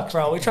 bro. Fuck,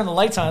 bro. We turned the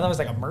lights on, and that was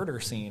like a murder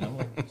scene. I'm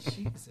like,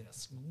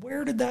 Jesus,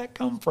 where did that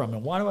come from?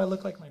 And why do I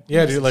look like my?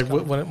 Yeah, penis dude. is Like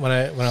coming? when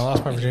I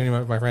lost my virginity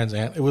with my friend's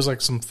aunt, it was like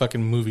some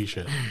fucking movie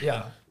shit.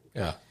 Yeah.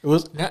 Yeah, it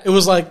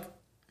was like,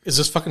 is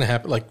this fucking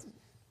happen? Like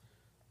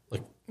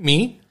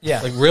me?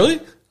 Yeah. Like really?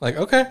 Like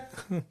okay.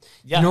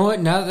 Yeah. You know what?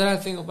 Now that I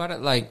think about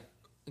it, like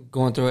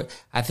going through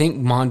it, I think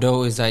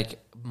Mondo is like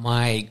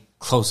my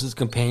closest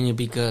companion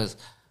because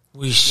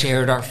we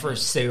shared our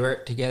first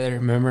cigarette together.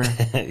 Remember?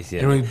 Yeah.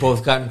 And we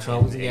both got in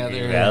trouble Big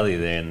together. Valley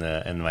there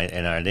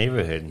in our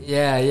neighborhood.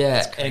 Yeah,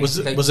 yeah. And Was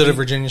like, it a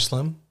Virginia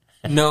Slim?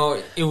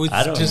 No, it was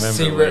I don't just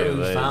remember what cigarette it we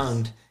was.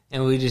 found,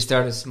 and we just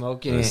started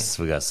smoking it.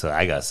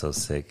 I got so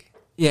sick.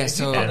 Yeah,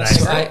 so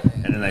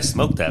And then I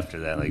smoked after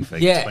that, like for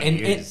like yeah, 20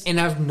 years. and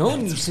I've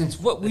known you since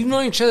we've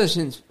known each other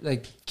since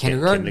like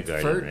kindergarten.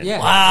 Right? Yeah,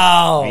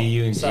 Wow. Me,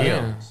 you, and So, Gio.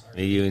 yeah.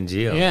 Me, you, and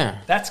Gio. yeah.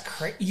 That's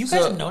crazy. You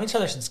guys So- have known each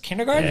other since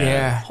kindergarten?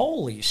 Yeah.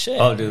 Holy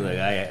shit. Oh, dude, like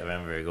I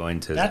remember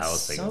going to his That's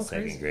house like so in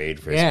second crazy. grade,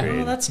 first Yeah. grade.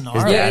 Oh, that's His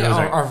gnarly. dad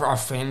Yeah, was our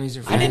families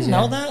are I friends. didn't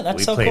know yeah. that. That's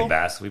we so played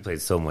cool. We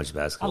played so much I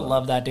basketball.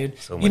 love that, dude.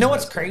 So You much know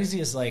what's basketball. crazy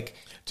is like,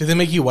 Did they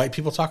make you white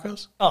people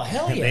tacos? oh,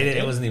 hell yeah. They didn't,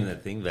 dude. it wasn't even a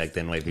thing back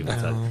then. White people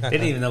talk. They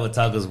didn't even know what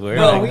tacos were.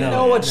 Bro, Like, we no.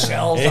 know what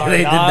shells They are.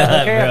 did dog. not,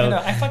 Okay, bro. you know,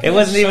 I fucking It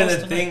wasn't had even a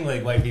shells to thing make.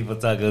 like white people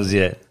tacos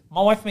yet.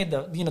 My wife made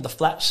the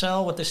flat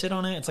shell with the shit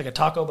on it. It's like a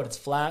taco, but it's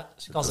flat.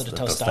 She calls it a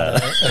tostada.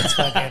 tostada. It's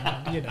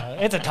fucking,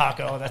 it's a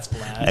taco that's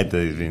flat. I thought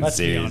he was being Let's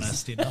be serious.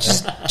 honest, you know.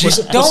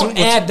 Just don't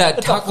add that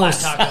It's a flat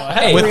tacos. taco.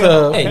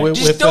 Hey, With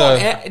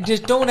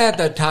just don't add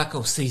the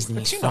taco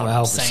seasoning you know from what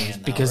I'm Albertsons saying,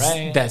 though, because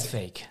right? that's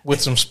fake.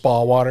 With some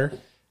spa water.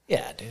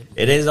 Yeah, dude.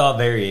 It is all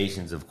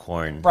variations of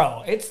corn.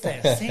 Bro, it's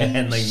the same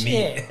And, like,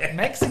 shit. meat.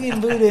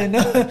 Mexican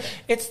Buddha,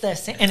 it's the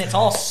same. And it's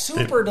all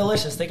super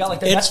delicious. They got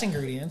like the It's- best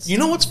ingredients. You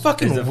know what's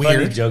fucking There's a funny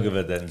weird? joke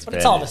about that in Spanish. but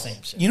it's all the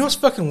same shit. You know what's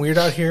fucking weird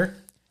out here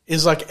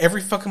is like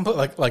every fucking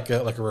like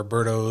a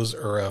Roberto's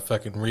or a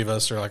fucking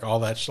Rivas or like all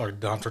that shit, like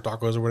Don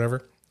Tacos or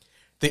whatever.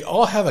 They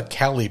all have a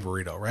Cali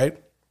burrito, right?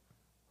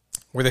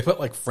 Where they put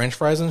like French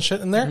fries and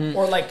shit in there.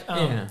 Or like,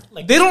 Yeah.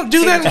 like They don't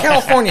do that in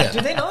California.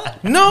 do they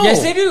not? No.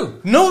 Yes, they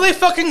do. No, they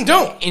fucking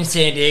don't. In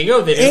San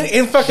Diego, they do.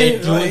 In fucking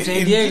They do in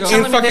San Diego.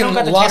 Telling me in they fucking don't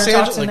got the Los tater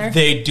tots Angeles. in there?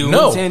 They do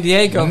No. in San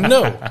Diego.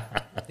 No.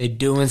 They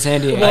do in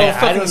San Diego. Well, I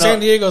fucking don't San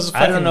know. Diego's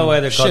I don't know why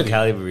they're called shitty.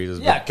 Cali burritos.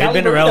 But Yeah, they've Cali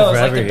been around burrito is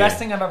forever. like the best here.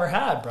 thing I've ever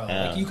had, bro.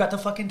 Yeah. Like you got the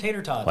fucking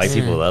tater tots. White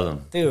people love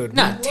them. Dude,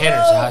 Not we tater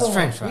love tots, them.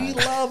 French fries.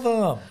 We love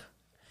them.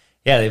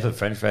 Yeah, they put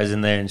French fries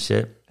in there and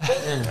shit.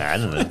 I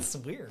don't know. It's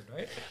weird,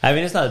 right? I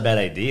mean, it's not a bad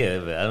idea,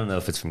 but I don't know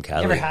if it's from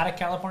Cali. You ever had a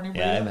California burrito?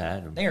 Yeah, I've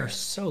had 'em. They are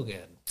so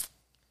good.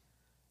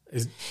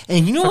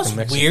 And you know what's Fucking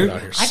Mexican weird? food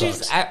out here I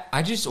sucks.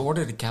 I just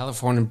ordered a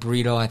California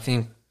burrito. I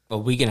think a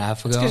week and a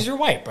half ago. Because you're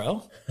white,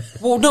 bro.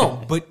 Well,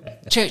 no,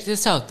 but check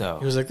this out though.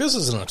 He was like, "This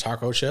isn't a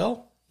taco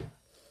shell."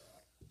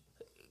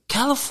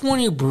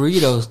 California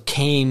burritos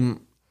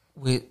came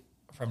with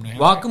From New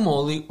Hampshire.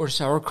 guacamole or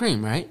sour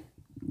cream, right?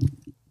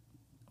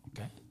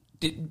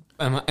 Okay.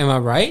 Am I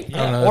right? Yeah,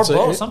 don't know. or It's a-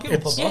 both. it- Some people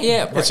put it's- both.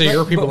 Yeah, It's a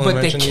your people but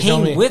they invention, you tell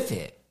me. came with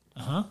it.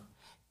 Uh-huh.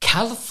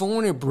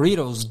 California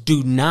burritos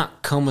do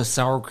not come with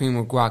sour cream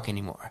or guac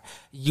anymore.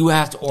 You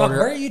have to Dog, where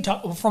are order you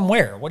talking from?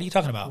 Where? What are you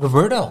talking about?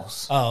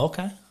 Roberto's. Oh,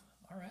 okay.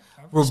 All right.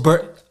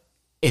 Robert,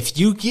 if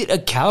you get a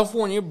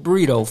California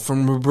burrito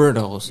from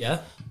Roberto's, Yeah.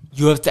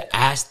 you have to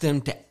ask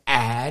them to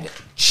add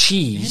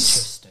cheese.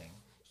 Interesting.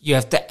 You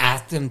have to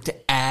ask them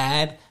to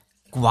add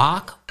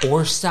guac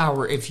or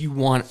sour if you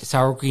want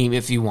sour cream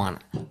if you want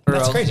it. Or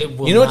That's else crazy. it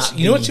will You know what's not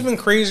you know what's be. even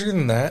crazier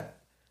than that?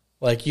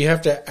 Like you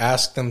have to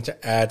ask them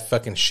to add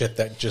fucking shit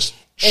that just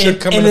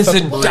should come in and a it's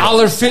fucking a burrito.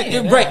 $1.50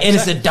 Yeah, right, and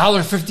it's exactly.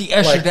 $1.50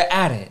 extra Like- to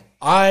add it.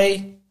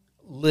 I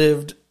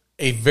lived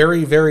a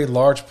very, very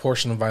large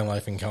portion of my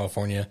life in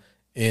California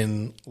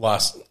in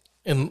Los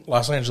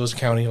Angeles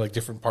County, like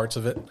different parts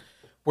of it,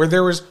 where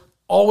there was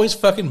always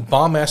fucking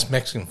bomb ass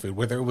Mexican food,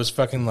 whether it was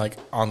fucking like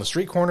on the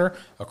street corner,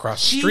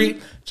 across the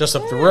street, just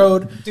up the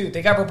road. Dude,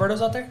 they got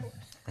Roberto's out there?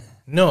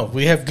 No,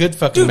 we have good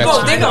fucking Dude, no,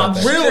 Mexican they food out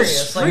got there. real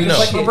Serious, like, street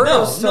no. shit.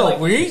 Roberto's, No, like-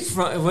 where he's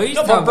from, where he's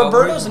No, talking but about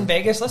Roberto's where- in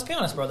Vegas, let's be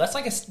honest, bro. That's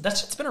like that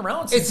shit's been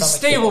around since It's a I'm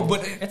stable, kid. but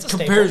it's it a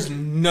compares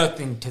staple.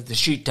 nothing to the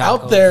street tacos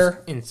Out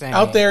there, in San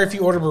out Diego. there, if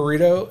you order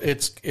burrito,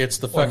 it's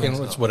the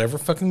fucking it's whatever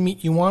fucking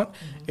meat you want.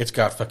 It's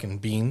got fucking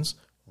beans,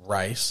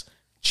 rice,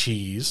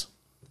 cheese,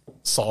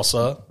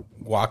 salsa,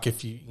 guac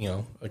if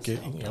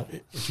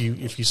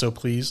if you so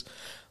please.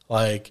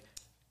 Like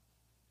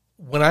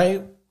when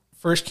I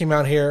first came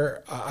out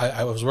here,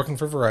 I was working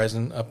for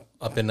Verizon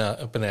up in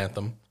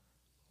Anthem,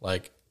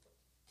 like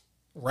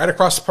right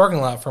across the parking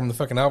lot from the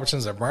fucking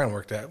Albertsons that Brian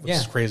worked at, which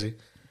is crazy.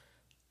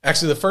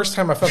 Actually, the first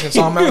time I fucking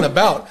saw him out and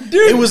about,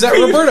 it was at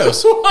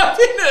Roberto's.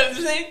 Walking at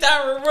the same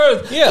time,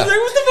 Roberto's. Yeah. I was like,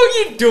 what the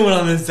fuck are you doing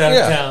on this side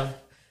of town?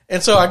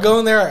 And so I go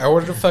in there, I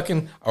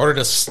ordered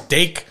a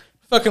steak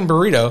fucking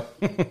burrito,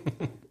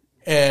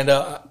 and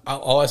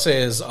all I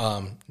say is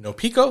no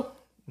pico,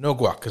 no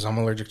guac, because I'm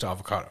allergic to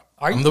avocado.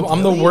 I'm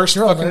the worst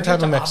fucking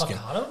type of Mexican.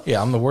 Avocado?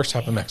 Yeah, I'm the worst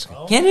type of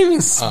Mexican. Can't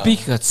even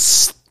speak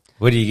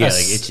What do you get?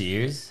 Like itchy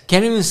ears?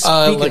 Can't even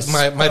speak like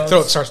my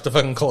throat starts to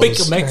fucking close.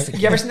 Speak a Mexican.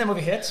 You ever seen that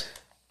movie Hits?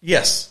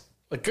 Yes,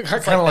 like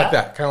kind of like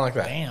that. Kind of like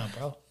that. Damn,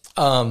 bro.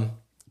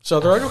 So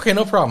they're like, okay,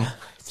 no problem.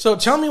 So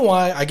tell me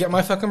why I get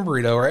my fucking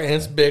burrito, right? And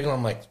it's big, and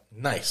I'm like,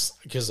 nice,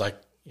 because like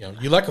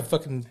you like a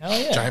fucking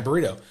giant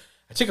burrito.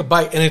 I take a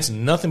bite, and it's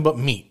nothing but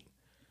meat,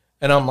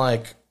 and I'm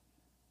like,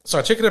 so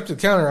I take it up to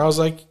the counter. I was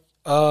like,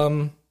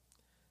 so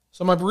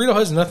my burrito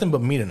has nothing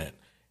but meat in it,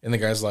 and the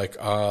guy's like,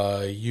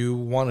 you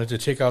wanted to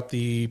take out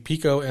the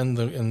pico and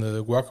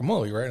the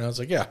guacamole, right? And I was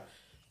like, yeah.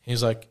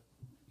 He's like,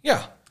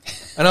 yeah.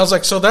 And I was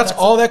like, so that's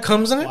all that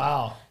comes in it?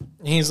 Wow.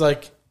 And he's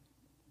like,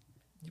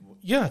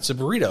 yeah, it's a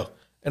burrito.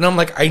 And I'm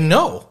like, I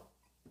know.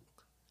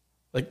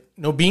 Like,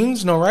 no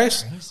beans, no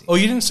rice? Crazy. Oh,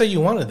 you didn't say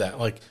you wanted that.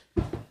 Like,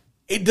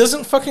 it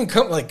doesn't fucking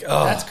come like,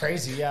 oh. That's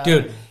crazy, yeah.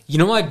 Dude, you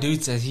know why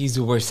dude says he's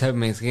the worst type of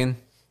Mexican?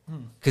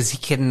 Because he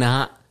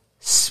cannot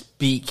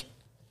speak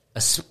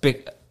a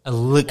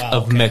lick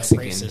of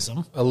Mexican.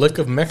 Racism. A lick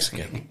of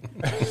Mexican.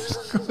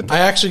 I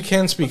actually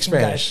can speak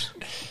Spanish.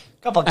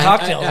 Couple of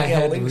cocktails. I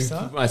had to links,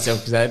 repeat huh? myself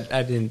because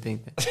I didn't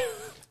think that.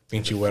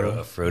 Pinche güero.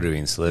 A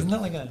Frodoing slip. Isn't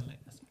that like a...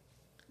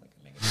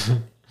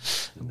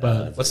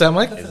 But what's that,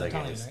 Mike? It's like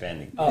a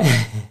Hispanic. Oh,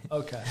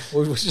 okay.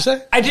 What did you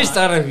say? I just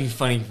thought it would be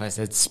funny if I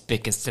said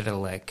spick instead of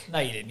lick. No,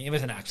 you didn't. It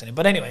was an accident.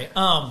 But anyway,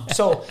 Yeah,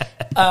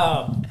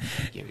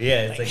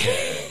 it's like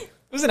it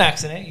was an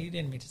accident. You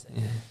didn't mean to say.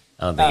 Yeah.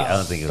 I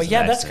don't think it was. But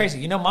yeah, an that's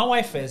accident. crazy. My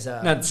wife is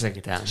Not the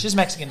second time. she's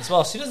Mexican as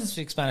well. She doesn't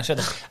speak Spanish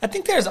either. I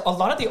think there's a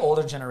lot of the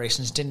older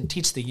generations didn't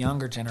teach the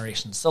younger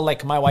generations. So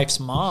like my wife's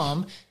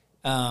mom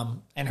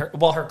and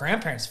her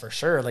grandparents for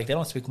sure, like they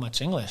don't speak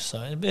much English.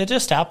 So it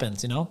just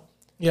happens,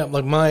 Yeah,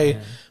 like my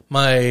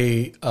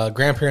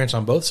grandparents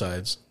on both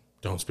sides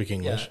don't speak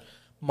English.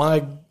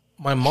 Yeah.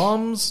 My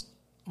mom's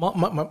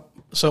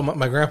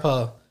my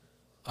grandpa,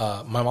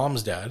 my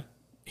mom's dad,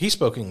 he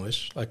spoke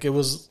English. Like it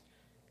was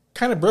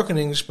kind of broken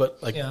English,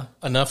 but like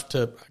enough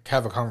to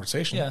have a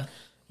conversation. Yeah,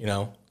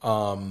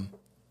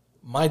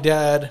 my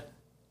dad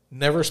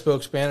never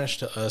spoke Spanish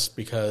to us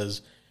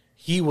because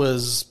he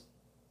was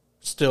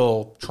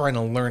still trying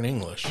to learn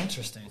English.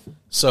 Interesting.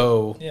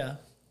 So yeah,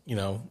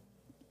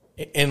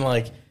 and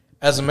like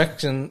as a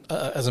Mexican,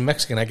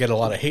 I get a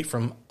lot of hate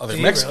from other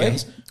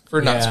Mexicans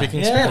for not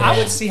speaking Spanish. I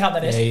would see how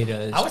that is. Yeah, he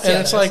does. I would see And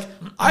it's like,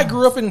 I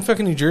grew up in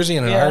fucking New Jersey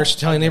in an Irish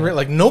Italian neighborhood.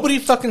 Like, nobody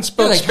fucking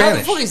spoke Like, how the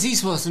Spanish. fuck is he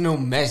supposed to know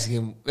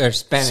Mexican or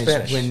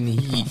Spanish. when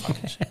he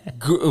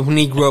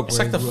grew up? It's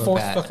like the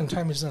fourth fucking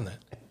time he's done that.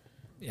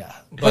 Yeah.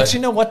 But you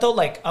know what, though?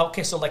 Like,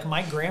 okay, so like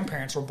my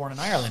grandparents were born in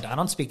Ireland. I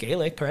don't speak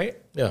Gaelic, right?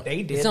 Yeah.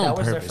 They did. It's on That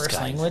was their purpose, first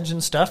guys. language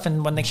and stuff.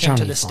 And when they came Trying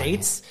to to the be funny.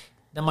 States,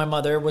 then my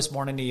mother was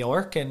born in New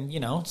York, and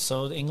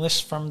so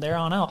English from there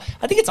on out.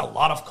 I think it's a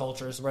lot of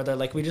cultures where they're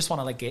like, we just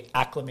want to like get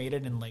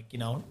acclimated and like I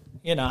don't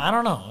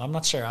know. I'm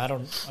not sure.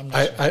 I'm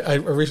not sure. I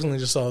recently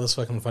just saw this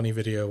fucking funny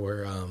video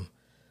where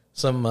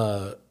some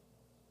white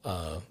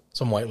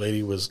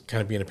lady was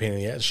kind of being a pain in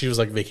the ass. She was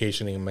like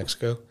vacationing in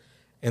Mexico,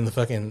 and the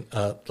fucking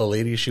the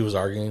lady she was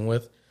arguing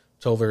with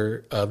told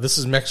her, "This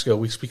is Mexico.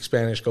 We speak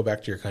Spanish. Go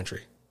back to your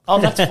country." Oh,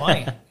 that's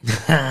funny.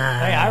 Hey,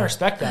 I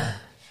respect that.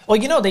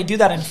 Well, they do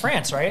that in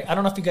France, right? I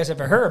don't know if you guys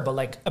ever heard, but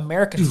like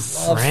Americans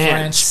love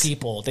French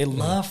people. They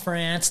love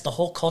France. The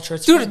whole culture.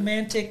 It's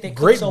romantic. They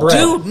great cook bread.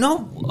 Dude,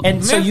 no.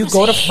 And so you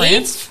go to Americans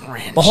France. hate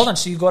French. But hold on,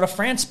 so you go to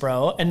France,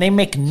 bro, and they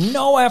make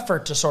no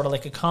effort to sort of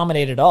like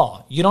accommodate it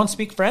all. You don't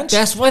speak French.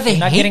 That's why they You're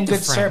not hate getting the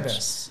good French.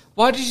 service.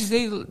 Why did you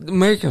say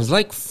Americans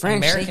like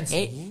French? Americans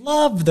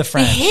love the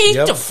French. They hate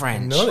Yep. the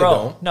French. No, they Bro,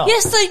 don't. no.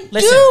 Yes, they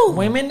Listen, do.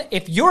 women,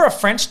 if you're a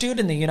French dude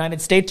in the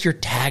United States, you're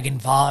tagging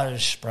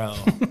Vaj, bro.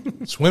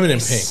 It's women in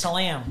pink.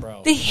 Slam,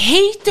 bro. They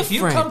hate the If you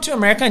French. come to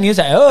America and you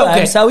say,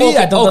 I'm sorry,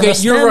 I don't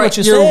understand you're right. what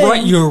you're You're saying.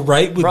 right. You're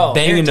right with Bro,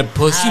 banging you're the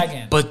pussy,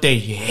 tagging. but they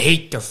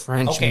hate the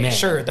French Okay, men.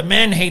 sure. The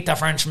men hate the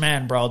French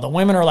men, bro. The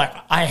women are like,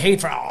 I hate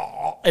French.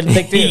 And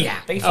they do.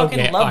 They fucking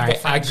Okay, love all the right,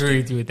 French. I agree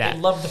with you with that.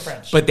 They love the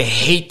French. But they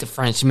hate the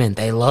French men.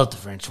 They love the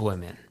French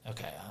women.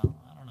 Okay, I don't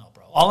know,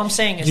 bro. All I'm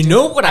saying is, You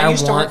know what I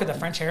used to want? work at the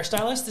French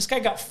hairstylist. This guy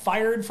got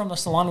fired from the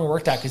salon we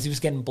worked at because he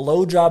was getting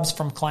blowjobs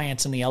from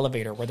clients in the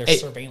elevator where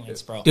there's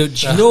surveillance, bro.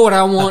 Dude, you know what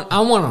I want? I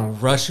want a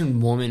Russian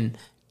woman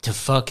to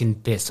fucking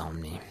piss on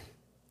me.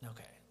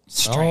 Okay,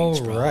 strange,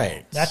 All bro.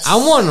 right. That's I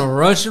want a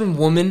Russian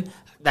woman.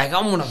 Like,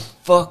 I want to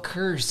fuck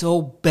her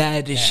so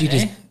bad that she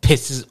just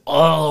pisses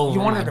all over You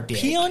want her my to dick.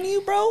 pee on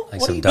you, bro? Like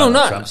What some are you Donald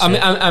No, Trump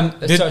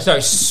not. shit. I'm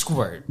sorry.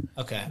 Squirt.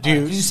 Okay. Do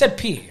you- you said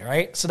pee,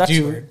 right? So that's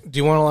Do weird.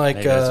 you want to like?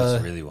 Maybe that's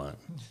what you really want.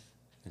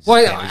 It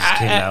Well, just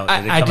came out.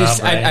 Did it come out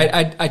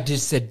right? I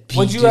just said pee.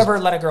 Would you just- ever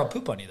let a girl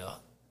poop on you though?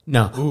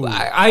 No,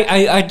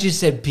 I just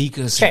said pee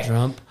because Okay. I'm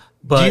drunk.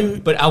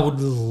 But I would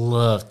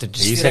love to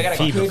just. You Dude, I said got a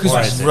pee good before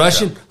I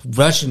question. said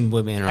Russian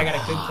women are. I got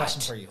a good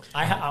question for you.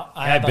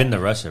 I've been to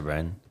Russia,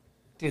 Brian.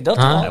 Dude, they'll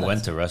Huh? tell I us.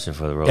 went to Russia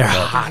for the World They're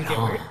Cup. hot. Did you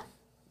get weird?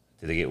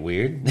 Did they get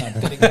weird?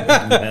 Did it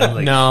get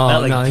weird?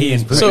 Not No, pee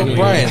and poop. So Yeah.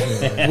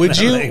 Brian,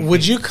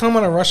 would you come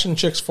on a Russian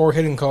chick's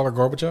forehead and call her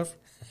Gorbachev?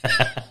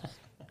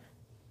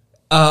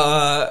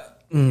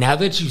 Now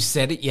that you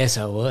said it, yes,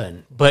 I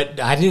would. But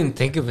I didn't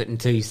think of it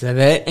until you said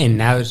that, and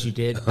now that you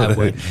did, I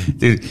would.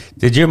 Dude,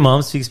 did your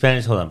mom speak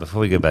Spanish? Hold on,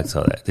 before we get back to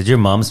all that. Did your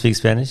mom speak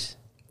Spanish?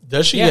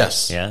 Does she? Yeah.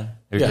 Yes. Yeah?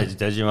 Yeah.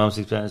 Does your mom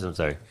speak Spanish? I'm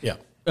sorry. Yeah.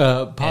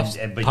 Pops,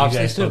 But Pops you guys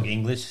does too. spoke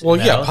English? Well,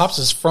 in the yeah. house? Pops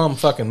is from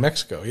fucking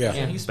Mexico. Yeah.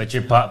 Yeah, Yeah. he's- But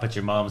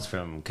your mom's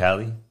from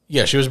Cali?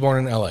 She was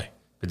born in L.A.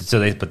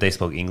 But they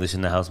spoke English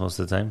in the house most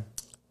of the time?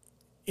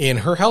 In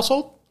her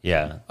household,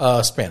 Yeah.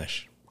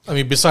 Spanish. I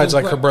mean, besides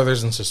like her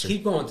brothers and sisters.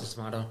 Keep going,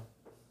 Tosmato.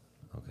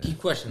 Keep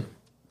questioning.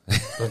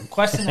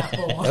 Question that.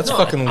 That's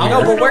fucking I weird.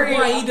 don't know But where you-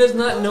 why he does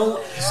not know.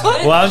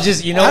 Well, I'm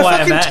just, you know I why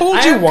fucking I'm told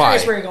I you am why.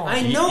 curious where you're going.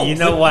 I know. You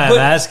know why I'm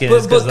asking But,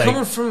 is 'cause, like,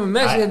 coming from a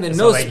Mexican that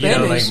so, knows like, Spanish,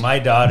 you know, like my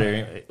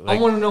daughter, like,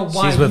 wanna know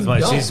why she's with you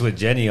don't. she's with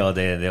Jenny all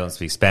day and they don't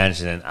speak Spanish,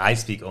 and then I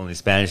speak only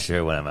Spanish to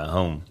her when I'm at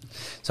home.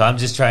 So I'm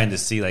just trying to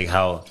see like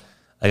how,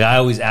 like I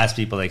always ask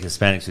people like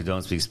Hispanics who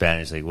don't speak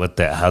Spanish, like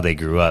how they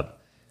grew up.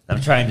 I'm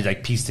trying to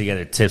like piece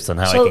together tips on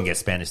how So, I can get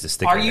Spanish to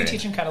stick. Are with you her.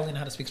 teaching Catalina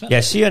how to speak Spanish? Yeah,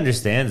 she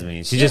understands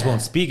me. She just Yeah.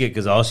 won't speak it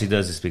because all she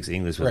does is speaks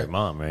English with Right. her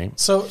mom, right?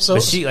 So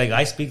But she like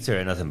I speak to her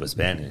in nothing but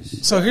Spanish.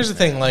 So here's the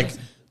thing, like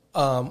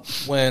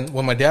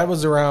when my dad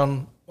was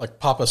around, like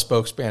Papa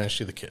spoke Spanish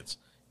to the kids.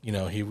 You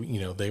know, he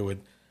would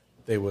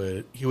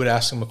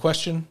ask them a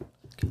question,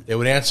 they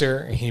would answer,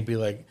 and he'd be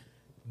like,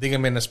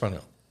 "Dígame en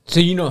español." so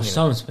you know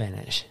some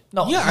Spanish.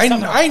 No. Yeah, he's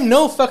talking about- I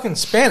know fucking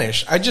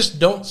Spanish. I just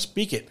don't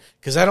speak it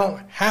because I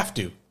don't have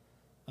to.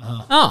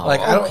 Oh,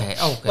 Like I don't okay.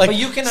 Like, But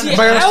you can if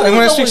understand- I'm going to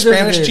was speak always under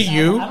Spanish to this-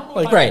 you, I don't know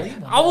like if I Right. believe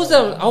him. I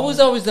was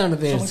always under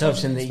the Someone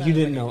assumption tells that me you Spanish,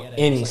 didn't I know get it.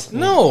 any It's like,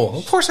 Spanish. no,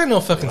 of course I know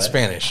fucking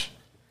Spanish.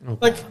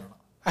 Like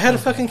I had to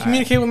fucking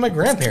communicate with my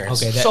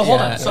grandparents. Okay, So hold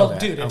yeah, on. So, okay,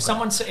 dude, if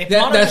someone if That-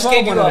 Mono that's just why I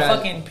gave you a wanted to-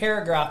 fucking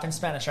paragraph in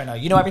Spanish right now,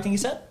 you know everything he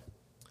said?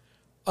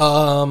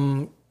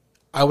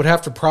 I would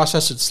have to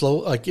process it slow,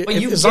 like But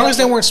you as long get as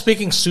they what- weren't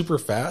speaking super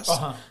fast.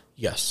 Uh-huh.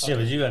 Yes. Yeah,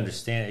 but you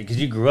understand it because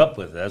you grew up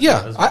with it. That's Yeah,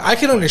 that's I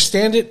can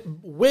understand it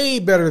way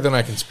better than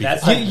I can speak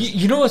That's it.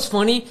 You know what's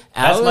funny?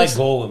 That's Alex, my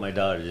goal with my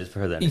daughter, just for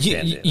her to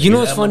understand it. you know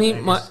what's I'm funny?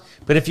 like,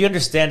 but if you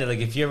understand it, like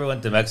if you ever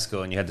went to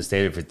Mexico and you had to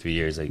stay there for 3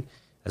 years, like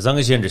as long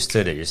as you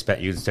understood it, you'd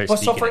start Well,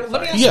 so speaking. for, it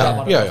let me fine. ask you Yeah, that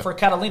one. yeah. For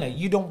Catalina,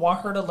 you don't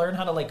want her to learn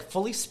how to like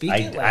fully speak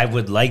it? I Like,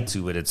 would like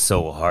to, but it's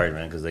so hard,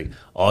 man. Because like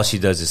all she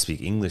does is speak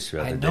English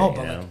throughout I the know, day.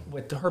 but You know? like,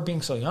 with her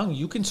being so young,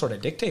 you can sort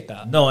of dictate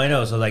that. No, I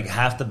know. So like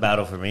half the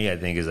battle for me, I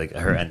think, is like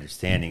her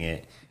understanding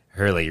it,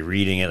 her like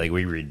reading it. Like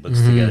we read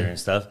books together and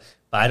stuff.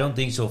 But I don't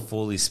think she'll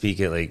fully speak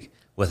it like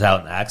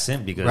without an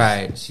accent because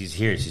Right. she's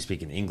here. She's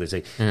speaking English.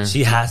 Like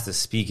she has to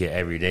speak it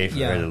every day for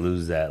Yeah. her to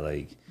lose that.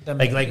 Like That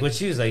like makes- what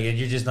she was like, and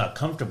you're just not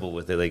comfortable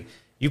with it. Like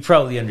you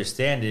probably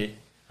understand it.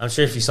 I'm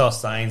sure if you saw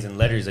signs and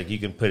letters, like you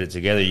can put it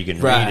together, you can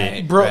read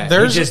it. Bro, Right. You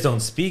there's just don't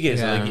speak it.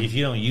 So Yeah. like if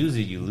you don't use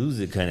it, you lose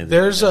it. Kind of.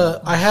 there's thing, you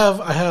know? I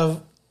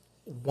have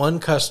one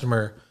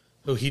customer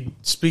who he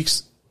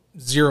speaks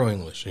zero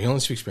English. He only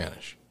speaks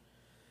Spanish,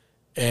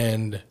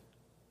 and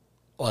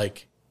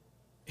like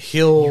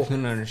you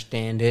can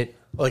understand it.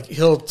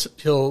 he'll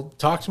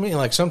talk to me, and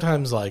like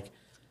sometimes like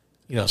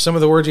some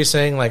of the words he's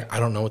saying, like I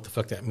don't know what the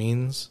fuck that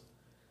means.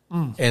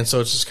 And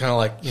so it's just kind of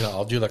like,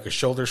 I'll do like a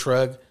shoulder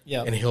shrug,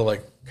 Yep. and he'll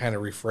like kind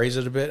of rephrase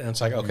it a bit. And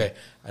it's like, okay,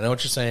 I know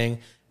what you're saying.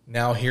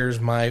 Now here's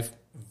my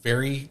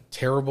very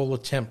terrible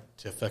attempt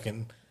to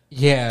fucking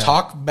Yeah.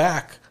 talk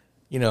back,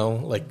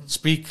 like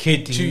speak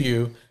to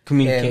you.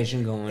 Communication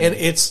And- going. And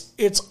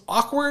it's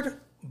awkward,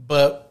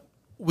 but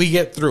we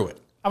get through it.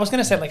 I was going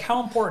to say, like,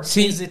 how important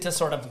See- is it to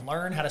sort of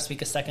learn how to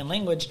speak a second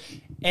language?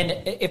 And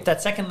if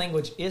that second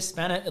language is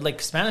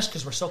Spanish,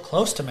 because we're so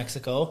close to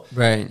Mexico,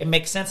 Right. it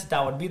makes sense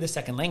that would be the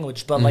second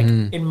language. But, like,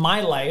 in my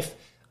life,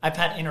 I've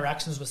had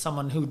interactions with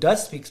someone who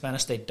does speak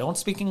Spanish. They don't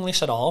speak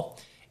English at all.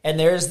 And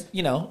there's,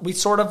 we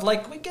sort of,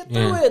 like, we get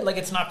through it. Like,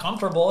 it's not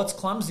comfortable. It's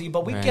clumsy,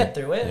 but we get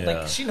through it. Yeah.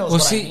 Like, she knows Well,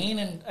 what see- I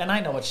mean, and I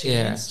know what she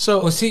Yeah. means.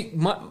 So-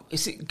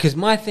 because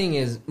my thing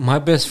is, my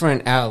best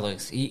friend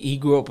Alex, he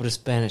grew up with a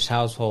Spanish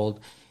household,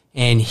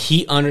 and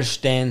he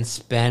understands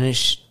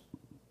Spanish.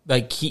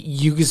 Like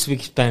you can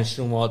speak Spanish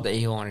to him all day,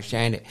 he'll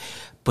understand it,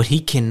 but he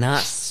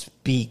cannot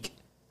speak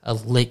a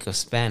lick of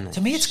Spanish.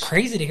 To me, it's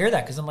crazy to hear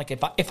that because I'm like,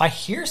 if I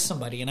hear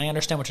somebody and I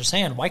understand what you're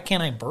saying, why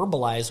can't I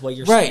verbalize what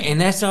you're Right, saying?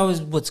 and that's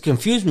always what's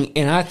confused me.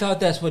 And I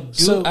thought that's what dude.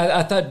 So-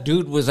 I thought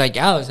dude was like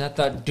Alex. I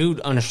thought dude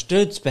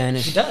understood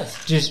Spanish. He does.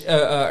 Just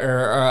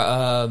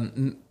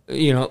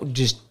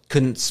just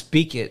couldn't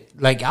speak it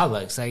like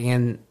Alex. Like,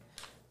 and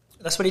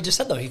That's what he just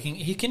said, though.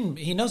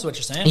 He knows what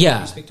you're saying.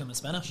 Yeah. You speak to him in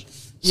Spanish.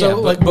 so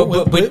So, like,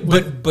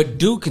 but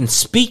Dude can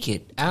speak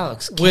it.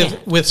 Alex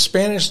can't. with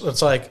Spanish,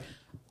 it's like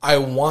I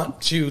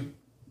want to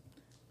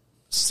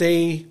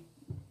say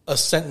a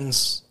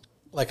sentence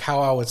like how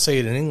I would say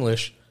it in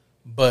English,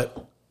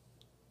 but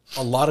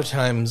a lot of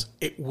times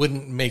it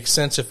wouldn't make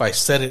sense if I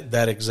said it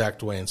that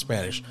exact way in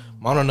Spanish.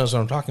 Mono knows what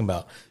I'm talking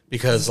about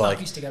because, It's like, not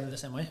pieced together the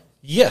same way.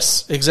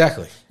 yes,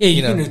 exactly. Yeah,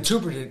 you know? can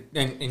interpret it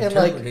and and interpret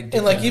like, it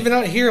and like differently. even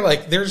out here,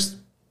 like there's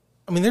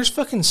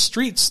fucking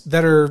streets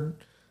that are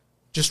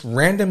just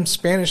random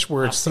Spanish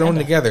words thrown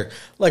together.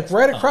 Like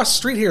right across the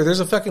street here, there's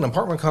a fucking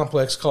apartment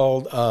complex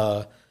called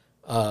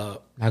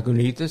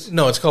Lagunitas?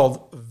 no, it's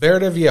called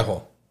Verde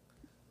Viejo,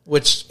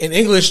 which in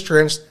English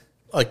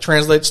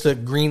translates to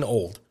green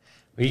old.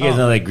 Well, you guys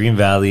know that Green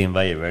Valley and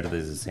Valle Verde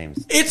is the same.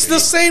 It's the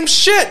same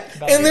shit,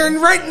 and they're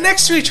right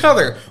next to each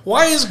other.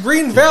 Why is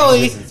Green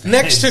Valley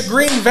next to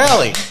Green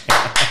Valley?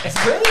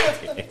 It's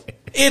really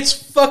It's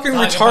fucking If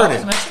I was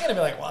retarded. Mexican, I'd be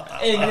like, what the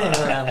Hey, fuck?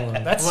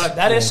 yeah,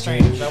 That is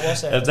strange. I will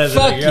say. Sometimes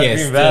Fuck you're yes,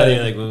 Green Valley, dude.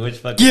 you're like, well, which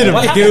fucking Get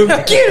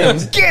him,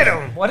 dude. Get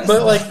him. What is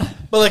But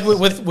like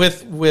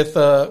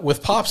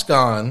with Pop's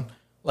gone,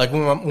 like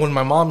when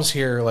my mom's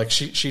here, like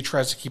she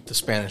tries to keep the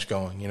Spanish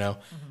going, you know,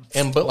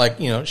 and but like,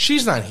 you know,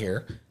 she's not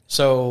here,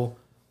 so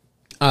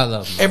I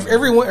love him.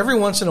 every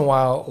once in a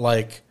while,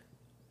 like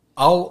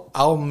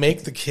I'll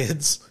make the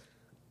kids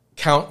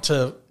count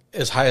to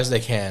as high as they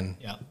can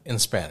Yeah. in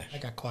Spanish, I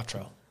got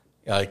Quattro.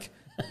 like,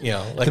 you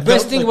know, like The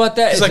best thing about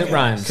that is like, it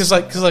rhymes. because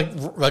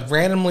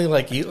randomly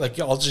like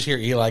I'll just hear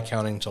Eli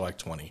counting to like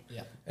 20,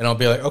 Yeah. and I'll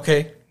be like,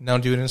 okay, now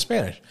do it in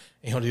Spanish,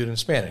 and he'll do it in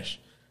Spanish,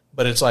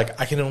 but it's like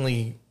I can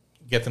only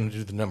get them to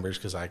do the numbers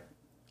because I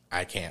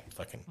can't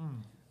fucking,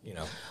 you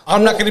know,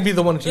 I'm not going to be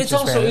the one to teach It's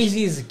them also Spanish.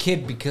 easy as a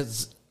kid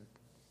because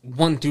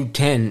 1 through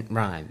 10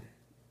 rhyme.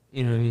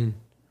 You know what I mean?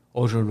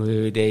 Ocho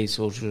nueve days.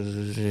 I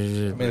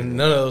mean,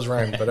 none of those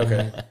rhyme, but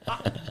okay.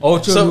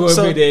 Ocho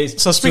So nueve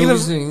days. speaking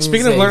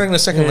of learning a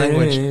second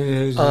language,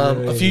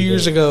 a few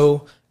years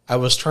ago, I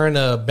was trying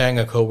to bang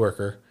a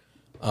coworker.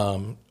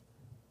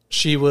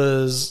 She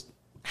was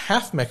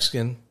half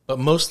Mexican, but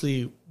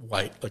mostly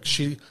white. Like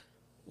she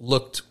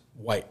looked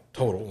white,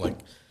 total. Like,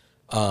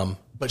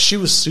 but she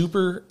was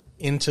super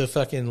into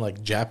fucking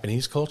like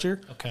Japanese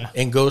culture. Okay.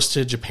 And goes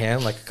to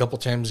Japan like a couple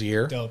times a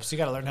year. Dope. So you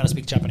got to learn how to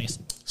speak Japanese.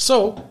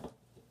 So,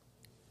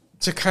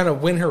 to kind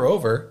of win her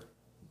over,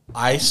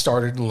 I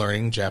started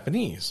learning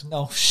Japanese.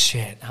 No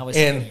shit. How is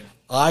And it?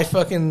 I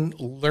fucking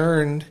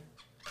learned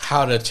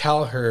how to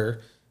tell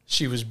her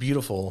she was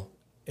beautiful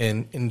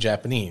in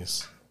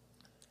Japanese.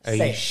 Are Say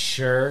you it.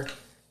 sure?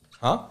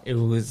 Huh? It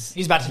was.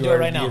 He's about to you do it are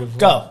right now. beautiful.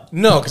 Go.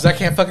 No, because I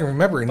can't fucking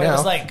remember it But it now.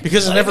 was like,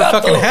 because it I never got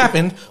fucking those.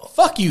 happened.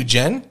 Fuck you,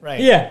 Jen.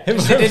 Right. Yeah. I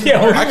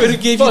could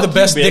have gave you the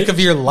best dick of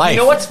your life. You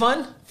know what's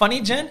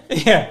funny, Jen?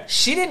 Yeah.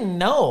 She didn't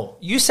know.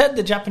 You said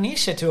the Japanese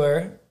shit to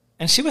her,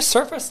 and she was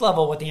surface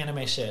level with the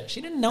anime shit.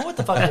 She didn't know what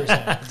the fuck you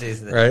were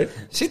saying. Right?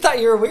 She thought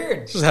you were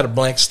weird. Just had a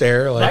blank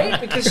stare. Like,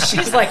 Right? Because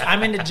she's like,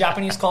 I'm into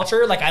Japanese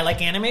culture. Like, I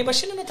like anime, but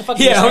she didn't know what the fuck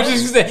you Yeah, were I was saying.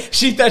 just gonna say,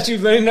 she thought she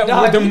was learning that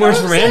Dog, word, them you know words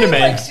what from I'm saying?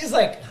 anime. Like, she's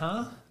like,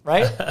 huh?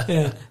 Right?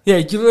 Yeah,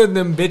 you learn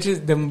them bitch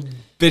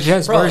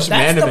ass Bro, words from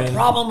that's anime. the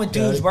problem with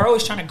dudes. We're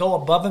always trying to go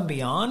above and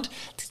beyond.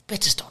 These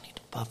bitches don't need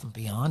above and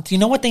beyond. Do you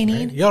know what they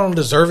need? y'all don't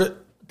deserve it.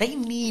 They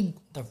need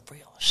the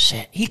real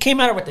shit. He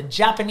came at her with the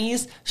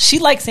Japanese. She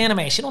likes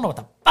anime. She don't know what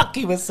the fuck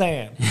he was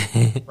saying.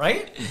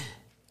 Right?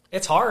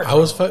 It's hard. I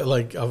was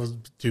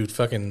dude,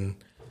 fucking,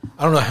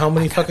 I don't know how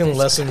many fucking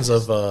lessons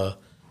of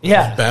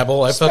yeah.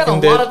 Babel I Spent fucking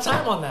a did. lot of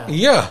time on that.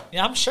 Yeah.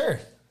 Yeah, I'm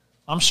sure.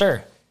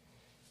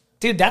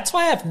 Dude, that's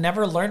why I've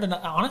never learned.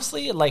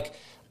 Honestly, like,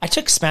 I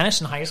took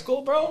Spanish in high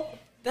school, bro.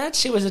 That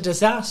shit was a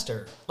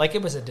disaster. Like,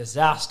 it was a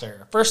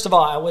disaster. First of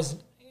all,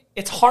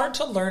 it's hard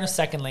to learn a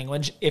second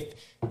language if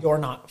you're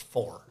not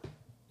 4,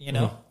 you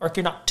know, or if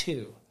you're not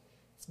 2.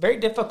 It's very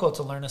difficult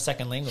to learn a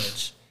second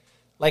language.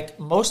 Like,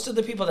 most of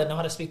the people that know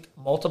how to speak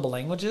multiple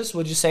languages,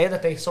 would you say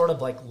that they sort of,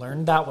 like,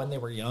 learned that when they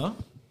were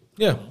young?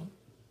 Yeah.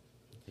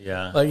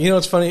 Yeah. Like, you know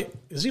what's funny?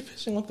 Is he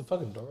pissing with the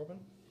fucking door open?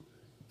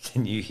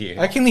 Can you hear?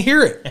 I can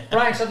hear it.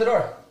 Brian, shut the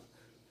door.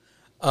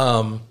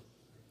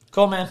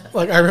 Cool, man.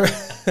 Like I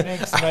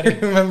Thanks, I buddy.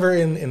 remember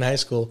in high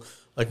school,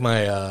 like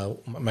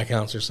my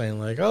counselor saying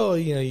like, oh,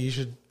 you know, you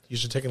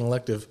should take an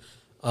elective.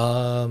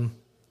 I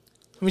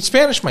mean,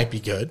 Spanish might be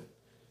good,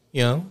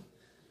 you know.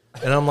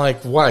 And I'm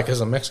like, why?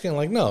 Because I'm Mexican?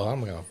 Like, no, I'm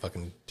gonna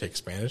fucking take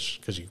Spanish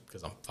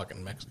because I'm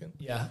fucking Mexican.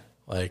 Yeah.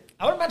 Like,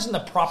 I would imagine the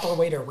proper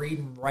way to read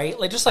and write,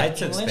 like just like I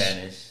took English.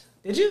 Spanish.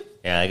 Did you?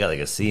 Yeah, I got like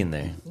a C in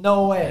there.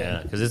 No way.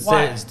 Yeah, because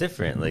Why? it's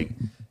different. Like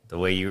the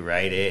way you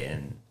write it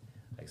and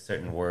like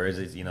certain words,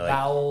 is, you know, like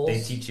Vowels.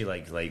 they teach you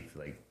like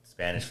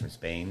Spanish from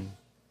Spain,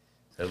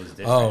 so it was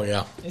different. oh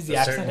yeah, Is So the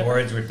accent certain different?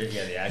 words were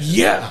the accent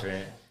Yeah. was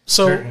different.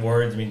 So- certain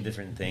words mean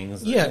different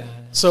things. Like, yeah.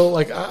 So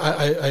like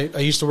I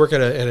used to work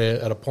at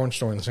a porn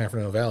store in the San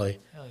Fernando Valley,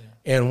 Hell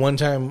yeah. and one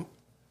time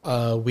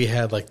we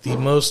had like the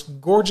most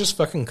gorgeous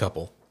fucking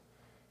couple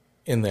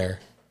in there,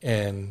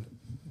 and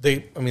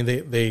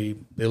they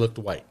looked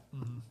white.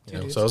 You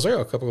know? So I was like,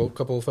 oh, a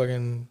couple of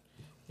fucking,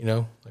 you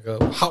know,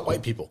 like hot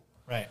white people.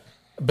 Right.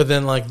 But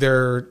then like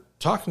they're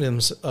talking to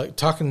them,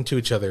 talking to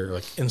each other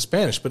like in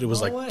Spanish, but it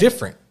was like way.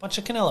 different. Bunch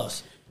of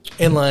Canelos.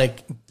 And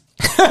like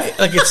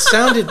it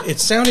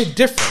sounded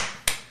different.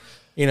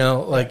 You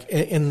know, like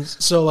and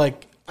so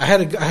like I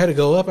had to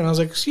go up and I was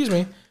like, excuse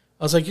me.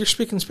 I was like, you're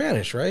speaking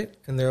Spanish, right?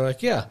 And they're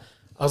like, yeah.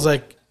 I was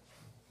like,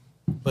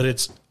 but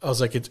it's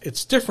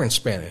different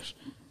Spanish.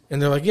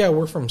 And they're like, yeah,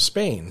 we're from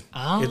Spain.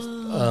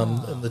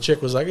 And the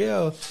chick was like,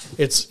 yeah,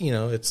 it's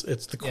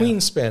the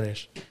Queen's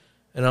Spanish.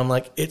 And I'm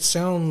like, it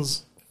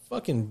sounds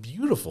fucking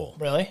beautiful.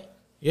 Really?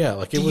 Yeah,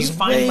 like it do was you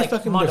find way like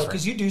fucking Mondo, different.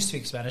 because you do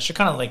speak Spanish, you're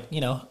kind of like, you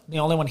know, the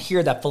only one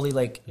here that fully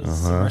like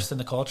is immersed in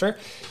the culture.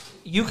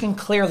 You can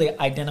clearly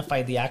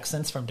identify the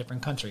accents from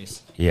different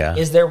countries. Yeah.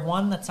 Is there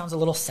one that sounds a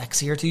little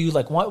sexier to you?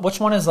 Like which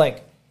one is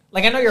like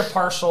I know you're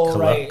partial,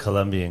 right?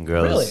 Colombian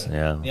girls. Really?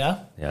 Yeah.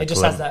 Yeah. It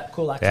just has that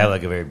cool accent.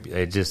 They have like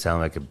it just sounds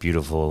like a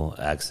beautiful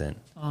accent.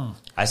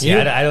 I see.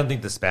 I don't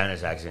think the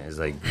Spanish accent is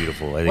like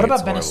beautiful. I think What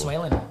about it's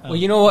horrible. Venezuelan? Well,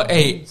 you know what?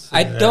 Hey,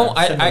 I don't.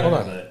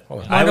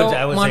 Hold on.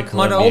 I would say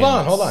Colombian.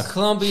 Hold on.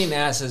 Colombian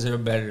asses are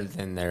better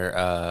than their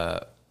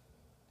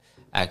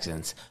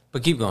accents.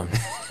 But keep going.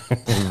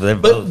 They're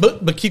both.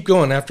 But keep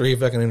going after he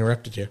fucking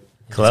interrupted you.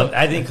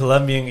 I think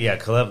Colombian,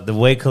 the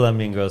way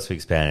Colombian girls speak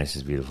Spanish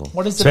is beautiful.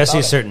 What is it especially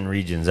about it? certain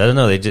regions? I don't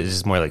know. It's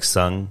just more like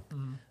sung.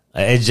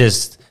 It's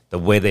just the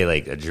way they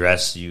like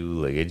address you.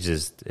 Like it's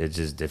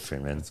just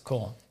different, man. It's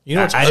Cool. You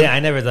know,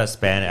 I never thought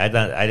Spanish.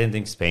 I didn't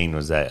think Spain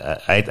was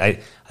that. I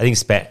think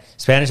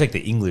Spanish like the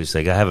English.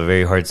 Like I have a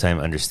very hard time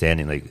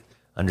understanding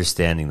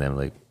them.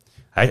 Like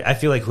I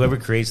feel like whoever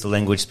creates the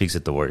language speaks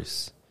it the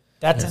worst.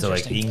 That's And so like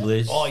interesting.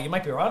 English. Oh, you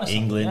might be right on something.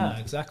 England, Yeah,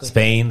 exactly.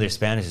 Spain, their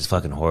Spanish is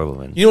fucking horrible,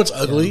 man. You know what's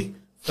ugly?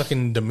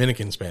 Fucking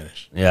Dominican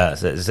Spanish. Yeah,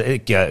 it's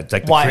like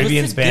the Why?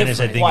 Caribbean What's it Spanish.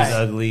 I different? think Why? is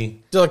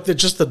ugly. Like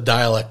just the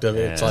dialect of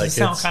it. It's Yeah. like Does it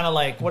sound it's kind of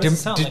like, what does it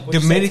sound like? Would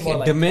you say it's more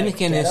like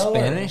Dominican is ghetto, or would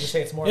Spanish? you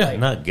say it's more Yeah. like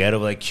Not ghetto,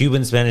 but like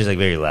Cuban Spanish, is like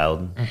very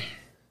loud.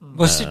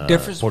 What's the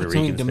difference Puerto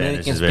between Rican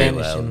Dominican Spanish is very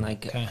Spanish loud. and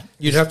like? Okay.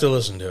 you'd have to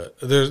listen to it.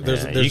 There's Yeah,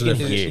 there's you a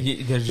can difference.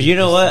 hear. But you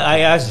know what? I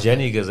asked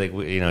Jenny because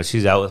like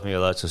she's out with me a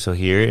lot, so she'll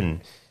hear it, and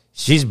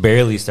she's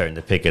barely starting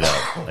to pick it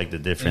up, like the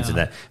difference in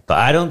that. But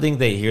I don't think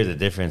they hear the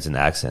difference in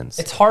accents.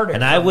 It's harder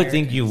and for I would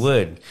think you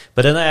Americans. would.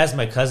 But then I asked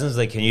my cousins,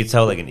 like, can you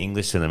tell like an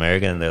English to an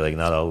American? And they're like,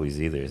 not always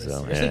either.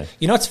 So yeah.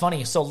 You know what's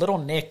funny? So little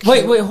Nick.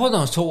 Wait, hold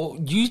on. So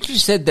you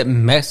just said that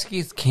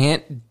Mexicans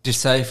can't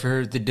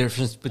decipher the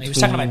difference between was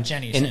talking about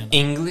Jenny, an Sam.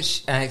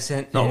 English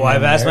accent. No, and well, an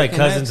I've asked my American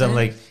cousins. I'm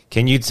accent? like,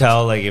 can you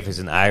tell like if it's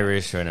an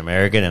Irish or an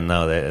American? And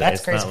no, That's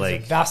it's crazy. not 'Cause like.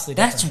 it's vastly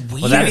That's different.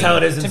 weird. Well, that's how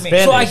it is in To me.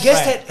 Spanish. So I guess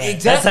Right, that right. exactly.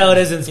 That's how it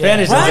is in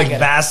Spanish. Right. It's like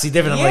vastly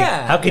different. I'm Yeah.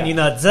 like, how can Yeah. you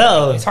not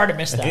tell? It's hard to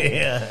miss that.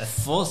 Yeah.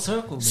 Full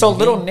circle. So baby.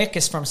 little Nick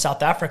is from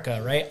South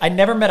Africa, right? I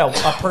never met a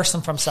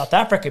person from South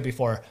Africa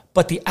before,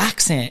 but the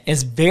accent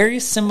is very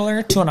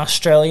similar to an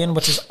Australian,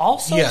 which is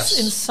also Yes.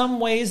 in some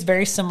ways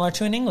very similar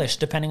to an English,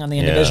 depending on the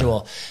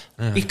individual.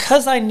 Mm.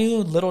 Because I knew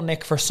little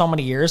Nick for so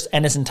many years,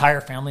 and his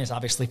entire family is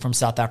obviously from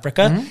South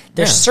Africa, Mm-hmm.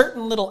 there's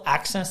certain little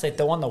accents they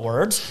throw on the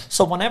words.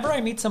 So whenever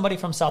I meet somebody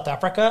from South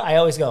Africa, I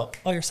always go,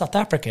 "Oh, you're South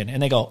African,"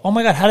 and they go, "Oh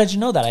my God, how did you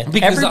know that?"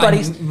 Because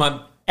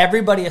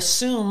Everybody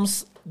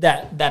assumes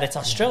that it's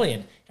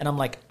Australian. And I'm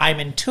like, I'm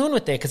in tune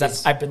with it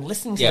because I've been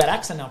listening to that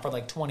accent now for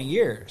like 20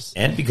 years.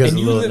 And because And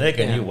of you Little live- Nick,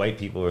 I yeah. knew white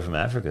people were from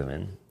Africa,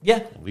 man. Yeah.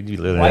 We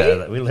learned White?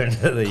 that. We learned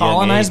that at a young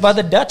Colonized age. by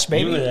the Dutch, We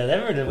baby. would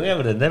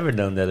have never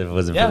known that if it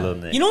wasn't Yeah. for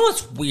Little Nick. You know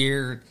what's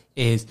weird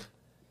is,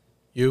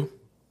 You?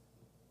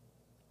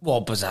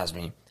 well, besides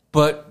me,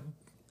 but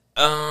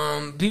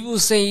people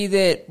say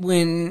that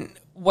when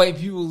white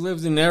people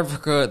lived in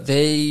Africa,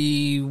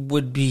 they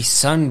would be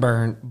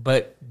sunburned,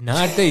 but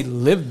not they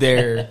lived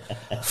there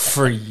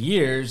for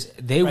years.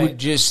 They Right. would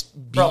just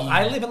be Bro,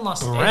 I live in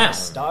Las brown.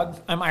 Vegas, dog.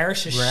 I'm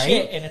Irish as Right?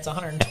 shit, and it's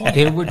 120.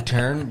 They would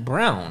turn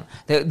brown.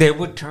 They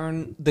would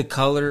turn the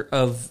color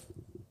of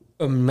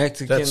a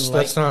Mexican.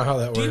 That's not how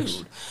that works.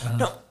 Dude,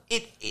 no,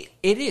 it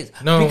is.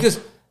 No. Because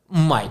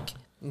Mike,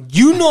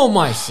 you know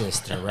my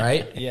sister,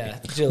 right? Yeah,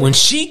 Julie. When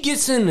she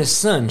gets in the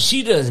sun,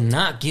 she does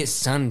not get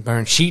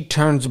sunburned. She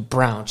turns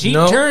brown. She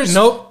No, turns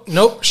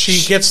nope.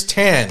 She gets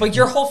tan. But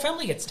your whole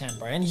family gets tan,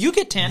 Brian. You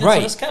get tan, and right.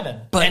 so does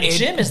Kevin. But and it,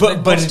 Jim is but,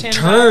 the but most it tan guy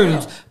I know.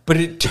 turns. But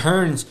it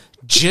turns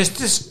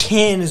just as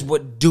tan as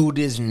what dude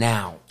is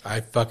now. I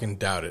fucking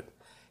doubt it.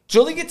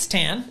 Julie gets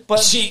tan, but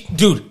She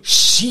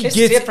It's gets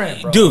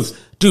different, bro.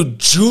 Dude,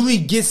 Julie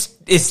gets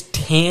as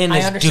tan I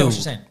as understand dude. what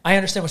you're saying. I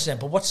understand what you're saying,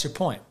 but what's your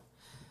point?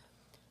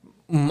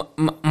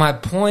 My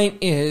point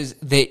is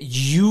that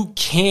you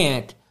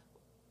can't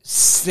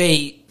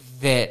say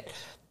that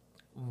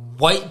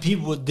white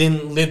people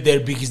didn't live there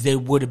because they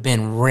would have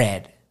been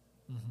red.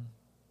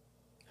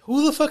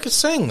 Who the fuck is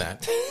saying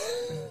that?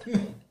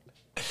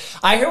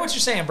 I hear what you're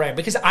saying, Brian,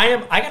 because I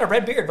got a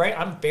red beard, right?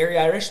 I'm very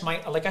Irish.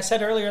 Like I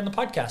said earlier in the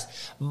podcast,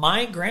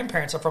 my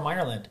grandparents are from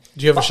Ireland.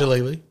 Do you have a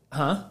shillelagh?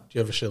 Huh? Do you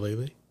have a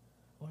shillelagh?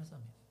 What does that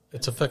mean?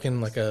 It's a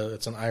fucking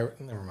it's an Irish.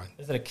 Never mind.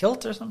 Is it a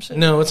kilt or some shit?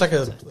 No, it's like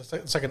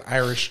an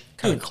Irish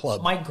kind of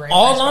club. My grandma.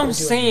 All I'm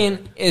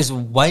saying is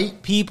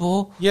white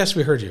people Yes,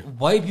 we heard you.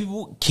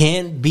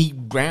 can't be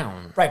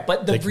brown Right,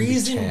 but the They can be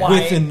reason tan. why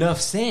with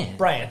enough sand.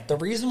 Brian, the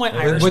reason why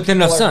Irish With people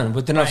enough are- sun,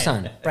 with enough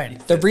Brian, sun. Brian,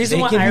 the reason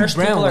They why can be Irish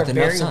brown people are with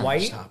enough very sun.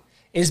 white Stop.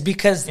 is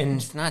because And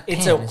it's not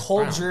it's tan, a it's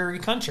cold, brown. dreary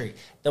country.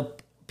 The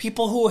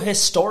people who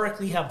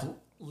historically have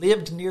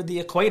lived near the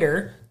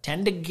equator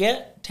tend to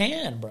get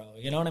tan, bro.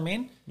 You know what I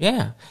mean?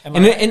 Yeah, Am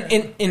and I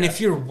right? and if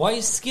your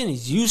white skin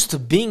is used to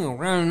being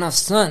around enough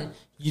sun,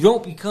 you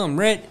don't become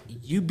red,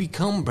 you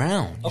become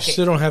brown. You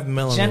still don't have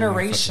melanin. in your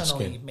fucking Generationally,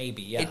 skin.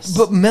 maybe yes.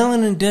 But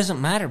melanin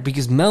doesn't matter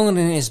because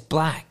melanin is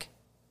black.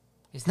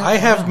 It's not. I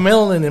have brown.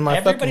 melanin in my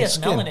everybody fucking has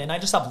skin. melanin. I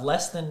just have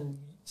less than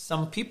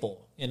some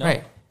people. You know,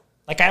 Right.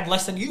 Like I have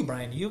less than you,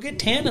 Brian. You get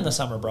tan in the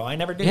summer, bro. I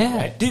never did. Yeah,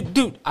 Right?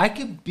 dude, I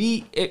could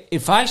be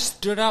if I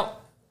stood out.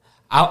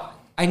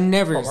 I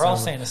never. But get we're all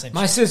sunburned. saying the same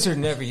My shit. sister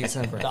never gets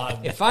sunburned. Dog.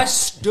 If I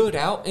stood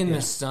out in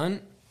the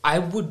sun, I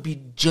would be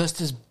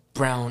just as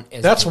brown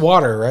as. That's her.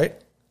 water, right?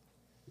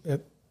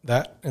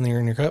 That in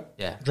your cup.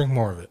 Yeah. Drink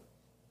more of it.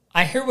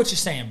 I hear what you're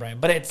saying, Brian,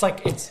 but it's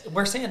like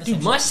we're saying the same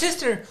Dude, my shit.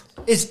 sister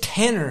is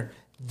tanner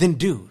than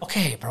dude.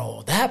 Okay,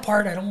 bro, that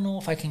part I don't know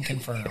if I can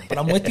confirm, but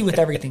I'm with you with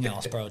everything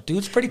else, bro.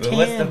 Dude's pretty But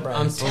what's tan, the- bro.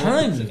 I'm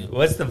telling you.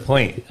 What's the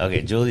point?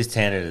 Okay, Julie's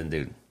tanner than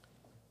dude.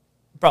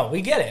 Bro,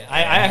 we get it.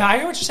 I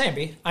hear what you're saying,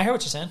 B. I hear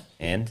what you're saying.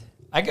 And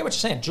I get what you're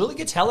saying. Julie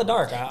gets hella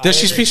dark. Does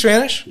she speak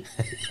Spanish?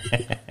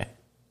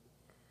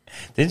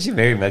 didn't she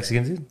marry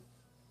Mexican dude?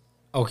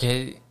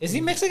 Okay, Is he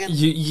Mexican?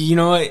 you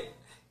know what?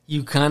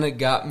 You kind of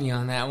got me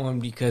on that one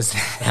because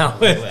How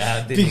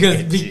did he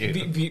get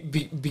you?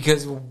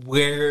 because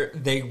where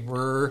they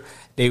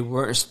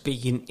weren't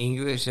speaking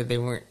English, or they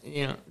weren't,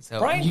 So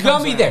Brian you got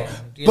comes me there,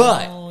 around, you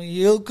but. know,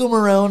 you'll come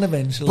around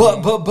eventually.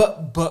 But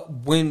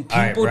when All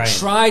right, people Brian.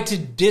 try to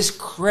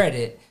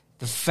discredit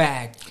the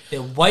fact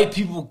that white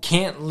people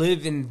can't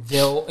live in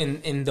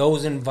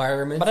those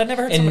environments, But I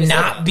never heard and somebody say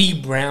not that.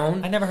 be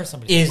brown, I never heard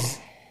somebody say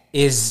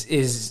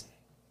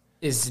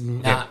is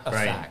not a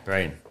Brian, fact.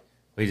 Brian,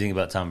 what do you think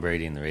about Tom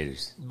Brady and the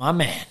Raiders? my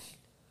man.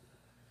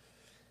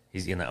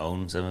 He's gonna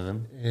own some of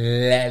them.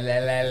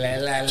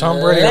 Tom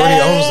Brady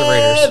already owns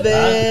the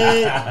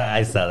Raiders.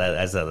 I saw that.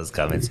 I saw those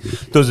comments.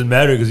 Doesn't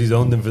matter because he's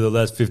owned them for the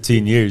last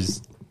 15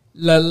 years.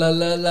 La la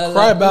la la.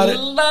 Cry about it.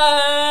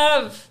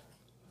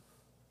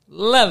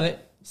 Love it.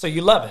 So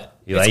you love it.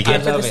 You it's like good it?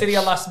 for the Love it. city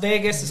of Las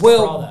Vegas. It's good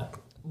for all Well, that.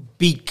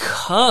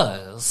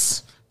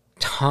 because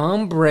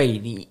Tom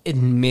Brady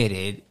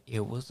admitted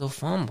it was a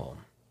fumble.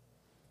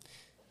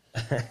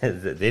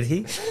 Did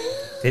he?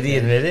 Did he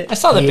admit it? I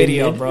saw the He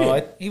video, admitted bro.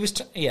 it. He was,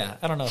 I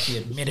don't know if he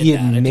admitted He that.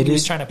 I think admitted he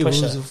was trying to push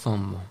it was a. a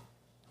fumble.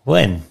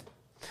 When?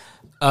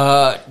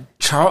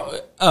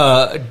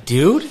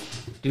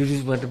 Dude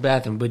just went to the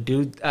bathroom, but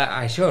dude,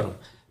 I showed him.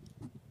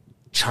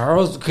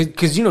 Charles,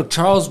 because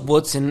Charles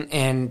Woodson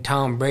and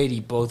Tom Brady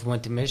both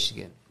went to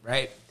Michigan,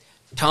 right?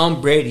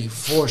 Tom Brady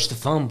forced the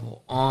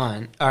fumble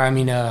on,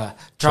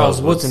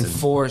 Charles Woodson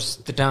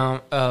forced the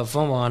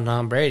fumble on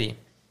Tom Brady,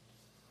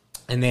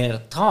 and they had a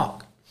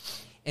talk,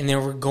 and they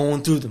were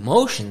going through the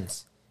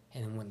motions,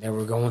 and when they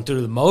were going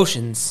through the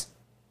motions,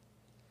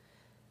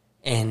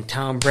 and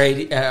Tom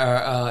Brady,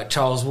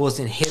 Charles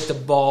Woodson hit the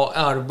ball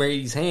out of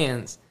Brady's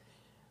hands,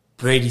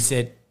 Brady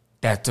said,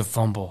 "That's a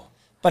fumble."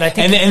 But I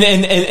think.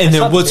 And saw then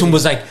the Woodson video.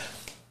 was like,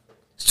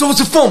 "So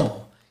it's a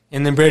fumble."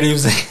 And then Brady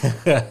was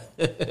like,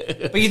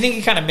 But you think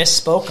he kind of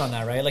misspoke on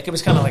that, right? Like it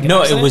was kind of like. An "No,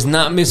 it accident? was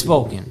not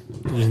misspoken.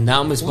 It was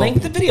not misspoken."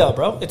 Link the video,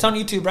 bro. It's on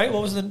YouTube, right?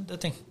 What was the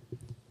thing?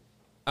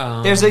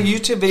 There's a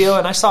YouTube video,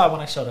 and I saw it when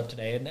I showed up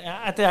today, and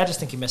I just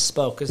think he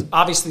misspoke because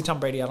obviously Tom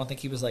Brady. I don't think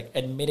he was like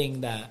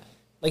admitting that.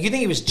 Like you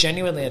think he was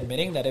genuinely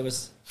admitting that it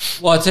was.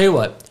 Well, I'll tell you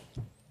what.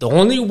 The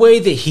only way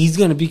that he's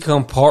going to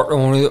become part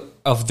owner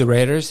of the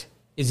Raiders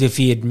is if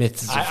he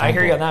admits it's a fumble. I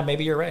hear you on that.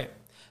 Maybe you're right.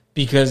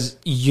 Because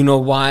you know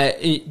why?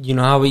 You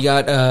know how we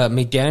got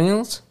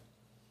McDaniels?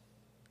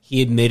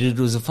 He admitted it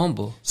was a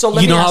fumble. So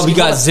let you me know ask how we you,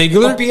 got hold on.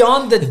 Ziegler? But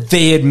beyond the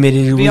They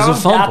admitted it was beyond a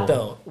fumble. that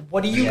though,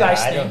 what do you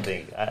guys think? I don't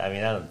think.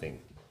 I don't think.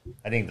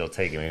 I think they'll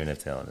take him even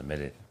if they don't admit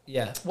it.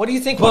 Yeah. What do you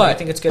think? But- Mark? You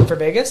think it's good for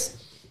Vegas?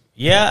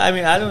 Yeah, I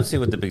mean, I don't see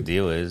what the big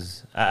deal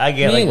is. I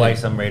get Me like why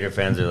neither. some Raider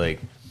fans are like,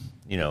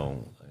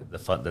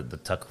 the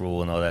tuck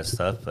rule and all that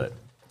stuff, but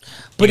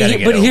But you gotta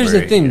get here's over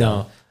the it, thing, you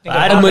know? though.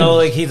 I don't A min- know.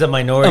 Like he's a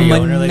minority a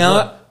owner. Like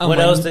minor- a what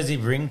min- else does he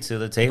bring to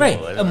the table? Right,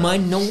 I a don't know.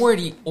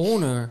 minority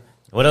owner.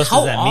 What else How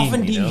does that mean?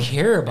 often do you know?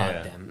 hear about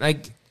Yeah. them?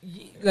 Like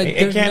It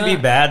they're can't be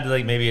not- bad to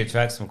like maybe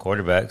attract some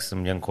quarterbacks,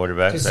 some young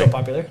quarterbacks. He's like, so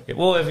popular. Yeah,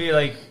 well, if you're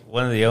like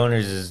one of the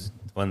owners is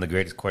one of the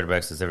greatest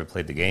quarterbacks that's ever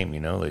played the game,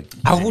 like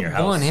I he's in would your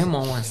house. want him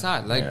on my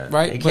side, Yeah.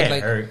 right? It But can't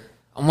like, hurt.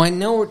 I'm like,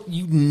 no,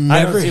 you I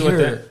never don't see what hear.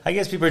 they're. I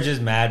guess people are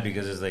just mad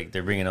because it's like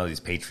they're bringing all these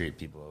Patriot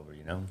people over,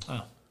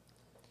 Oh.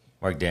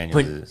 Mark Daniels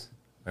But is.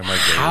 Or Mark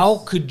How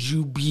Davis. could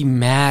you be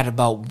mad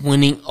about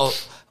winning?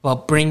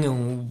 About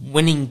bringing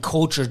winning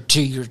culture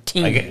to your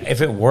team? Like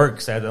if it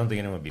works, I don't think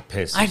anyone would be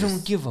pissed. I It's don't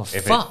just- give a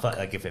if fuck.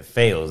 If it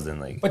fails, then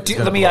like. But it's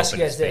gonna let me blow ask up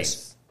you in guys his this: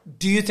 face.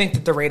 do you think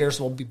that the Raiders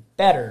will be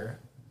better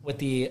with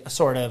the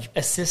sort of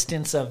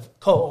assistance of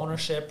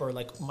co-ownership or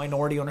like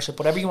minority ownership,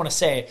 whatever you want to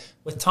say,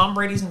 with Tom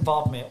Brady's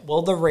involvement?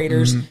 Will the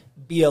Raiders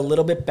be a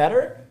little bit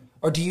better?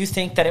 Or do you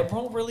think that it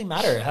won't really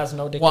matter? It has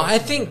no dictation. Well, I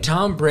think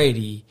Tom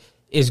Brady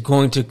is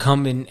going to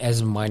come in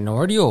as a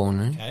minority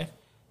owner. Okay.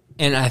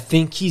 And I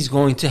think he's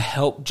going to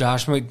help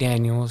Josh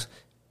McDaniels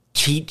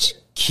teach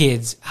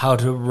kids how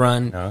to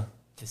run. Huh?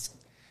 This.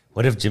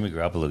 What if Jimmy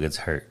Garoppolo gets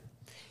hurt?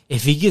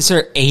 If he gets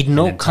hurt,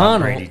 then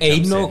Tom Brady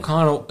jumps in.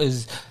 O'Connell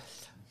is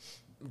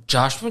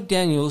Josh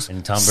McDaniels.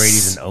 And Tom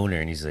Brady's an owner,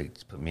 and he's like,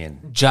 put me in,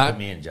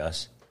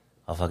 Josh.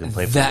 I'll fucking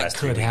play for the That last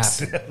could 3 weeks.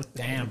 happen.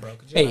 Damn, bro.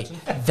 Could you Hey, imagine?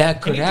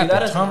 that could Can you do happen.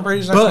 that as Tom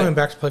Brady's not But- coming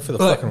back to play for the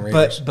fucking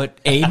Raiders.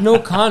 But Aiden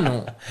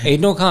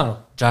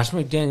O'Connell, Josh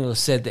McDaniels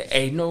said that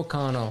Aiden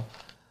O'Connell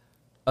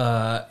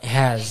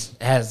has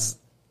as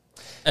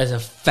a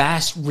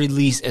fast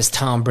release as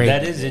Tom Brady.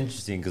 That is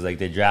interesting because like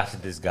they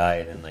drafted this guy,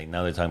 and then like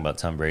now they're talking about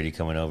Tom Brady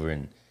coming over,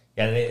 and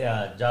Josh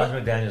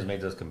McDaniels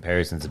made those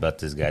comparisons about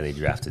this guy they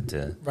drafted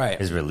to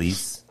his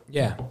release.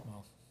 Yeah.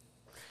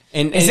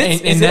 And Is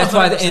it that's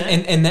why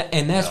 100%?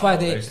 and that's why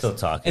They're still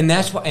talking, and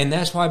that's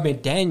why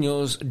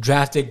McDaniels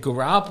drafted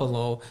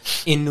Garoppolo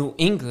in New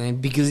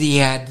England because he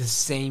had the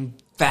same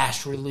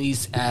fast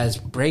release as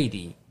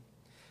Brady.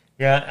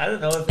 Yeah, I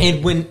don't know. If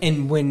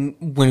And when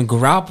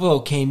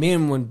Garoppolo came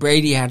in, when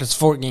Brady had his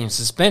 4-game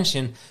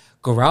suspension,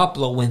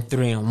 Garoppolo went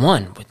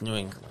 3-1 with New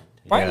England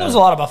Brian knows a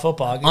lot about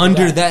football. I'll give you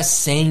under that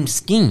same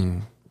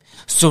scheme.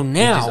 So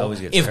now, always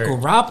gets if hurt.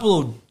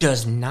 Garoppolo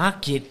does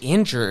not get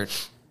injured,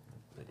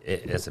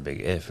 that's a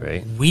big if,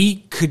 right? we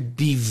could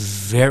be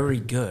very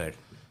good.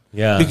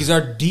 Yeah, Because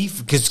our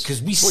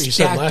because we you said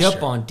stacked last up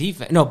year. on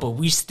defense. No, but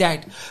we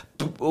stacked.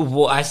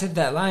 Well, I said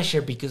that last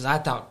year because I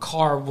thought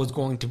Carr was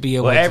going to be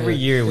able well, to. every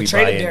year we buy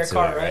traded into Derek it,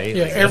 Carr, right? right?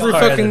 Yeah, Like, every that's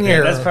part of fucking the-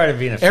 year. That's part of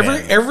being a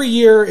fan. Every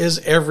year is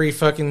every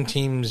fucking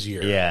team's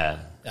year. Yeah,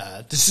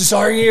 This is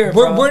our year,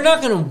 bro. We're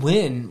not going to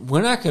win.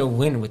 We're not going to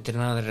win with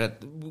another.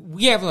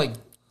 We have like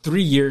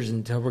 3 years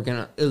until we're going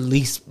to at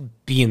least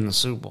be in the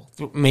Super Bowl.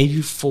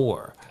 Maybe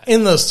 4.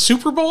 In the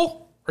Super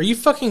Bowl? Are you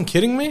fucking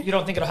kidding me? You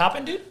don't think it'll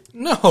happen, dude?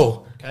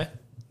 No. Okay.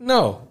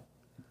 No.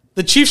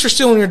 The Chiefs are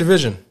still in your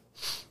division.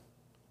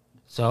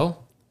 So?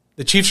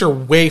 The Chiefs are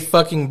way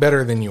fucking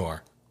better than you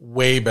are.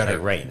 Way better.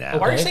 like right now.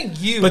 Why are you saying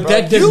you, But bro?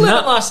 that does you live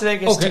not in Las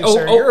Vegas, okay, too,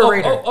 sir. You're a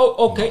Raider.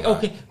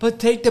 Okay. But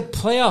take the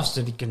playoffs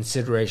into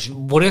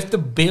consideration. What if the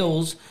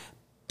Bills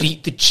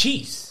beat the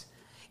Chiefs?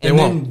 And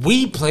They then won't.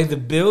 we play the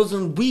Bills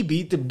and we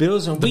beat the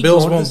Bills and The we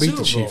Bills go to won't beat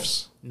the Super Bowl.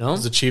 Chiefs. No?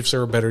 'Cause the Chiefs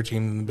are a better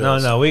team than the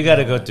Bills. No, we got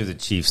to go through the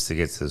Chiefs to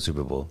get to the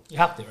Super Bowl. You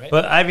have to, right?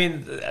 But I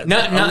mean,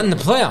 Not in the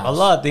playoffs. A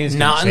lot of things can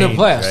Not in change,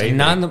 the playoffs. right?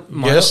 Not in the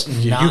Yes, not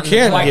you in the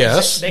can. playoffs.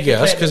 Yes, They can yes,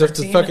 play a 'cause if different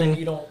the team fucking- and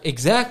you don't.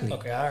 Exactly.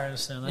 Okay, I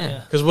understand that. Yeah.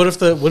 Yeah. Because what if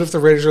the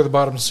Raiders are the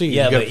bottom seed?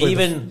 Yeah, You gotta but play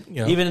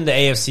even in the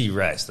AFC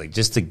West, like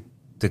just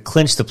to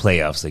clinch the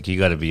playoffs, like you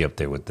got to be up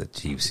there with the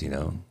Chiefs. You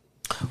know,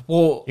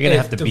 Well, You're gonna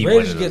if have to the beat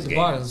Raiders one of get those the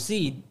bottom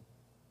seed,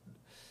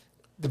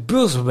 the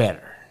Bills are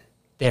better.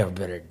 They have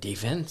better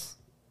defense.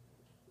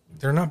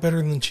 they're not better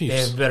than the They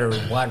Chiefs. have better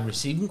wide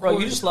receiving. Bro,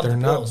 you just love They're the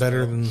not Bills. better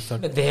bro. than the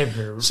fucking. But they have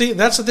better. See,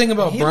 that's the thing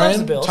about He loves the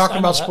Brian Bills. talking I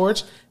know about that.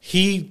 sports.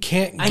 He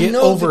can't I get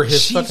know over the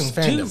his Chiefs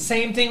fucking do. fandom.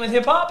 Same thing with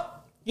hip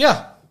hop.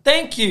 Yeah,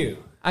 Thank you.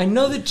 I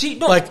know the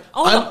Chiefs. No, like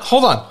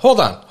hold on.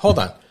 hold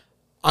on.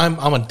 I'm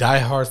a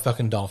diehard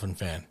fucking Dolphin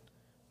fan,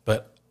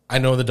 but I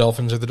know the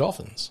Dolphins are the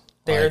Dolphins.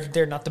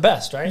 They're not the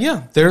best, right?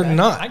 Yeah, they're Okay.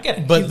 not. I get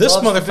it. But He this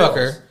loves the motherfucker,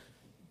 Bills.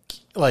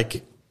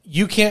 like,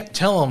 you can't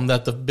tell him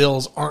that the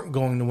Bills aren't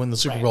going to win the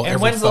Super Right. Bowl And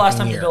every when's the last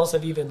fucking time year. the Bills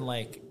have even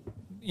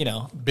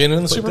Been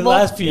in the Super the Bowl?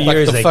 last few Like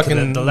years, the like,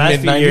 fucking the last few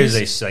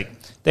mid-nineties? years,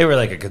 they were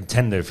like a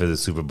contender for the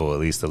Super Bowl at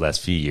least the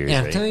last few years. Yeah,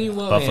 I'm right? telling you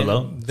what,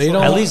 Buffalo. man. They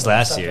don't- at least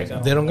last year.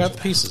 They don't got the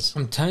pieces.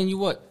 I'm telling you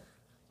what.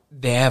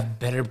 They have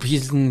better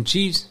pieces than the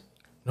Chiefs.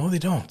 No, they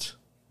don't.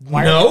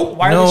 why are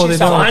No, the they Chiefs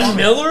don't. out? Von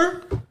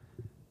Miller?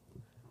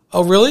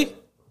 Oh, really?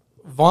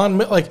 Von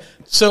Miller,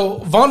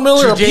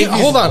 Tre'Davious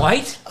hold on.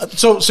 White?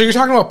 So you're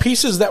talking about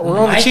pieces that were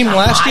on the Micah team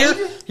last Hyde?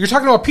 year? You're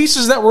talking about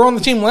pieces that were on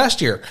the team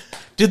last year.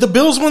 Did the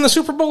Bills win the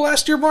Super Bowl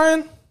last year,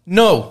 Brian?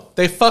 No,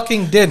 they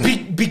fucking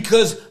didn't.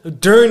 Because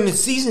during the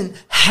season,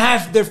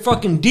 half their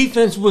fucking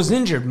defense was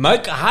injured.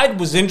 Micah Hyde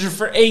was injured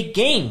for 8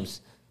 games.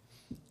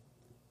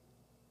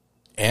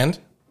 And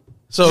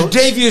so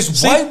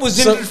Tre'Davious White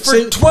was injured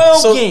for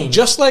 12 games.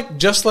 Just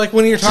like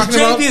when you're talking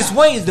about Tre'Davious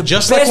White is the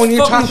just best like when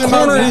you're fucking talking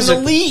about corner in music,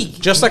 the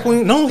league. Just like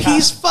when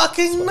he's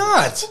fucking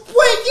not.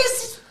 Wait,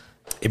 yes.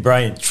 Hey,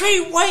 Brian.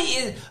 Trey White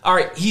is all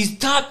right. He's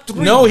top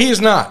 3. No, he is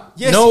not.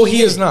 Yes, no,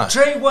 he is not.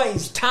 Trey White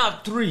is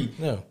top 3.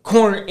 No.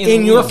 Corner in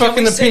In the your league.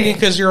 fucking we say- opinion,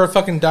 because you're a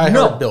fucking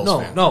diehard Bills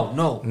fan.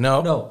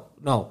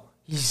 No.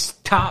 He's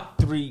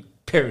top 3.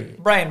 Period.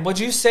 Brian, would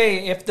you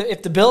say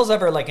if the Bills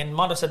ever, like, and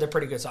Mondo said they're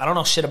pretty good, so I don't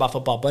know shit about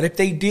football, but if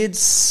they did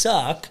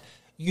suck,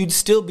 you'd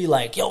still be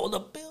like, yo, the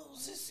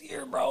Bills this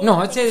year, bro. No,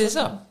 I'd say this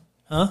up.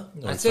 Huh?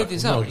 I set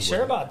this up. he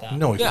Sure wouldn't. about that?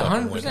 No, he Yeah,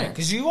 fucking 100%. wouldn't.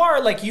 Because you are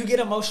like you get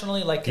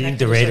emotionally like. Do you think connected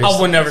the to Raiders? certain-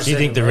 I would never Do you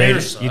say think the the Raiders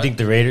Raiders? suck. You think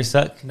the Raiders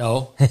suck?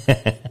 No. Okay,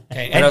 But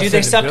and I've do said they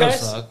the suck, Bills guys?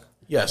 suck.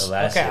 Yes.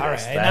 Last Okay, year all they-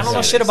 right. And I last don't know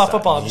year shit they about sucked.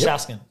 football. I'm just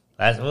asking.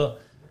 Well,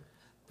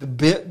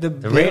 The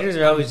the Raiders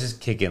are always just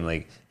kicking.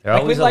 Like they're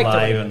Like, always we like the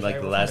alive Raiders, in like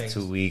right? the We're last from 2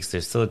 Vegas. weeks.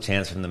 There's still a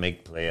chance for them to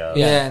make playoffs.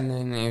 Yeah, and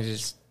then they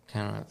just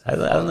kind of. I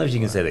don't know if you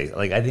can say that.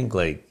 Like I think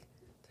like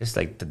there's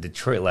like the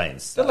Detroit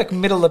Lions. They're like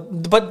middle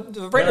of, but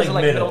the Raiders are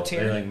like middle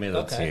tier. They're like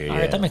middle Okay, tier. all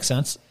Yeah. right, that makes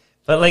sense.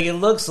 But like it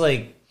looks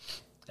like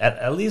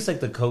at least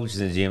like the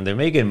coaches in the gym, they're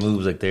making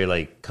moves like they're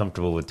like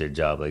comfortable with their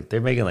job. Like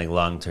they're making like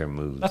long term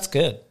moves. That's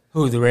good.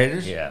 Who, the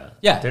Raiders? Yeah.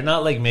 Yeah. They're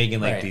not like making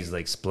like Right. these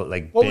like split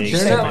like What would big you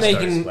say? They're not superstar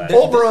making- splashes.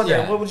 Over under.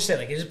 Yeah. What would you say?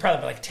 Like, is it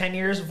probably like 10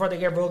 years before they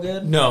get real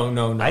good? No,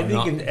 I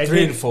think no.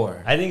 3 and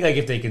 4. I think like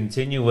if they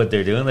continue what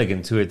they're doing, like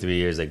in 2 or 3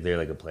 years, like they're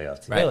like a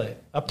playoff team. Really?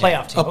 A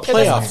playoff team. A Okay, playoff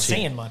that's not team.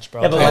 saying much,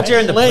 bro. Yeah, but Okay. once you're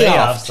in the Playoff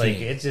playoffs, like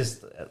team. it's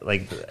just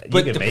like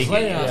But you the can make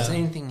playoffs, it.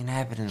 anything can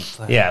happen in the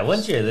playoffs. Yeah,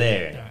 once you're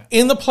there,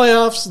 In the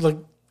playoffs, like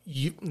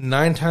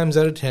 9 times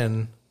out of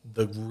 10,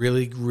 the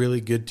really,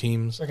 really good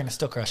teams. They're going to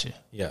still crush you.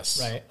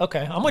 Yes. Right. Okay.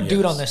 I'm a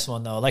dude on this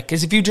one, though. Like,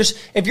 because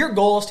if your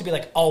goal is to be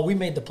like, oh, we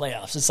made the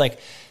playoffs, it's like,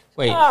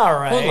 Wait, all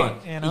right. hold on.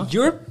 You know?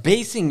 You're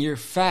basing your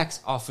facts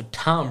off of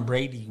Tom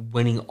Brady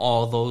winning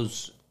all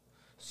those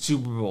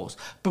Super Bowls.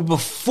 But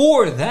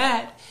before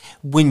that,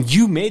 when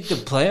you made the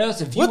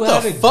playoffs, if you What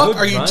had the a fuck good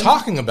are you run-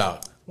 talking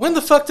about? When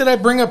the fuck did I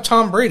bring up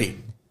Tom Brady?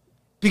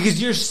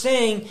 Because you're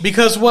saying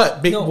Because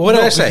what? No, What did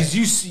no, I say? Because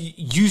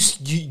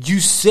you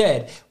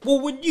said, well,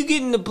 when you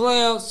get in the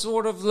playoffs,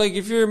 sort of like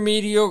if you're a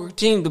mediocre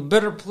team, the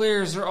better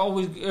players are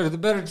always, or the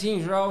better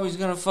teams are always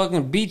going to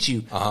fucking beat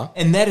you. Uh-huh.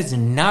 And that is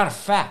not a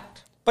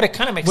fact. But it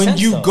kind of makes When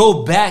sense. you though.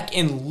 go back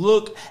and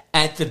look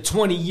at the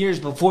 20 years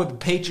before the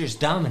Patriots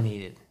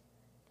dominated,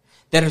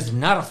 that is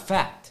not a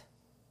fact.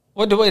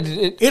 What do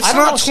It's I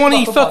don't know not shit 20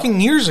 about football.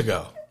 fucking years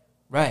ago.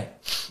 Right.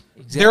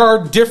 Exactly. There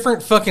are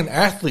different fucking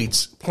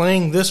athletes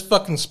playing this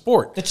fucking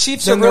sport. The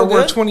Chiefs than are there real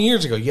were good? 20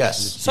 years ago. Yes.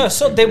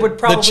 So they would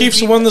probably The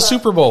Chiefs beat, won the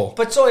Super Bowl.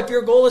 But so if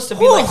your goal is to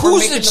be like, we're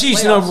who's making the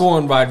Chiefs' playoffs- number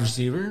one wide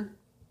receiver?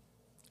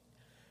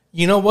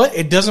 You know what?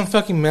 It doesn't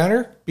fucking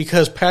matter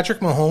because Patrick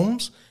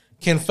Mahomes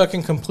can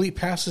fucking complete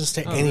passes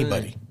to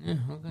anybody. Yeah,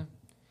 okay.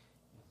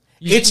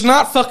 It's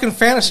not fucking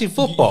fantasy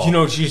football. You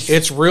know what you should-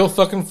 it's real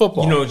fucking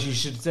football. You know what you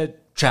should have said?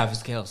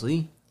 Travis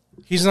Kelce.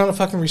 He's not a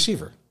fucking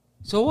receiver.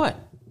 So what?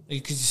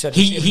 Because you said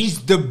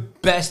He's the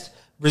best.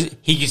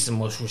 He gets the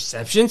most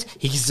receptions.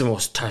 He gets the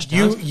most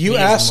touchdowns. You He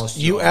has the most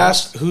yards.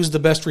 asked who's the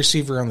best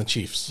receiver on the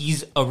Chiefs.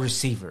 He's a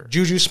receiver.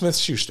 Juju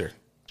Smith-Schuster.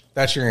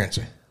 That's your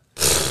answer.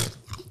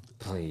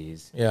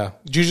 Please, Yeah.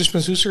 Juju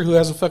Smith-Schuster, who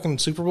has a fucking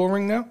Super Bowl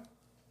ring now?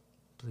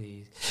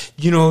 please.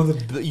 How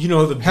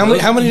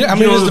many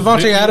does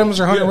Devontae Adams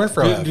or Hunter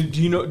Renfrow have?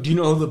 Do you know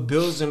who the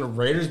Bills and the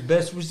Raiders'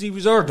 best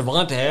receivers are?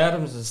 Devontae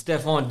Adams and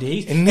Stephon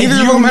Diggs. And neither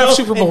of them have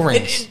Super Bowl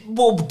rings.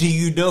 Well, do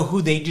you know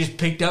who they just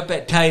picked up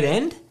at tight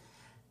end?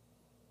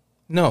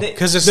 No,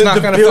 because it's The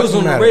not going to Bills fucking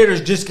and the matter.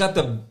 Raiders just got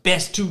the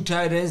best 2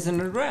 tight ends in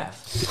the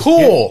draft.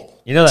 Cool.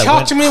 You know that Talk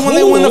went- to me when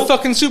they win the Cool.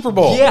 fucking Super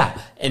Bowl. Yeah,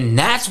 and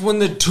that's when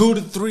the 2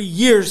 to 3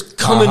 years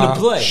come into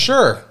play.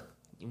 Sure.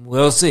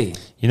 We'll see.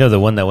 You know the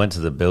one that went to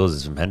the Bills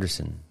is from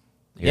Henderson.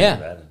 You heard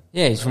about it?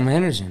 Yeah, he's from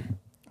Henderson.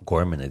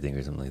 Gorman, I think,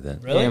 or something like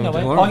that. Really? Yeah, No with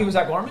way. Gorman. Oh, he was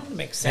at Gorman?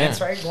 Makes sense,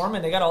 Yeah. right?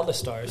 Gorman, they got all the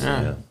stars.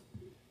 Yeah.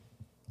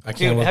 I can't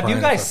Dude, with have you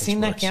Brian guys fucking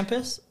seen that sports.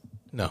 campus?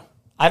 No.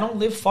 I don't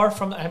live far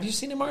from that. Have you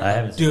seen it, Martin? I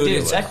haven't seen Dude, it.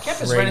 Dude, that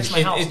campus right next to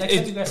my house. Next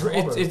time you guys come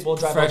over, we'll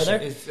drive fresh. over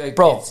there. It's like-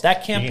 Bro, it's-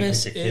 that You gonna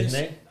campus put your kid in is...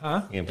 there?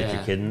 Huh? You gonna put your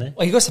Yeah. kid in there?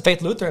 Well, he goes to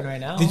Faith Lutheran right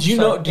now. Did you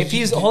So know- If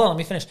he's hold on, let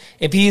me finish.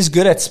 If he's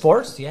good at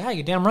sports, yeah,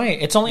 you're damn right.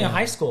 It's only in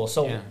high school,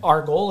 so Yeah.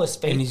 our goal is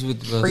Faith And he's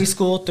with the Bills.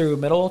 preschool through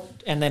middle,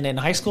 and then in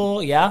high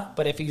school, yeah.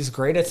 But if he's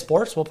great at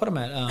sports, we'll put him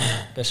at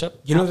Bishop.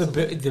 You know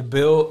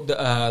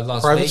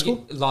Las Private Vegas.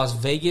 school? Las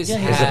Vegas Yeah,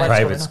 has he's It's a Private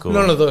private school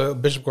school. No, the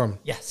Bishop Gorman.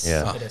 Yes,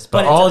 Yeah. it is.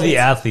 But it's all a- the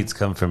it's- athletes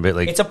come from it.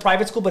 Like It's a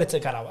private school, but it's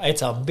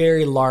a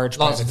very large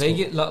Las private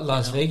Vegas. school.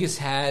 Las Vegas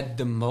had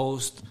the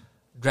most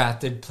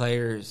drafted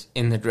players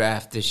in the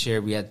draft this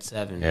year. We had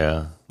 7.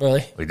 yeah,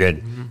 Really? we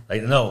did.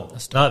 Like no,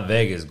 it's not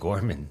Vegas.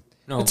 Gorman.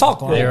 No, It's all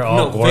Gorman. They're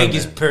all Gorman.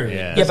 Vegas. Period.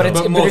 Yeah. Yeah, but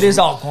So- but it is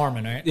all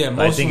Gorman, right? Yeah,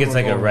 But I most think of it's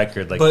them like were a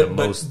record, like but, the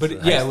but, most.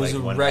 But yeah, it was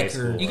like a one high record.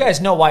 school. You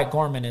guys know why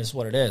Gorman is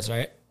what it is,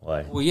 right?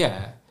 Why? Well, yeah.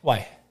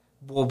 Why?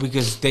 Well,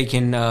 because they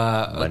can.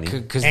 Money.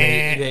 Because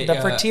The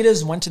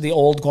Fertitas went to the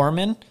old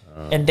Gorman,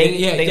 and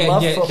they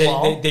love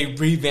football. They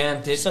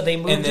revamped it, So they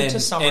moved and it to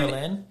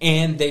Summerlin.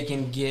 and they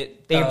can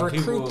get. They people-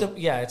 recruit them.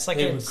 Yeah, it's like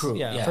they it's, recruit,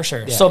 yeah, yeah, for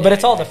sure. yeah, So, but yeah,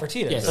 it's all yeah. the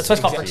Fertitas. Yes, That's why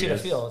it's called exactly. Fertitta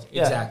Field.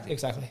 Yeah, Exactly.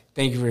 exactly.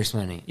 Thank you for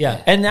explaining.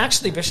 Yeah, and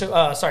actually,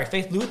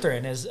 Faith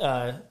Lutheran is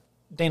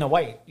Dana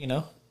White. You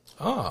know,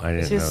 Oh. I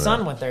didn't his know son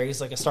that. went there. He's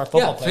like a star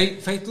football Yeah, player.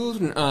 Faith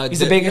Lutheran. He's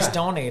the biggest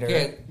donator.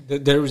 Yeah,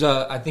 there was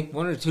I think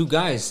 1 or 2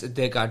 guys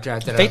that got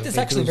drafted. Faith out of is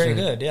actually very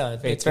Lutheran. good. Yeah,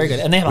 Faith it's very is- good,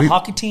 and they have a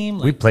hockey team.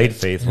 We Like, played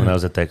Faith when I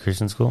was at that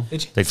Christian school.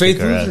 Did you? They Faith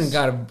kicked our Lutheran ass.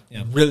 got a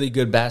really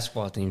good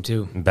basketball team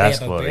too. In they have a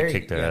basketball. They very-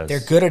 kicked their yeah, ass. They're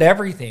good at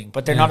everything,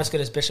 but they're not as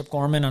good as Bishop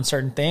Gorman on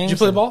certain things. Did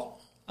you play ball?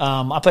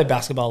 I played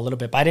basketball a little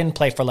bit, but I didn't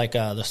play for like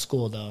the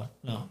school though.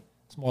 No,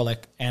 it's more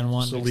like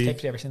N1 So mixtape.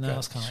 league. You ever seen that? I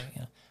was kind of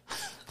like,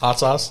 Hot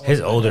sauce.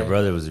 His older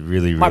brother was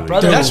really, My really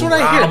brother- good. That's what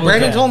I hear.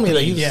 Brandon told me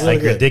that he was really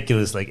like good.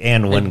 ridiculous, like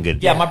and one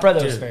good. Yeah, my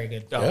brother was very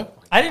good. Yeah?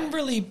 I didn't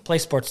really play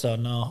sports though.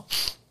 No,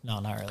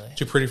 not really.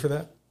 Too pretty for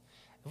that.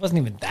 It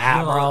wasn't even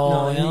that, No,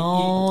 bro.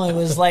 no, It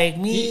was like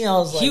me. I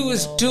was like, He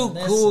was too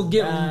this cool and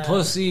getting that.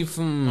 pussy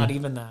from Not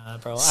even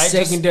that, bro.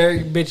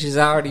 secondary bitches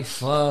already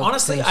fucked.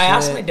 Honestly, and I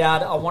asked shit. my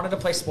dad. I wanted to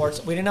play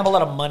sports. We didn't have a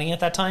lot of money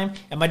at that time,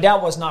 and my dad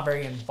was not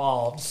very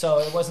involved. So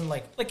it wasn't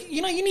like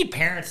you need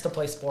parents to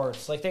play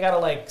sports. Like they gotta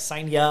like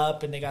sign you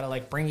up, and they gotta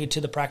like bring you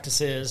to the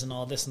practices and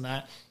all this and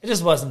that. It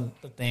just wasn't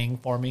the thing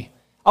for me.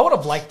 I would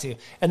have liked to,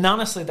 and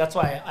honestly, that's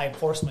why I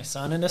forced my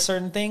son into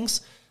certain things.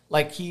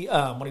 Like he,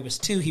 when he was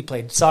 2, he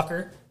played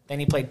soccer. Then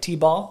he played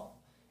t-ball,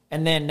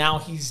 and then now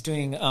he's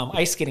doing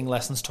ice skating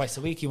lessons twice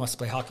a week. He wants to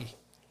play hockey.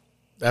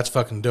 That's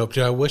fucking dope,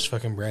 dude. I wish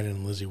fucking Brandon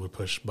and Lizzie would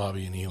push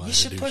Bobby and Eli. You to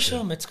should do push shit.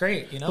 him. It's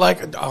great,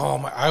 Like,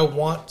 I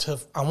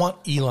want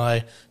Eli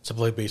to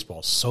play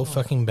baseball so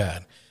fucking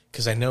bad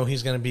because I know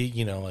he's gonna be,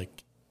 like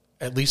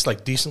at least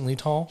like decently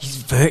tall. He's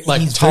very, like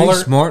he's taller,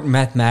 very smart,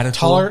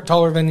 mathematical.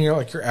 taller than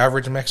your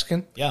average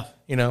Mexican. Yeah.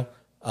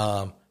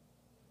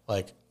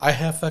 Like I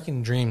have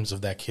fucking dreams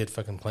of that kid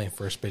fucking playing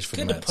first base for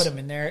Good the to Mets. put him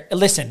in there.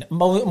 Listen,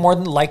 more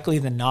than likely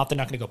than not, they're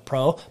not going to go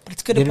pro, but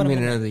it's good to Get put him him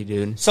in in there. early,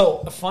 dude.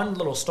 So, a fun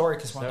little story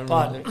because we're on the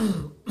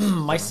pod.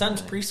 My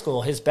son's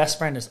preschool, his best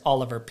friend is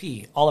Oliver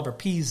P. Oliver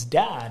P's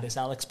dad is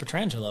Alex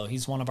Petrangelo.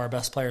 He's one of our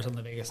best players on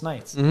the Vegas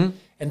Knights. Mm-hmm.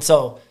 And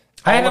so,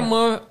 I had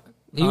him.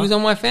 He was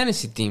on my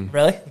fantasy team.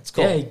 really? That's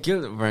cool. Yeah, he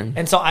killed it, bro.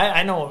 And so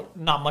I know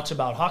not much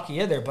about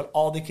hockey either, but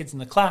all the kids in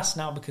the class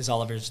now, because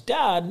Oliver's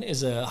dad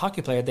is a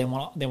hockey player, they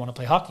want to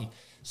play hockey.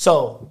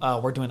 So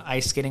we're doing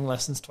ice skating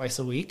lessons twice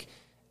a week,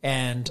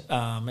 and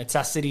it's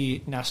at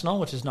City National,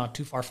 which is not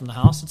too far from the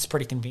house. It's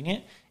pretty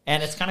convenient,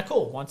 and it's kind of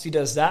cool. Once he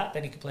does that,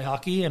 then he can play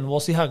hockey, and we'll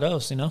see how it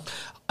goes.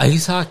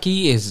 Ice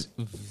hockey is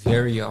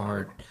very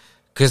hard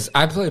because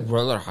I played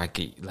roller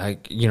hockey.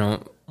 Like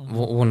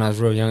when I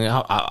was real young,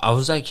 I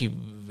was actually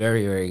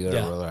very, very good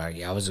at roller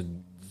hockey. I was a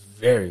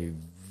very,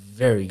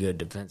 very good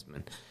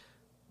defenseman.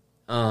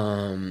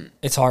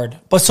 It's hard,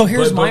 but so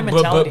here's my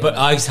mentality. But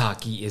ice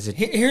hockey is a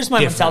here's my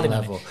different mentality.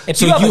 level. If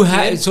So you have you a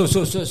have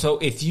kid- so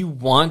if you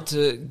want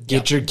to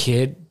get your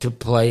kid to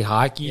play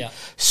hockey, Yeah.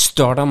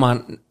 start them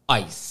on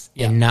ice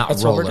and not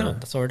that's roller. what we're doing.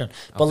 That's what we're doing.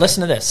 But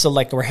listen to this. So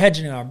like we're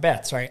hedging our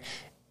bets, right?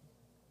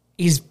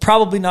 He's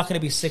probably not going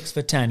to be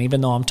 6'10",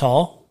 even though I'm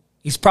tall.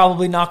 He's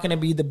probably not going to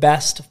be the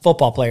best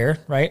football player,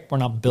 right? We're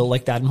not built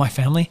like that in my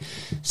family.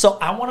 So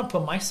I want to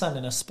put my son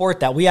in a sport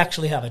that we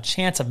actually have a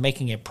chance of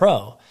making it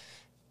pro.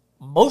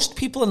 Most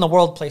people in the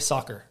world play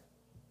soccer.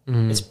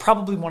 It's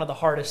probably one of the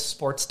hardest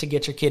sports to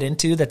get your kid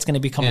into that's going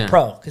to become a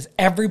pro because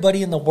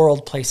everybody in the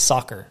world plays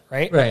soccer,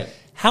 right? Right.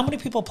 How many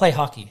people play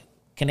hockey?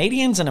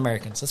 Canadians and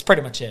Americans. That's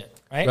pretty much it,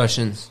 right?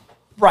 Russians.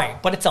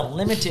 Right, but it's a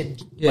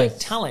limited Yes.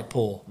 talent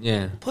pool.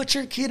 Yeah. Put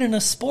your kid in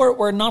a sport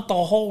where not the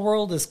whole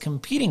world is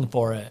competing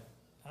for it.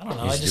 I don't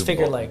know. I just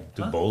figured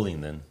do bowling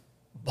then.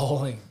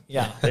 bowling.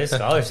 Yeah. There's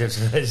scholarships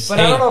for this.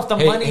 But I don't know if the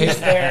Hey, money hey. is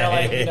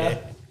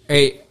there.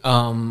 Hey,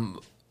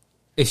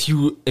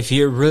 if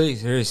you're really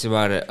serious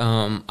about it,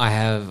 I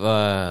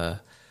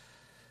have.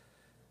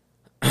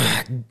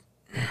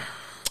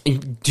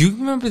 Do you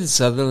remember the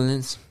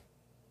Sutherlands,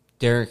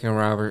 Derek and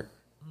Robert?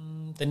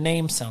 The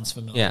name sounds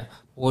familiar. Yeah.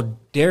 Well,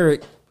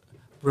 Derek,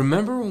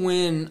 remember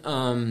when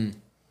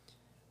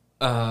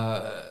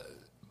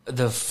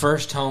the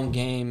first home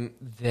game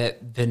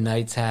that the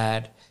Knights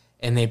had,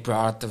 and they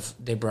brought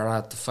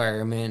out the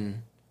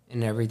firemen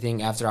and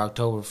everything after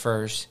October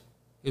 1st?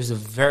 It was the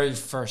very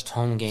first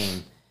home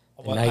game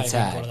the Well, Knights I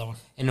remember had, that one.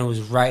 and it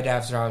was right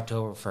after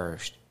October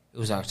 1st. It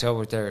was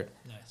October 3rd.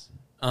 Nice.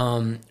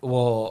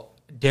 Well,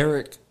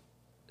 Derek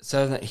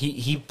Sutherland,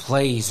 he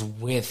plays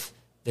with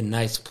the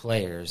Knights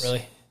players.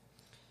 Really?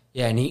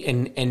 Yeah,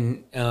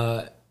 and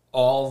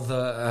all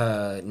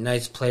the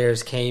Knights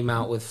players came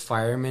out with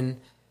firemen,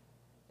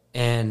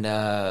 and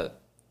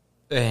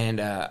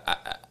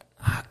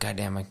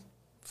goddamn, I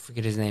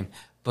forget his name,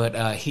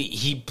 but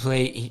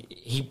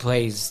he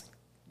plays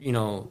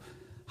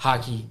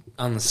hockey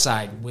on the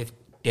side with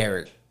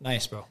Derek.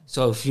 Nice, bro.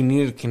 So if you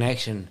need a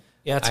connection,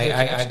 Yeah, it's a good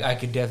connection. I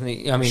could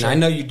definitely. I mean, Sure. I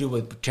know you do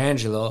with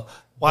Petrangelo.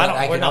 Well, but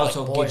I we're could not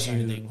also like boys get or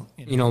you,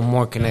 anything,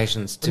 more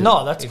connections too.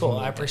 No, that's if cool. you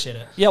I need appreciate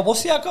it. Yeah, we'll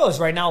see how it goes.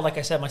 Right now, like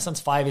I said, my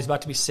son's 5. He's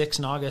about to be 6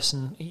 in August,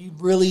 and he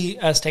really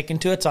has taken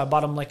to it. So I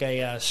bought him like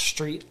a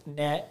street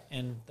net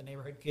and the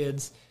neighborhood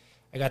kids.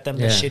 I got them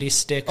the Yeah. shitty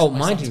sticks. Oh, my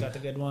mind son's you, got the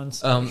good ones.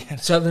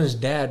 Southern's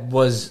dad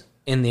was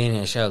in the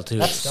NHL too.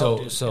 That's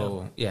dope,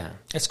 so dude. yeah.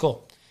 It's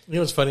cool. You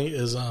know what's funny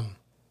is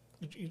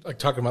like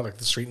talking about like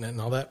the street net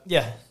and all that.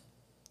 Yeah.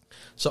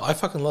 So I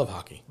fucking love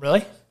hockey.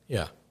 Really?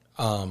 Yeah.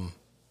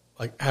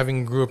 Like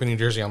having grew up in New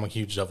Jersey, I'm a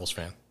huge Devils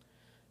fan.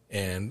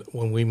 And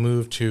when we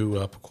moved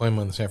to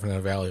Pacoima in the San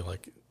Fernando Valley,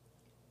 like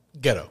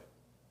ghetto,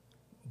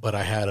 but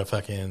I had a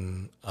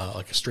fucking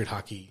like a street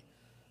hockey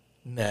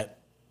net,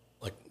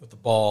 like with the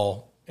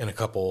ball and a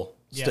couple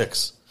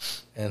sticks.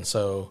 And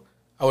so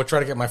I would try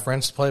to get my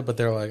friends to play, but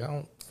they're like, I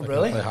don't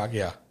Really? play hockey.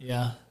 Yeah.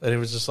 Yeah. And it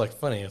was just like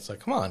funny. It's like,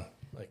 come on.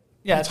 Like,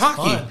 Yeah, it's it's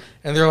hockey. fun.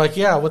 And they're like,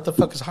 yeah, what the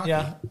fuck is hockey?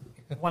 Yeah.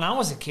 When I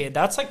was a kid,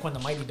 that's like when the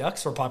Mighty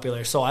Ducks were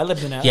popular. So I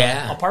lived in an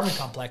Yeah. apartment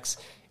complex,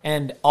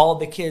 and all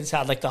the kids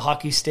had like the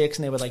hockey sticks,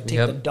 and they would like take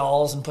Yep. the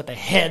dolls and put the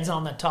heads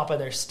on the top of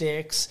their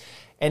sticks.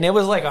 And it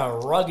was like a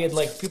rugged,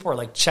 like people were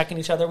like checking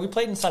each other. We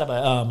played inside of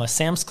a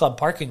Sam's Club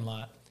parking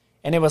lot,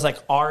 and it was like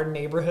our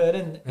neighborhood,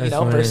 and That's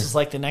funny. versus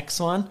like the next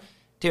one.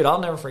 Dude,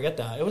 I'll never forget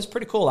that. It was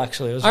pretty cool,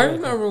 actually. It was I really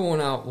cool.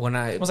 remember when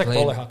I It was like played,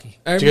 roller hockey.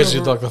 I Did you guys do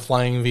remember- like the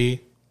flying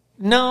V?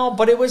 No,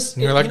 but it was.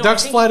 And you're like, I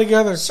ducks think fly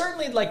together.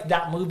 Certainly, like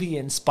that movie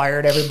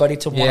inspired everybody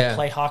to want to Yeah.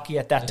 play hockey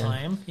at that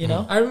time. You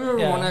know, I remember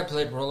Yeah. when I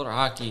played roller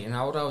hockey, and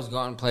I would always go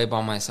out and play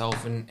by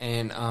myself.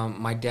 And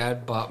my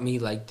dad bought me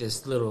like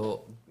this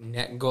little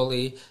net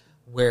goalie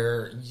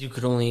where you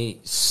could only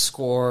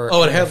score.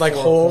 Oh, it in had, the like,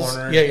 four holes?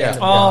 corners Yeah, yeah. and the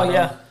Oh bottom.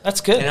 yeah,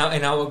 that's good.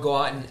 And I would go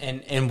out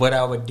and what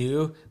I would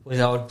do was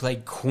I would play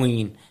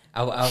Queen.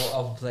 I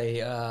would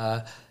play.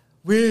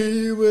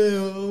 We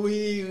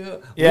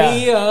will, Yeah.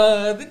 we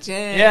are the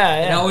champ. Yeah,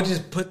 And yeah. I would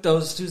just put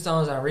those two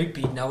songs on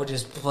repeat, and I would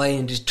just play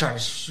and just try to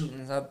shoot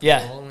inside the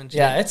Yeah, goal and shit.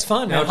 yeah, it's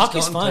fun, And man. I would just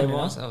Hockey's go and fun, play you know?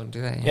 balls. I would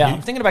do that. Yeah,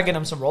 I'm thinking about getting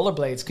him some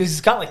rollerblades because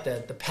he's got like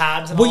the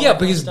pads. And Well, all yeah, that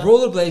kind of because stuff.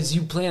 rollerblades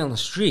you play on the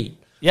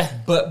street, Yeah,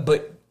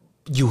 but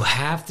you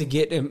have to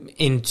get him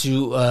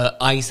into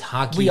ice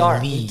hockey. we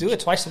are. We league, do it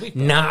twice a week.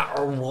 though. not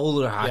a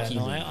roller Yeah, hockey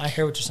no, league. I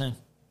hear what you're saying.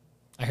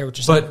 I hear what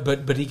you're saying.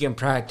 But he can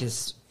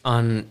practice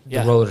on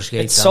Yeah. the roller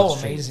skates. It's on so the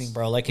streets. amazing,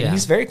 bro. Like, and Yeah.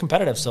 he's very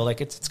competitive. So, like,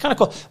 it's kind of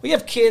cool. We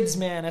have kids,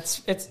 man.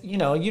 It's you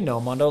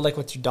know, Mondo. Like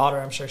with your daughter,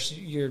 I'm sure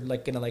you're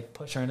like gonna like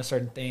push her into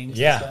certain things. and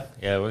Yeah, stuff.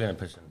 yeah, we're gonna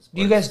push them.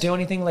 Do you guys do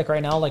anything like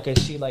right now? Like,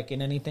 is she like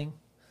in anything?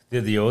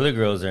 Dude, the older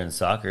girls are in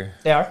soccer.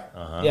 They are.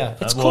 Uh-huh. Yeah,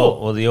 it's well,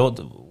 cool. Well,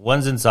 the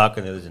one's in soccer,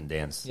 and the other's in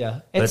dance.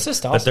 Yeah, but, it's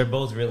just But awesome. they're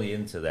both really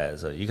into that,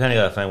 so you kind of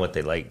gotta find what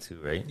they like too,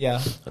 right? Yeah.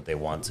 What they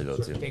want to go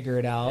to. Figure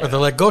it out. Or they're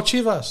like, go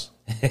Chivas.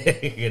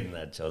 Getting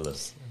that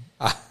cholos.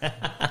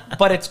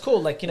 But it's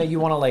cool. Like, you know, you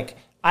want to like.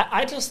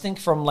 I just think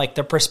from like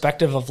the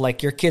perspective of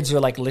like your kids are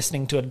like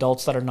listening to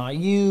adults that are not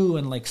you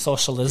and like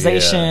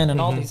socialization Yeah.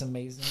 and all these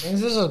amazing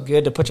things. This is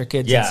good to put your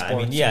kids in Yeah, sports. I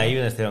mean, yeah, you know?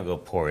 even if they don't go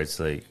poor, it's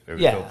like or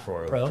Yeah, go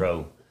pro.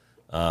 pro.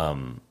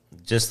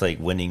 Just like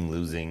winning,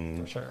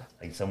 losing, For sure.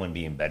 like someone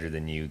being better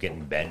than you,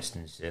 getting benched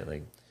and shit.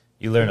 Like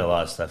you learn a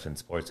lot of stuff in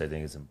sports. I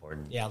think is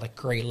important. Yeah, like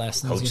great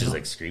lessons. Coaches you know?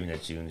 like screaming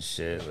at you and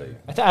shit.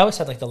 Like I always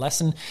said like the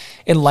lesson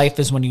in life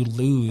is when you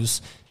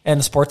lose,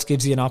 and sports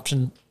gives you an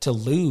option to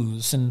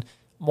lose, and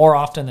more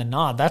often than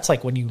not, that's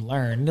like when you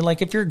learn. And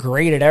like if you're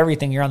great at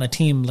everything, you're on the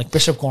team. Like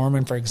Bishop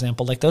Gorman, for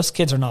example, like those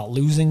kids are not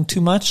losing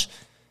too much,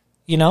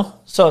 you know.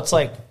 So it's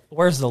like,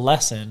 where's the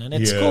lesson? And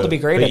it's cool to be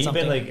great But at even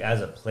something. like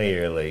as a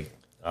player, like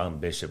I'm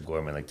Bishop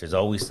Gorman. Like there's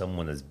always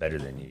someone that's better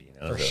than you. You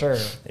know, For sure.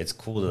 It's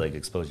cool to like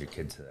expose your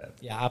kid to that.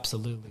 Yeah,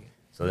 absolutely.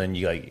 So then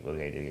you like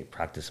okay, you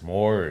practice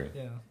more. Or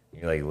Yeah.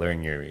 You like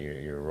learn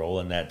your role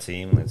in that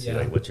team and see Yeah.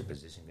 like what's your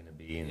position going to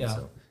be. And Yeah.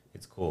 so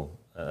it's cool.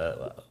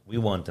 We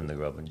want them to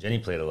grow up. And Jenny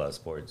played a lot of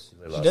sports. She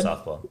played a lot She of did?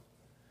 softball.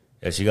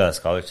 Yeah, she got a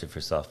scholarship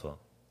for softball.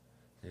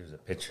 She was a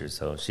pitcher,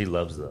 so she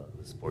loves the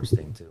sports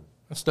thing too.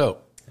 That's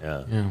dope.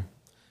 Yeah. Yeah.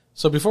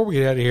 So before we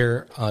get out of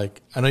here,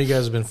 like I know you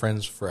guys have been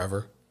friends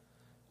forever.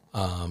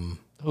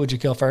 Who would you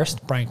kill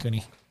first? Brian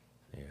Cooney.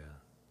 Yeah.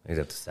 You'd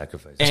have to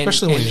sacrifice.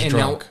 Especially when he's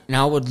drunk.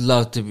 Now I would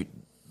love to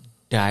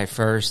die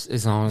first,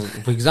 as long as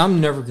because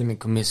I'm never going to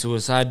commit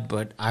suicide,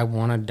 but I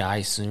want to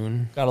die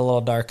soon. Got a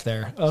little dark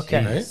there.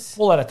 Okay, Jeez.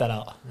 we'll edit that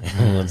out.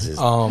 Let's just-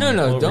 No,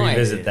 We'll don't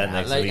revisit edit that it.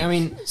 next like, week. I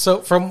mean, So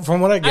from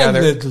what I I've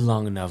gather, lived a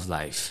long enough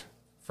life.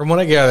 from what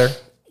I gather,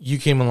 you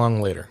came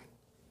along later.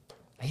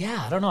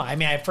 Yeah, I don't know. I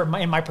mean,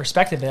 in my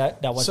perspective,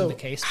 that wasn't So the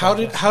case. how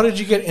but- did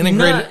you get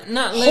integrated?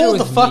 Not later Hold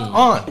the with fuck me.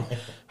 on.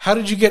 How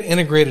did you get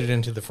integrated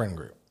into the friend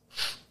group?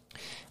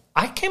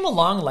 I came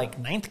along like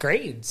ninth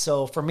grade,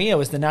 so for me it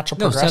was the natural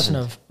No, progression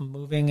seventh. of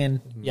moving and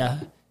yeah.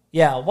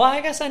 Well, I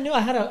guess I knew I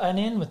had an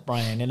in with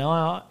Brian. You know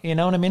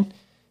what I mean?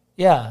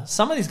 Yeah,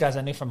 some of these guys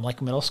I knew from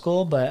like middle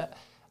school, but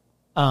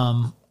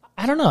I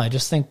don't know. I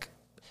just think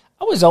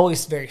I was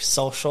always very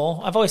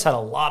social. I've always had a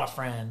lot of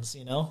friends,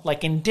 you know,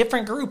 like in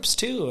different groups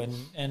too,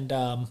 and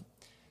I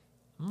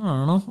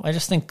don't know. I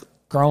just think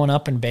growing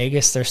up in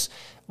Vegas,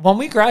 when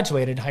we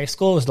graduated high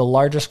school, it was the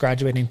largest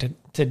graduating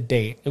to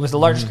date. It was the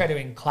largest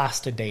graduating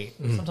class to date.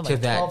 It was something To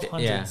like that,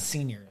 1,200 yeah.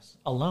 seniors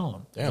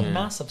alone. It's a Damn.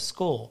 massive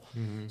school.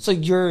 So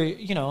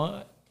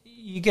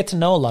you get to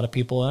know a lot of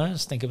people. And I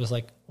just think it was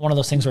like one of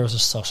those things where it was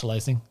just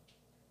socializing.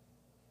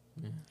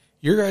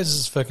 Your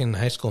guys' fucking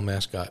high school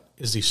mascot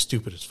is the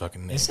stupidest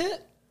fucking name. Is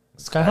it?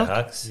 Skyhawk?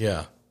 Hawks?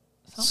 Yeah.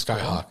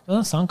 Skyhawk.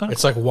 Doesn't that sound kind of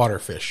It's like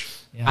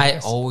waterfish. yeah, I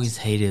guess. always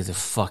hated the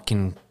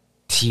fucking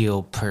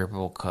teal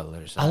purple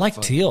colors. I like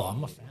teal.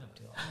 I'm a fan of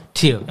teal.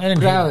 teal. I didn't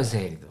But hate I it. always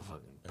hated the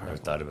fucking I never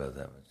thought about it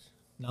that much.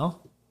 No?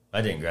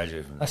 I didn't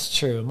graduate from that. That's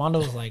true. Mondo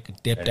was like I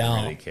dipped didn't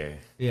out. really care.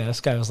 Yeah,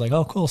 this guy was like,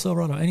 oh, cool,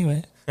 Silverado.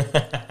 Anyway.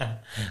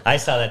 I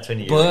saw that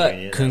 20 years ago.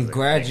 But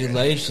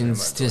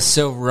congratulations to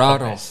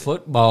Silverado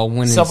football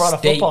winning Silverado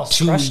state football's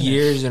 2 crushing it.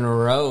 years in a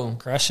row.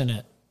 Crushing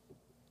it.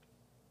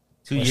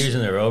 2 years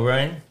in a row,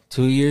 Brian?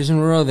 2 years in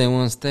a row they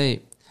won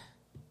state.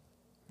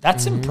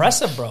 That's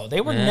impressive, bro.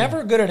 They were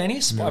never good at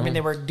any sport. I mean,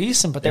 they were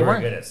decent, but They they were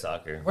weren't good at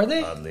soccer. Were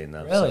they? Oddly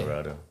enough, Really?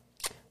 Silverado.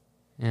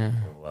 Yeah.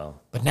 Well,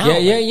 But now,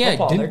 Yeah.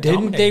 football, they're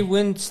Didn't they dominating.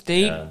 win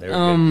state they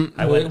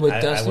were good. with I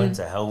Dustin? went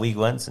to Hell Week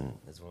once, and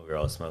that's when we were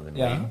all smoking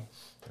Yeah. weed.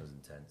 It was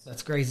intense.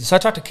 That's crazy. So I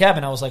talked to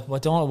Kevin. I was like,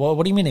 "What do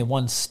you mean they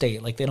won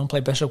state? Like they don't play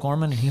Bishop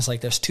Gorman?" And he's like,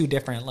 "There's two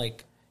different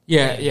like."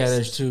 Yeah, games. yeah.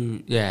 There's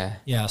two. Yeah,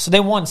 Yeah, so they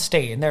won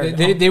state, and they're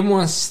they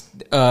won.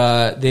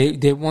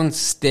 They won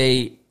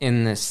state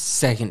in the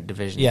second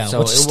division. Yeah, so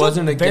which it is still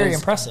wasn't very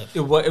against, impressive. It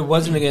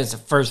wasn't against the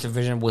first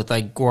division with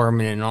like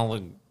Gorman and all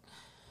the.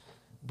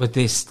 But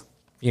they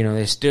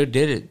still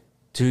did it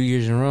 2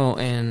 years in a row,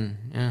 and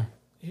yeah.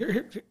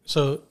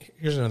 So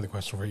here's another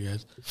question for you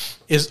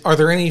guys: Are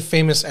there any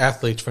famous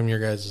athletes from your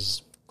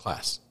guys'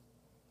 class?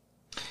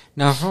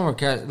 Now, from our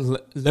cast,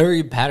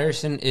 Larry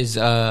Patterson is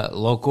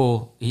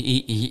local.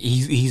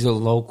 He's a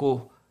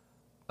local.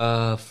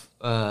 I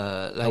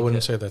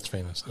wouldn't say that's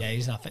famous. yeah,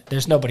 he's not.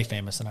 There's nobody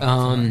famous in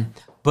our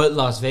But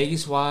Las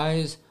Vegas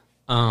wise,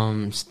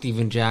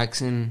 Steven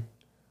Jackson,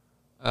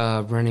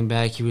 running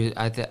back. He was.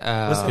 What's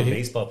the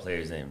baseball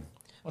player's name?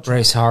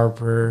 Bryce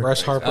Harper.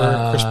 Chris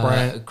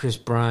Bryant. Chris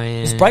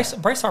Bryant.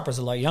 Bryce Harper's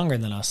a lot younger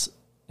than us,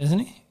 isn't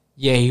he?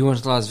 Yeah, he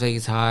went to Las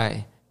Vegas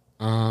High.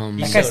 He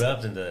That showed guy's-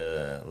 up in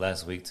the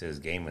last week to his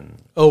game, and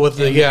With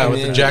the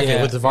jacket,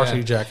 yeah, with the varsity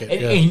yeah. jacket.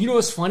 And, yeah. and you know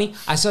what's funny?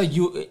 I saw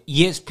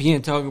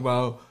ESPN talking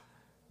about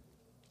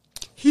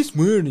he's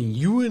wearing a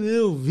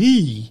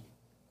UNLV.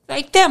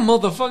 Like that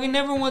motherfucker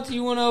never went to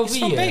UNLV. He's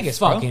from you Vegas,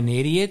 bro. fucking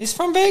idiot. He's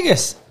from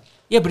Vegas.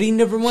 Yeah, but he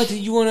never went to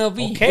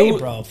UNLV. Okay, It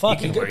was- bro. Fuck,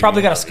 he he can wear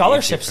probably got a UNLV.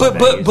 scholarship.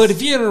 But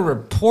if you're gonna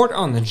report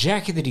on the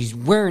jacket that he's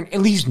wearing, at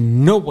least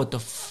know what the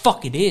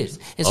fuck it is.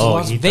 It's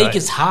Las he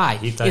Vegas thought- High.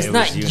 he thought It's it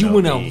not was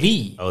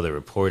UNLV. Oh, the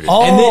reporter.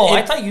 Oh, And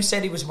then- I thought you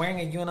said he was wearing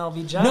a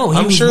UNLV jacket. No, he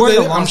I'm was sure wearing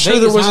a I'm Las sure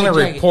there Vegas wasn't a High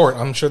jacket. report.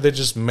 I'm sure they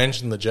just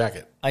mentioned the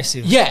jacket. I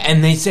see. Yeah,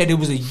 and they said it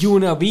was a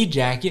UNLV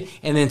jacket,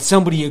 and then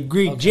somebody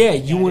agreed, Okay. yeah, Yeah, I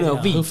didn't know.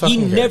 UNLV. Who He fucking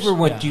cares? never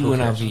went Yeah, to who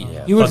UNLV.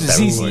 cares? He went to Fuck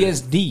that report.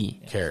 CCSD.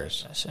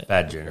 Cares.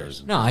 Bad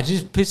journalism. No, it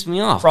just pissed me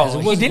off. Bro, 'cause it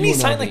he wasn't didn't he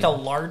sign UNLV. like the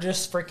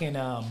largest freaking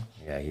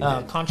Yeah, he did.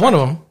 contract? One of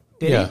them.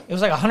 Did Yeah. he? It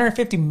was like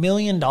 $150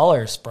 million,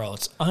 bro.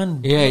 It's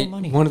unreal Yeah,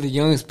 money. one of the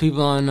youngest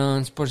people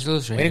on Sports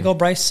Illustrated. Way to go,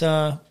 Bryce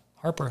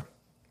Harper.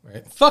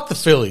 Right. Fuck the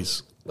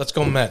Phillies. Let's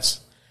go Mets.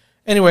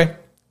 Anyway,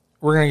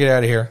 we're gonna get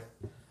out of here.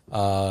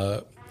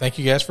 Thank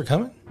you guys for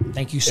coming.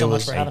 Thank you so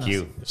much for having Thank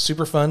you. us.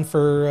 Super fun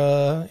for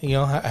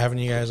having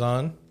you guys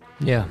on.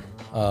 Yeah.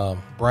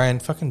 Brian,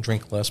 fucking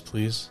drink less,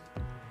 please.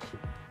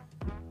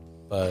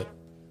 But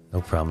No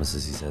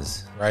promises, he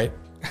says. right.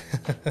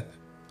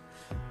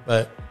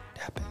 But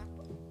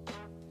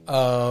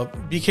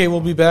BK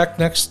will be back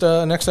next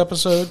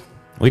episode.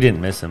 We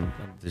didn't miss him.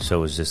 The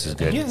show was just as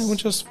good. Yeah,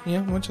 which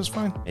is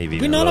fine. Maybe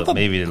We a not little, have a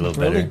maybe a little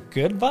really better.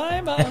 good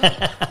vibe.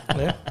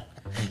 Yeah.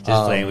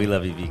 Just playing. We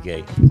love you,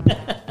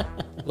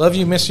 BK. Love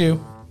you, miss you.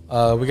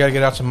 We got to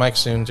get out to Mike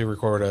soon to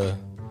record a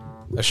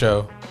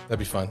show. That'd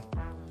be fun.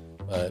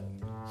 But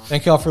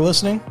thank you all for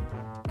listening.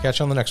 Catch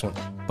you on the next one.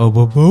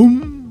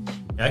 Boom.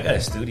 I got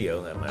a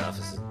studio at my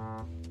office.